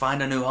brothers. Let's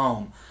find a new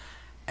home.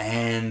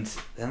 And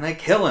then they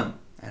kill him.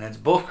 And it's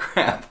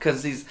bullcrap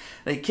because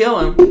they kill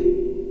him.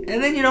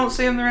 And then you don't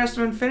see him the rest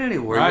of Infinity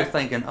War. Right. You're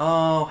thinking,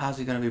 oh, how's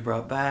he going to be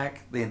brought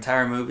back? The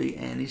entire movie.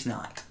 And he's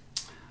not.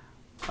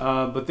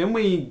 But then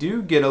we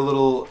do get a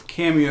little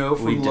cameo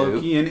from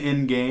Loki in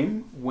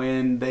Endgame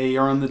when they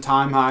are on the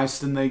time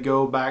heist and they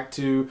go back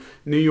to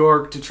New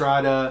York to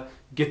try to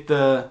get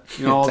the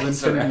all the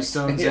Infinity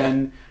Stones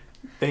and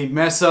they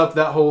mess up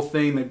that whole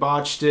thing. They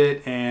botched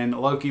it, and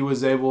Loki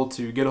was able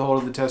to get a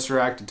hold of the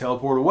Tesseract and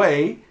teleport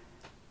away,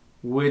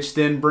 which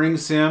then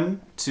brings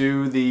him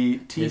to the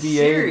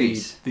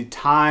TVA, the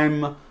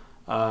Time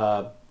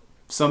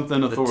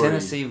something Authority. The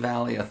Tennessee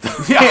Valley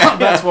Authority. Yeah,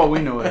 that's what we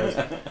know it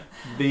as.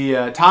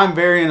 The Time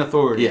Variant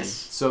Authority. Yes.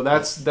 So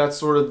that's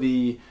sort of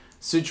the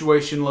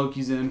situation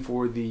Loki's in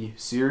for the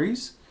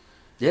series.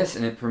 Yes,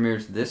 and it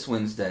premieres this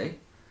Wednesday.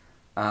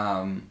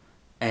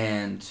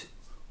 And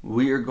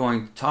we are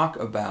going to talk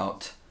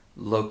about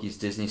Loki's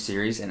Disney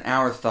series and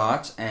our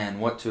thoughts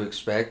and what to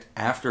expect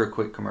after a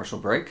quick commercial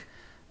break.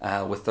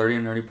 With 30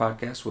 and Nerdy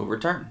Podcast, we'll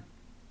return.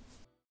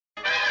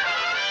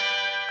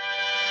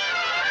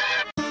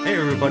 Hey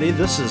everybody,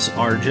 this is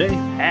RJ,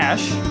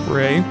 Ash,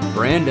 Ray,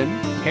 Brandon,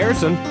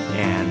 Harrison,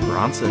 and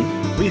Bronson.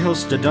 We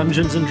host a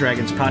Dungeons &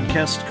 Dragons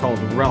podcast called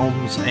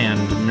Realms and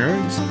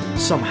Nerds.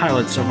 Some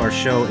highlights of our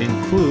show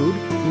include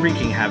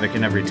wreaking havoc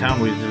in every town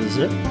we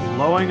visit,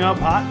 blowing up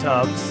hot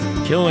tubs,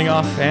 killing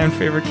off fan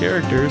favorite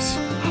characters,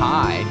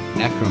 high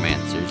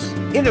necromancers,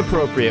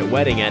 inappropriate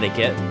wedding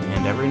etiquette,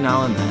 and every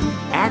now and then,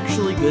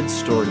 actually good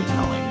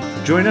storytelling.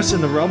 Join us in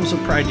the realms of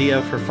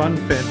Pridea for fun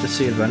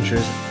fantasy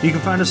adventures. You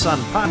can find us on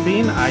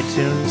Podbean,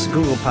 iTunes,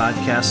 Google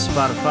Podcasts,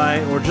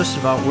 Spotify, or just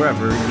about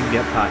wherever you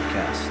get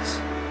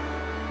podcasts.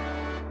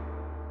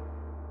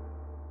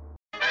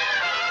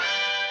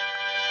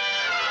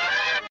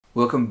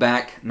 Welcome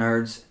back,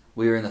 nerds.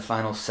 We are in the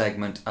final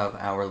segment of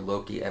our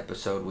Loki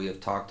episode. We have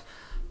talked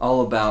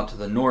all about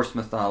the Norse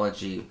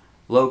mythology,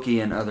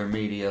 Loki and other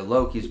media,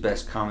 Loki's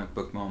best comic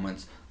book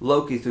moments,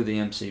 Loki through the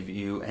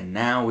MCU, and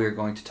now we are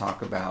going to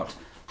talk about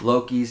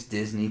Loki's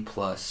Disney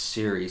Plus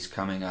series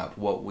coming up.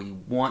 What we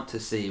want to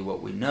see, what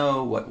we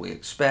know, what we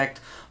expect,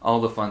 all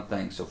the fun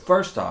things. So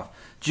first off,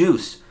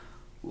 Juice,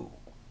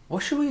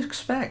 what should we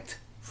expect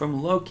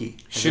from Loki?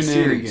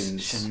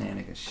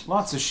 Shenanigans.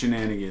 Lots of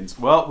shenanigans.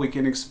 Well, we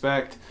can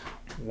expect...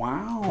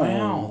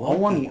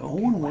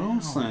 Owen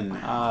Wilson.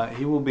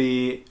 He will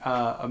be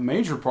a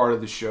major part of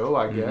the show,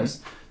 I guess.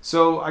 Mm-hmm.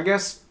 So I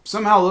guess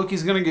somehow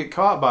Loki's going to get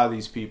caught by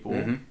these people,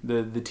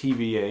 the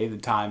TVA, the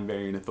Time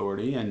Variant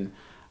Authority, and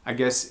I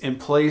guess in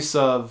place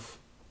of,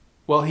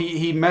 well,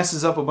 he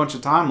messes up a bunch of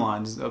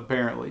timelines,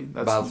 apparently.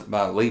 That's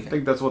by leaving. I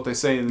think that's what they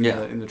say in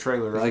the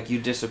trailer, right? Like you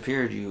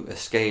disappeared, you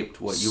escaped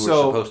what you were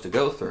supposed to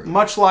go through.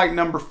 Much like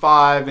number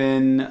 5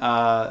 in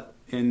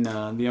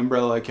the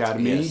Umbrella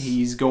Academy,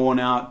 he's going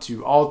out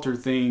to alter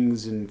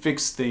things and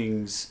fix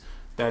things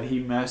that he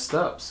messed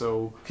up.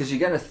 So, because you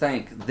got to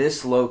think,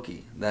 this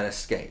Loki that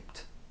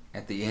escaped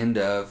at the end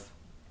of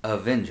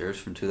Avengers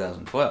from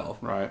 2012.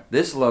 Right.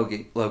 This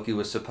Loki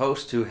was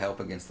supposed to help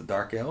against the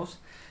Dark Elves.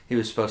 He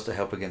was supposed to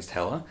help against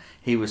Hela.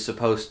 He was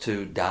supposed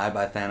to die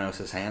by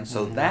Thanos' hand.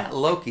 So that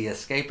Loki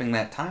escaping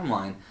that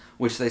timeline,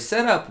 which they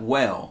set up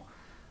well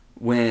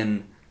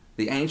when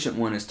the Ancient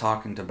One is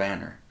talking to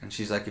Banner. And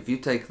she's like, if you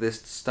take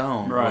this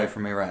stone away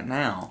from me right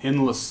now...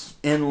 Endless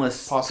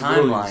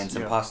timelines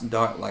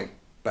and like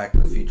Back to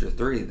the Future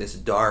 3, this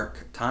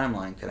dark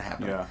timeline could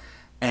happen. Yeah.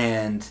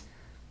 And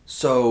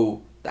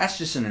so... that's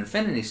just an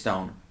Infinity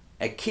Stone.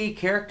 A key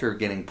character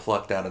getting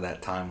plucked out of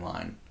that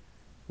timeline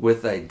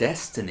with a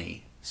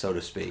destiny, so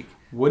to speak,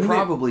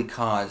 probably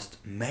caused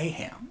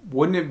mayhem.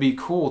 Wouldn't it be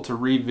cool to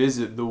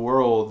revisit the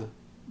world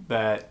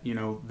that,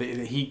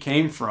 that he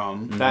came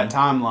from, that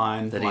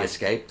timeline. That he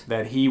escaped?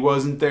 That he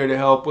wasn't there to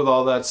help with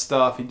all that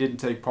stuff. He didn't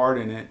take part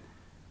in it.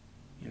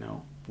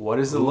 What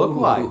does it look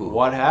like?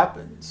 What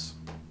happens?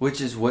 Which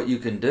is what you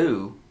can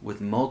do with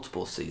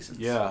multiple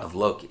seasons of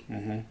Loki.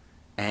 Mm-hmm.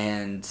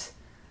 And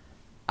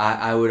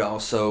I would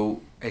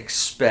also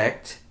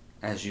expect,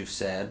 as you've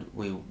said,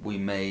 we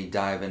may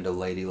dive into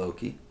Lady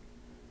Loki,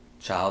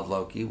 Child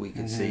Loki. We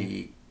could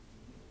see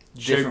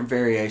different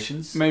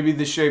variations. Maybe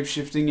the shape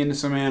shifting into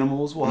some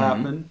animals will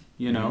happen,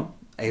 you know.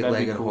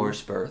 8-legged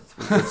horse birth.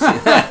 We could see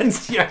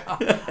that.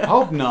 Yeah. I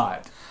hope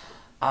not.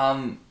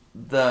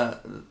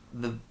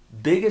 The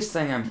biggest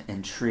thing I'm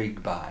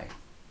intrigued by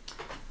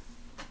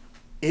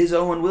is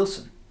Owen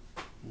Wilson.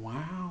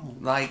 Wow.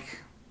 Like,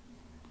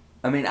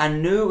 I mean, I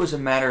knew it was a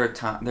matter of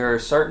time. There are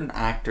certain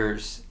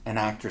actors and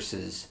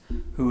actresses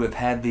who have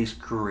had these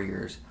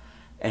careers,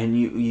 and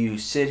you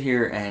sit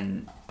here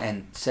and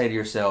say to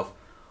yourself,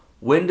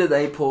 when do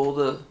they pull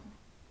the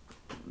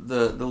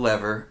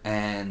lever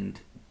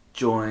and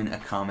join a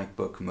comic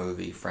book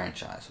movie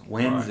franchise?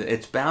 When's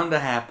it's bound to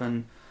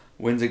happen?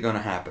 When's it going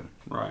to happen?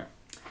 Right.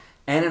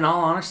 And in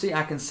all honesty,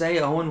 I can say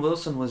Owen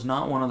Wilson was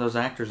not one of those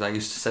actors I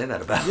used to say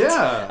that about.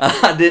 Yeah.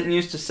 I didn't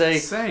used to say,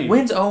 Same.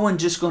 When's Owen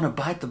just going to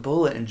bite the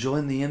bullet and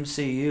join the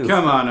MCU?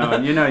 Come on,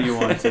 Owen. You know you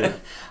want to.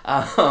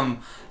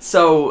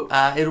 So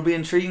it'll be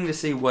intriguing to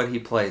see what he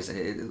plays.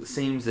 It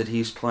seems that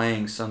he's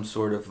playing some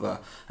sort of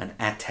an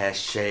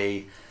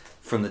attaché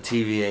from the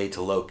TVA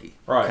to Loki.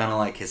 Right. Kind of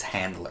like his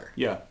handler.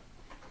 Yeah.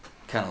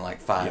 Kind of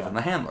like Five and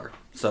the Handler.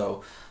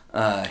 So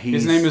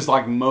his name is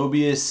like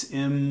Mobius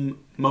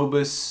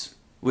Mobus.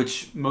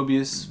 Which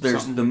Mobius?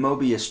 There's something. the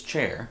Mobius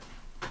chair.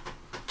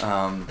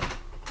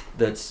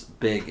 That's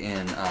big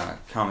in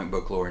comic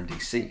book lore in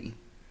DC.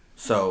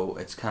 So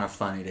it's kind of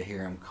funny to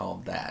hear him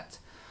called that.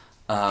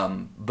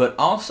 But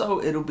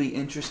also it'll be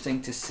interesting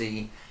to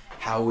see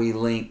how we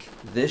link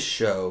this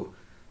show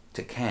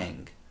to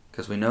Kang.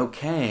 Because we know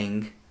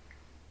Kang,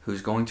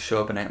 who's going to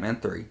show up in Ant-Man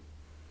 3,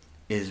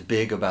 is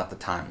big about the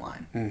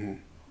timeline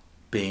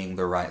being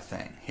the right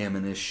thing. Him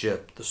and his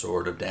ship, the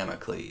Sword of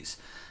Damocles,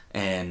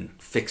 and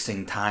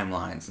fixing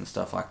timelines and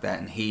stuff like that.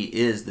 And he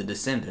is the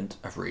descendant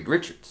of Reed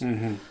Richards.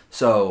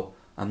 So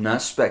I'm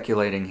not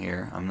speculating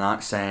here. I'm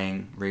not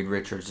saying Reed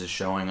Richards is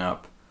showing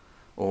up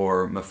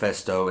or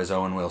Mephisto is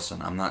Owen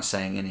Wilson. I'm not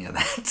saying any of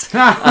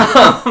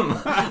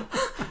that.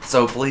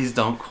 So please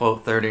don't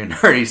quote 30 and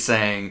Nerdy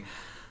saying,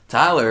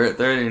 Tyler at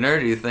 30 and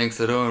Nerdy thinks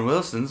that Owen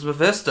Wilson's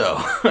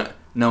Mephisto.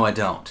 No, I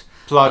don't.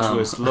 Plot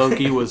twist.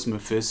 Loki was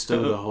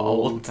Mephisto the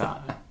whole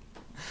time.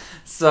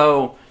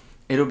 So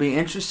it'll be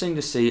interesting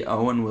to see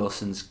Owen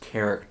Wilson's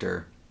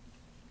character,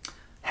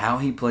 how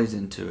he plays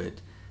into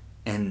it,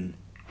 and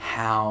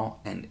how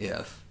and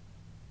if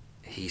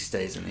he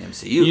stays in the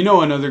MCU. You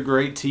know another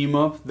great team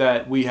up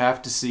that we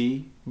have to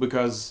see,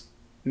 because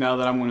now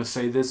that I'm going to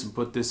say this and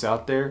put this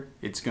out there,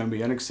 it's going to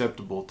be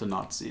unacceptable to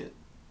not see it.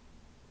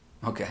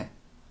 Okay.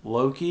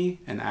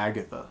 Loki and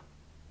Agatha.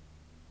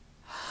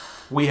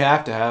 We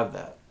have to have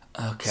that.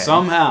 Okay.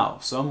 Somehow,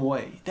 some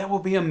way. That will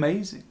be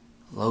amazing.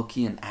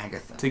 Loki and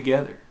Agatha.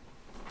 Together.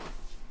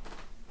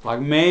 Like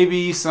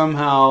maybe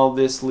somehow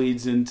this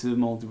leads into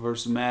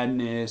Multiverse of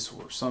Madness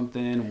or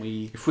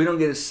something. If we don't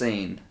get a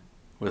scene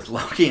with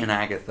Loki and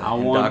Agatha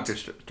in Doctor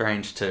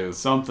Strange 2,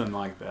 something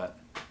like that.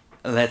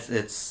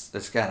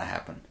 It's got to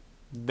happen.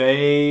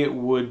 They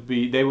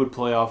would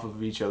play off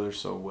of each other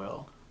so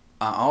well.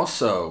 I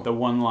also the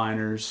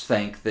one-liners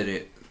think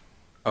that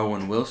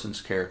Owen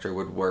Wilson's character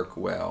would work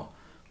well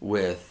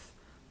with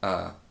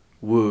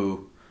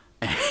Wu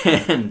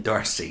and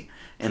Darcy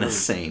in a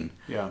scene.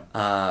 Yeah.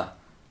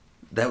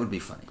 That would be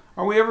funny.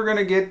 Are we ever going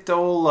to get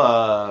old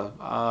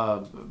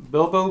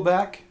Bilbo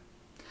back?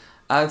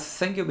 I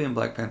think he'll be in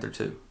Black Panther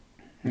 2.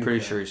 I'm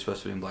pretty sure he's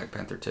supposed to be in Black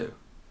Panther 2.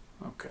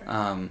 Okay.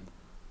 I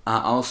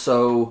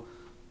also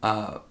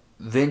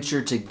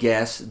venture to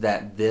guess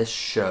that this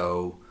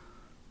show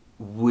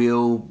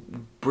will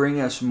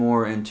bring us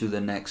more into the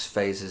next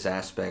phases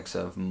aspects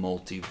of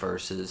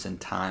multiverses and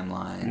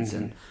timelines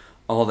and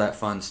all that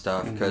fun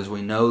stuff, because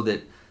we know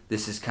that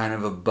this is kind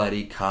of a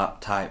buddy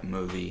cop type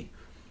movie,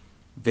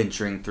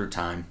 venturing through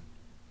time,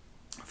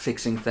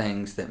 fixing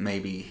things that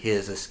maybe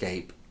his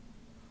escape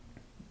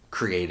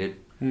created.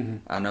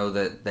 I know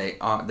that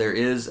there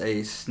is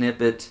a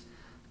snippet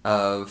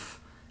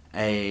of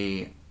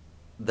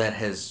that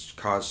has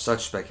caused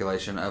such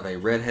speculation of a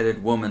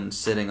redheaded woman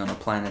sitting on a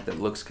planet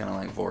that looks kind of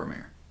like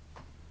Vormir.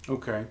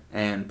 Okay.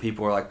 And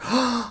people were like,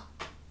 oh,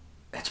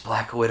 it's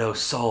Black Widow's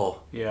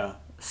soul. Yeah.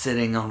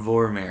 Sitting on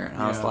Vormir.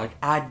 And I was like,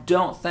 I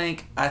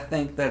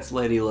think that's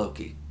Lady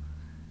Loki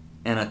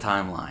in a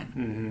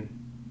timeline.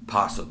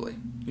 Possibly.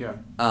 Yeah.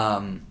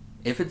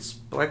 If it's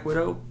Black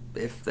Widow,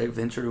 if they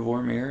venture to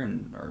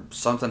Vormir or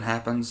something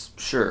happens,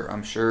 sure.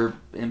 I'm sure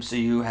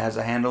MCU has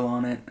a handle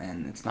on it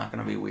and it's not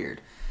going to be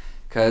weird.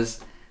 Because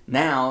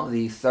now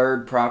the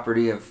third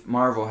property of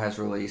Marvel has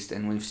released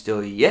and we've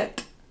still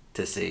yet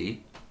to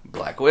see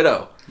Black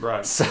Widow.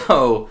 Right.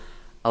 So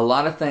a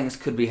lot of things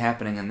could be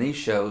happening in these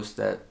shows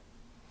that...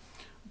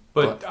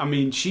 But, I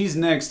mean, she's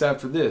next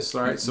after this,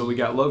 all right? So we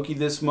got Loki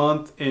this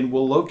month, and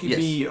will Loki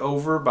be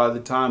over by the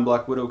time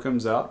Black Widow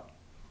comes out?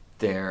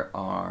 There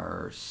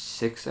are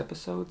 6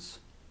 episodes.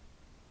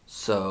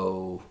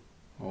 So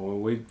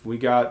Well, we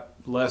got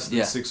less than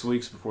Yeah. 6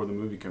 weeks before the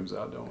movie comes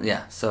out, don't we?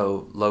 Yeah,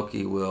 so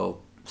Loki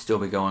will still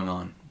be going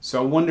on.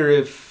 So I wonder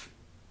if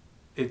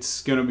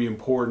it's going to be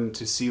important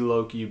to see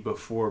Loki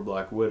before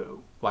Black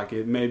Widow. Like,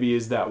 it maybe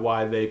is that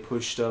why they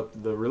pushed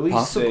up the release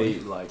Possibly.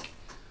 date? Like,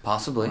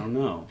 Possibly. I don't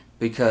know.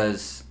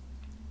 Because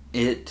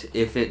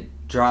if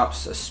it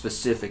drops a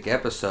specific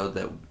episode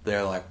that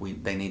they're like,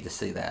 they need to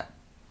see that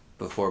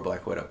before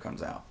Black Widow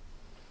comes out.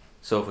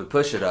 So if we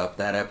push it up,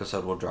 that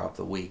episode will drop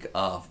the week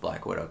of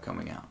Black Widow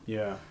coming out.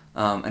 Yeah.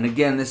 And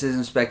again, this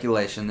isn't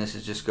speculation. This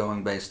is just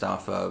going based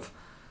off of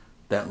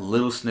that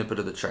little snippet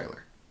of the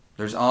trailer.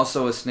 There's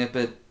also a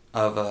snippet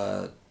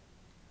of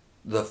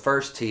the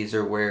first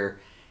teaser where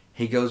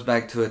he goes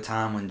back to a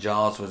time when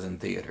Jaws was in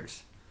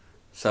theaters.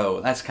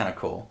 So that's kind of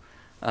cool.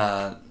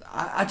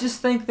 I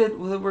just think that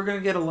we're going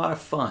to get a lot of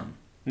fun.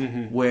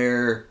 Mm-hmm.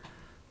 Where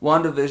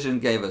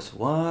WandaVision gave us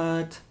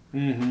what?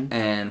 Mm-hmm.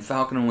 And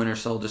Falcon and Winter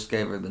Soldier just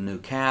gave her the new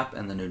cap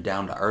and the new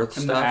down-to-earth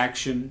And stuff. the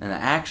action. And the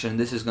action.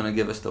 This is going to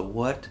give us the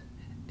what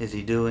is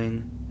he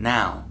doing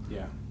now?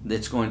 Yeah.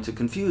 It's going to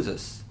confuse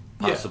us.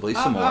 Possibly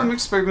some more. I'm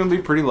expecting to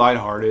be pretty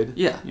lighthearted.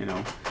 Yeah. You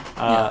know.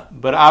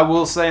 But I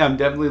will say I'm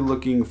definitely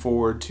looking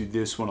forward to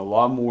this one a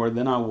lot more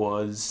than I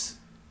was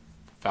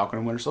Falcon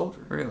and Winter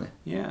Soldier. Really?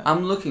 Yeah.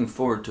 I'm looking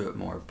forward to it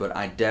more, but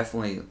I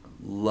definitely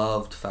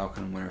loved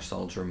Falcon and Winter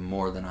Soldier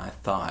more than I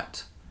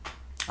thought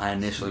I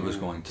initially was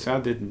going to. So I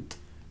didn't.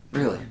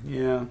 Really?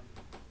 Yeah.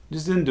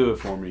 Just didn't do it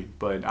for me.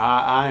 But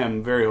I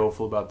am very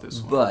hopeful about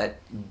this one.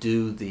 But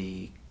do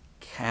the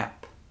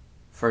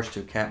first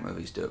two Cap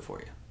movies do it for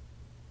you?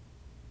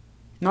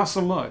 Not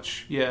so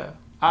much. Yeah.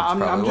 That's I'm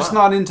probably just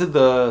why. not into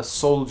the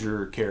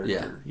soldier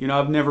character. Yeah. You know,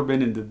 I've never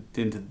been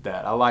into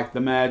that. I like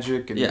the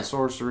magic and Yeah. the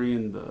sorcery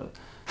and the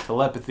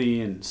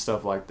telepathy and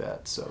stuff like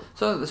that. So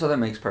that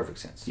makes perfect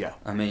sense. Yeah.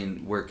 I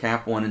mean, where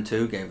Cap 1 and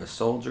 2 gave us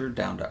soldier,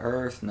 down to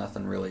earth,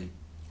 nothing really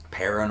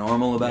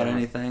paranormal about Yeah.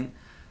 anything.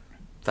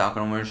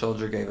 Falcon and Winter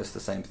Soldier gave us the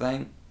same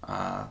thing.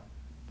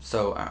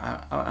 So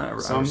I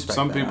some respect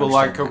some that. I people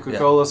like understand that.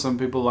 Coca-Cola, some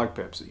people like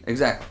Pepsi.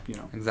 Exactly. You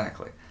know.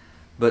 Exactly.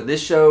 But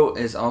this show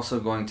is also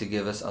going to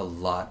give us a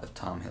lot of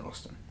Tom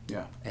Hiddleston.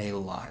 Yeah. A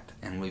lot.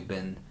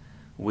 And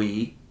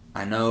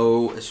I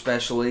know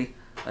especially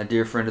a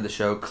dear friend of the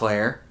show,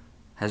 Claire,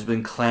 has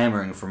been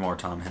clamoring for more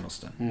Tom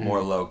Hiddleston,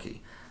 more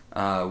Loki,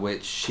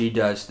 which she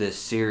does this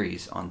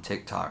series on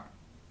TikTok.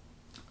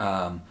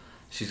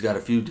 She's got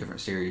a few different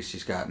series.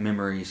 She's got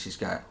Memories, she's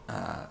got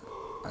a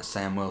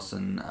Sam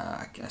Wilson,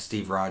 a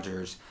Steve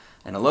Rogers,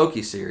 and a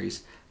Loki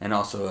series, and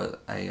also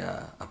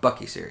a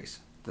Bucky series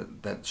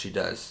that she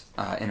does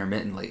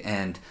intermittently.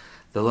 And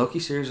the Loki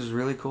series is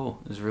really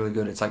cool. It's really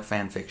good. It's like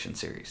fan fiction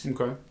series.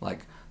 Okay.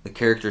 Like the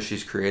character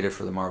she's created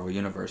for the Marvel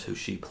Universe, who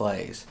she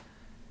plays,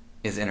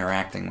 is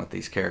interacting with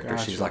these characters.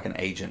 Gotcha. She's like an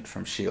agent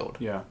from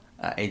S.H.I.E.L.D. Yeah.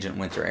 Agent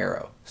Winter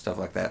Arrow, stuff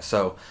like that.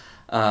 So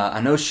I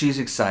know she's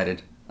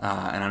excited,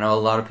 and I know a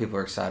lot of people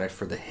are excited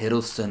for the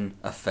Hiddleston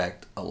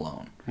effect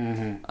alone.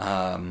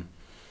 Mm-hmm.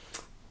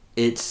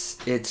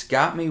 It's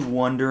got me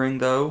wondering,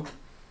 though,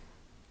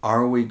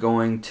 are we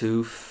going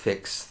to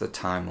fix the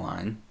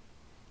timeline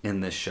in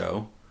this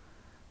show,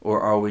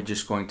 or are we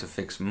just going to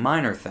fix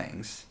minor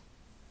things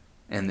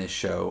in this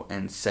show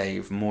and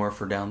save more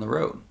for down the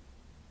road?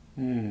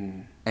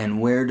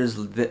 And where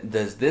does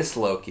this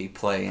Loki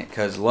play in?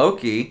 Because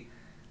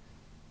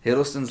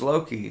Hiddleston's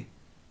Loki,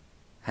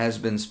 has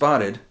been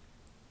spotted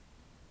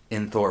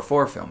in Thor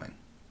 4 filming.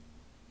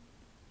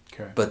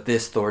 Okay. But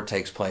this Thor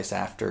takes place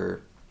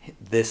after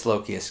this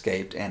Loki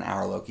escaped and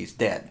our Loki's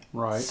dead.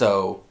 Right.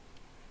 So,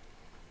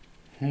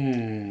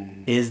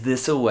 is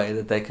this a way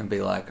that they can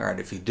be like, all right,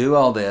 if you do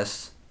all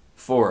this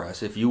for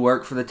us, if you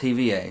work for the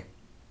TVA,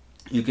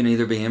 you can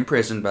either be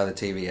imprisoned by the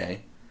TVA,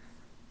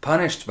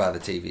 punished by the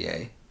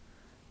TVA,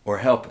 or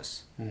help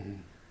us.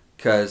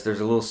 Because there's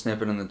a little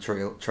snippet in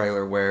the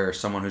trailer where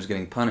someone who's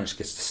getting punished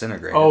gets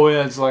disintegrated. Oh,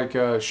 yeah, it's like,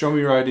 show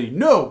me your ID.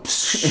 No! And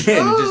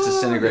just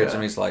disintegrates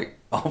him. He's like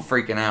all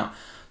freaking out.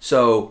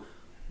 So,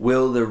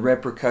 will the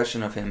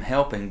repercussion of him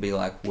helping be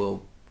like,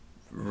 we'll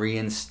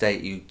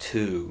reinstate you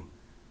to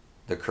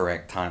the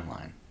correct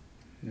timeline?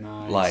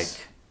 Nice. Like,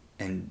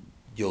 and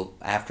you'll,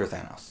 after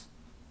Thanos.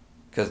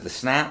 Because the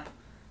snap,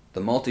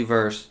 the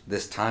multiverse,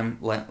 this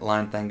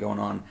timeline thing going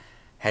on,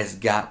 has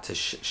got to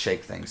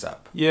shake things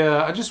up.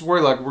 Yeah, I just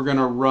worry like we're going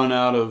to run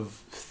out of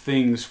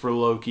things for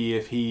Loki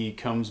if he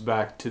comes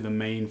back to the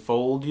main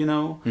fold, you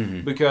know?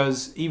 Mm-hmm.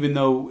 Because even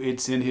though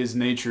it's in his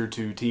nature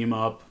to team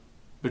up,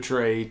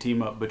 betray,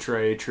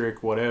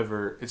 trick,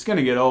 whatever, it's going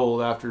to get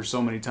old after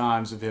so many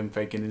times of him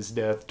faking his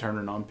death,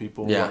 turning on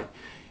people. Yeah. Like,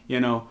 you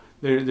know,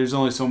 there's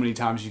only so many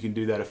times you can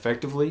do that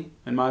effectively,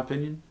 in my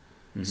opinion.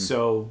 Mm-hmm.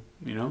 So,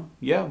 you know,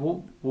 yeah,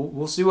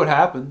 we'll see what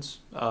happens.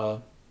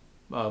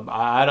 I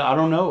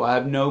don't know. I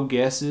have no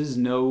guesses,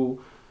 no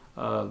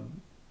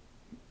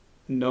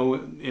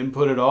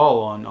input at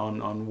all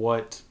on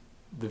what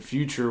the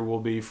future will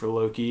be for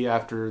Loki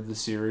after the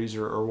series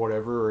or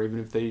whatever, or even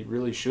if they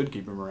really should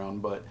keep him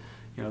around. But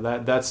you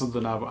know that's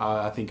something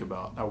I think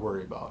about, I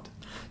worry about.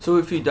 So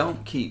if you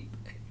don't keep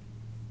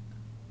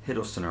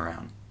Hiddleston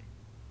around,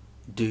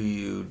 do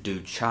you do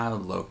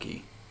child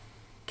Loki,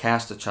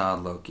 cast a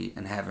child Loki,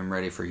 and have him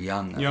ready for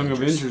young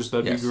Avengers?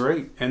 That'd Yes. be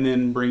great. And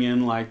then bring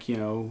in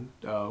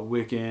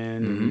Wiccan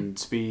and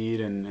Speed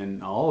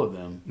and all of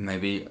them.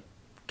 Maybe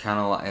kind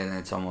of like, and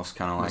it's almost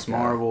kind of like Miss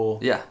Marvel.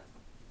 Yeah,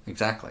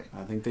 exactly.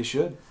 I think they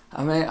should.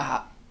 I mean,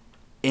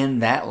 in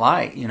that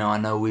light, I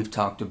know we've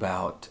talked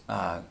about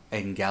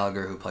Aidan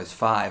Gallagher, who plays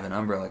Five in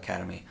Umbrella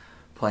Academy,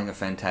 playing a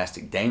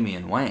fantastic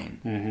Damian Wayne.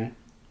 Mm-hmm.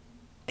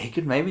 He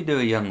could maybe do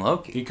a young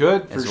Loki. He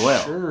could, as for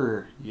well.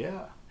 sure.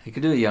 Yeah. He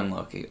could do a young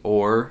Loki,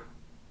 or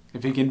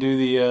if he can do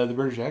the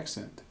British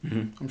accent,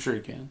 I'm sure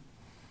he can.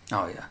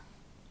 Oh yeah,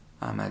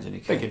 I imagine he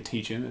They could. could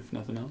teach him if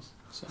nothing else.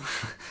 So.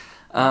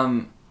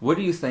 What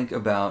do you think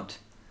about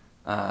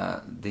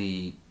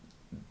the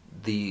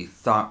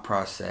thought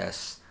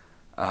process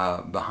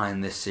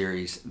behind this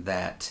series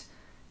that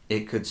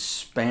it could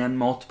span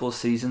multiple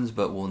seasons,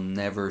 but we'll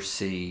never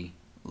see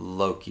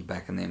Loki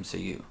back in the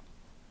MCU?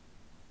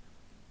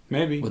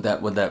 Maybe. Would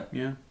that?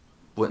 Yeah.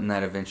 Wouldn't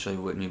that eventually?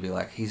 Wouldn't you be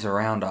like, he's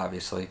around,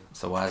 obviously,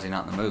 so why is he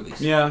not in the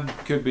movies? Yeah,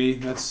 could be.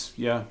 I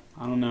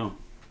don't know.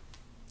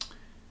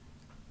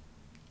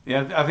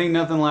 Yeah, I think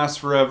nothing lasts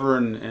forever,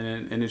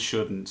 and it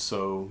shouldn't.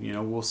 So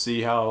we'll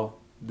see how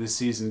this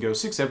season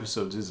goes. 6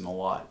 episodes isn't a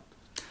lot.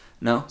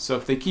 No. So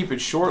if they keep it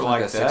short It's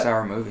like a that,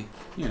 6-hour movie.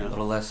 A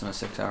little less than a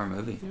 6-hour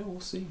movie. Yeah, we'll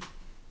see.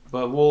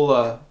 But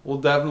we'll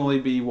definitely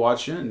be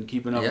watching and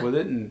keeping up with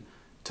it and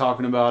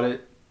talking about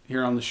it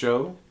here on the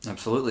show.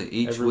 Absolutely.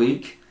 Each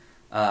week,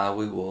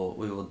 we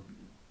will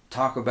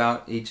talk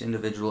about each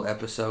individual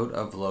episode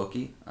of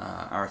Loki,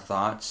 our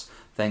thoughts,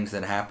 things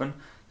that happen.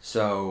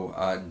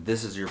 So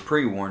this is your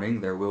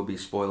pre-warning. There will be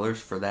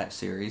spoilers for that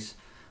series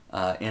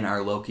in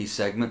our Loki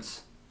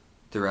segments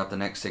throughout the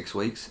next 6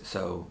 weeks.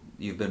 So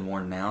you've been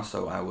warned now.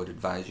 So I would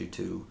advise you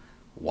to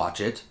watch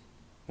it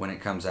when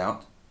it comes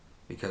out,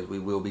 because we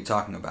will be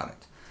talking about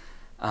it.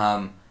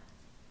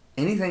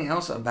 Anything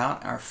else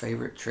about our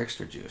favorite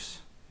trickster juice?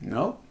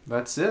 No,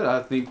 that's it.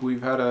 I think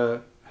we've had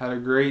a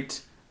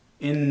great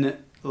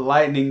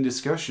enlightening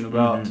discussion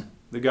about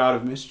the God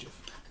of Mischief.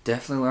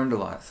 Definitely learned a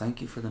lot.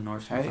 Thank you for the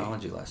Norse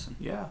mythology lesson.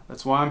 Yeah,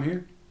 that's why I'm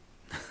here.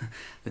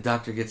 The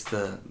doctor gets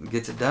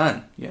it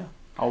done. Yeah,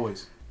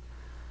 always.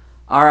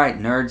 All right,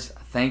 nerds,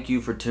 thank you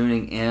for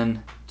tuning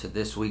in to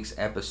this week's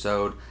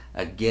episode.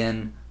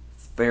 Again,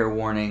 fair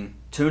warning,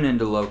 tune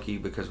into Loki,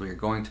 because we are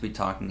going to be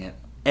talking at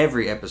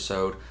every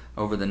episode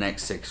over the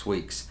next 6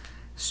 weeks.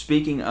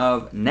 Speaking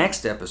of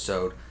next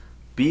episode,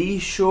 be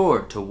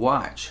sure to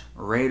watch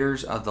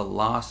Raiders of the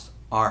Lost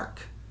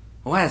Ark.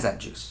 Why is that,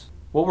 Juice?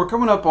 Well, we're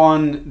coming up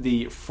on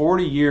the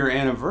 40-year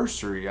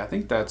anniversary. I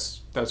think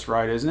that's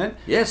right, isn't it?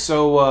 Yes.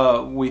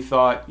 So we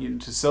thought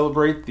to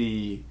celebrate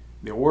the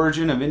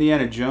origin of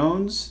Indiana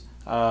Jones,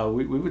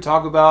 we would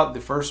talk about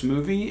the first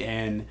movie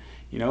and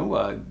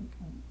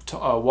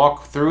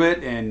walk through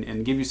it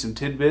and give you some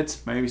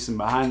tidbits, maybe some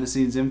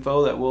behind-the-scenes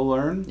info that we'll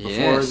learn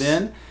before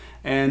then.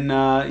 And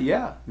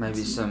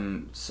maybe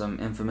some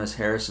infamous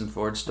Harrison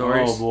Ford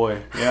stories. Oh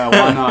boy, yeah,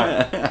 why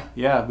not?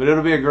 Yeah, but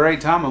it'll be a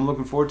great time. I'm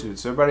looking forward to it.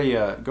 So everybody,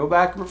 go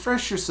back,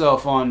 refresh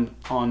yourself on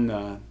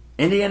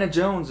Indiana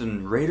Jones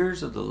and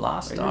Raiders of the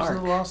Lost Ark. Raiders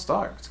of the Lost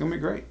Ark. It's gonna be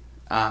great.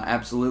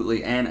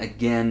 Absolutely, and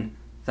again,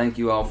 thank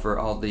you all for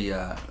all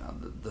the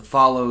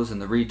follows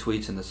and the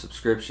retweets and the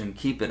subscription.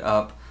 Keep it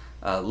up.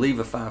 Leave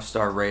a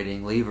 5-star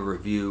rating. Leave a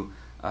review.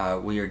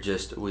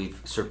 We've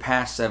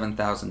surpassed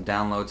 7,000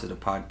 downloads of the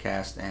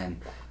podcast,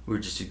 and we're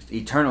just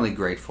eternally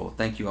grateful.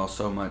 Thank you all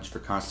so much for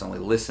constantly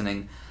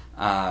listening.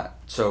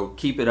 So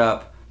keep it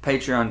up.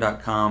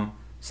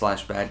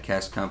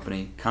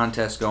 Patreon.com/BadcastCompany.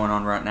 Contest going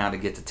on right now to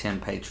get to 10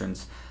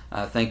 patrons.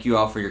 Thank you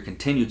all for your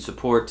continued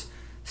support.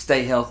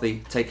 Stay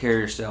healthy. Take care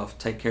of yourself.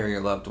 Take care of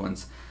your loved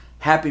ones.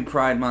 Happy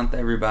Pride Month,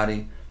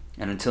 everybody.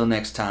 And until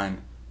next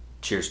time,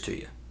 cheers to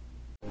you.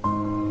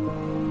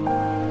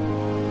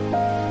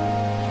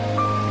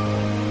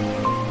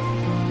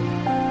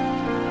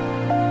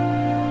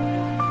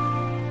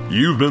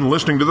 You've been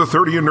listening to the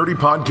 30 and Nerdy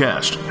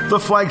Podcast, the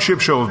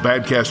flagship show of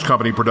Badcast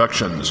Company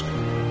Productions.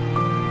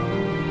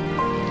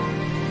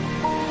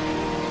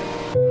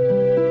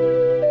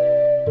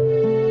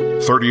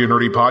 30 and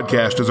Nerdy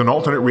Podcast is an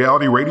alternate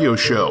reality radio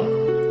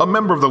show, a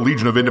member of the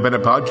Legion of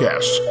Independent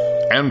Podcasts,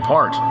 and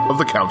part of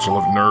the Council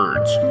of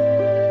Nerds.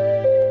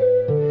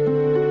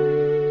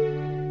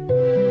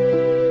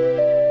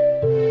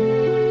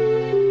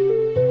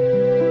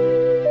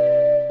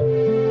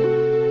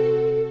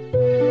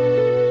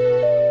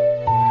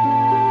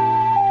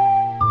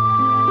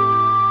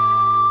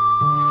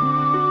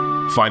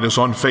 Find us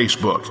on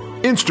Facebook,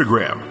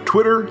 Instagram,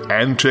 Twitter,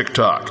 and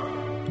TikTok.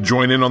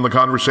 Join in on the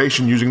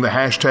conversation using the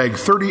hashtag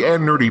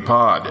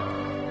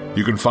 30andNerdyPod.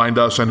 You can find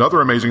us and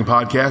other amazing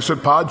podcasts at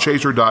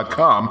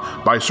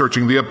podchaser.com by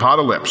searching The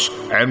Apocalypse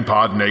and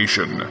Pod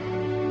Nation.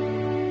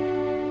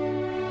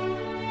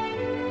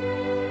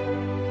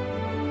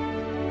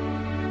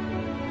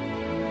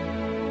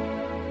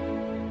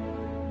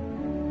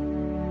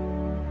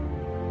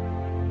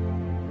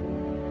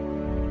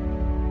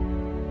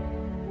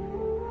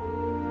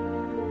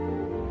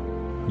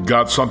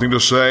 Got something to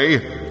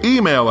say?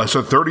 Email us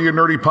at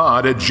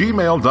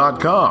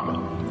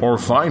 30andnerdypod@gmail.com or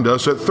find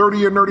us at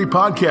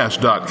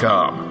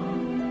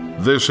 30andnerdypodcast.com.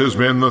 This has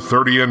been the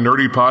 30 and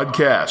Nerdy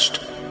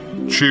Podcast.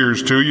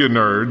 Cheers to you,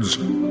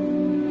 nerds.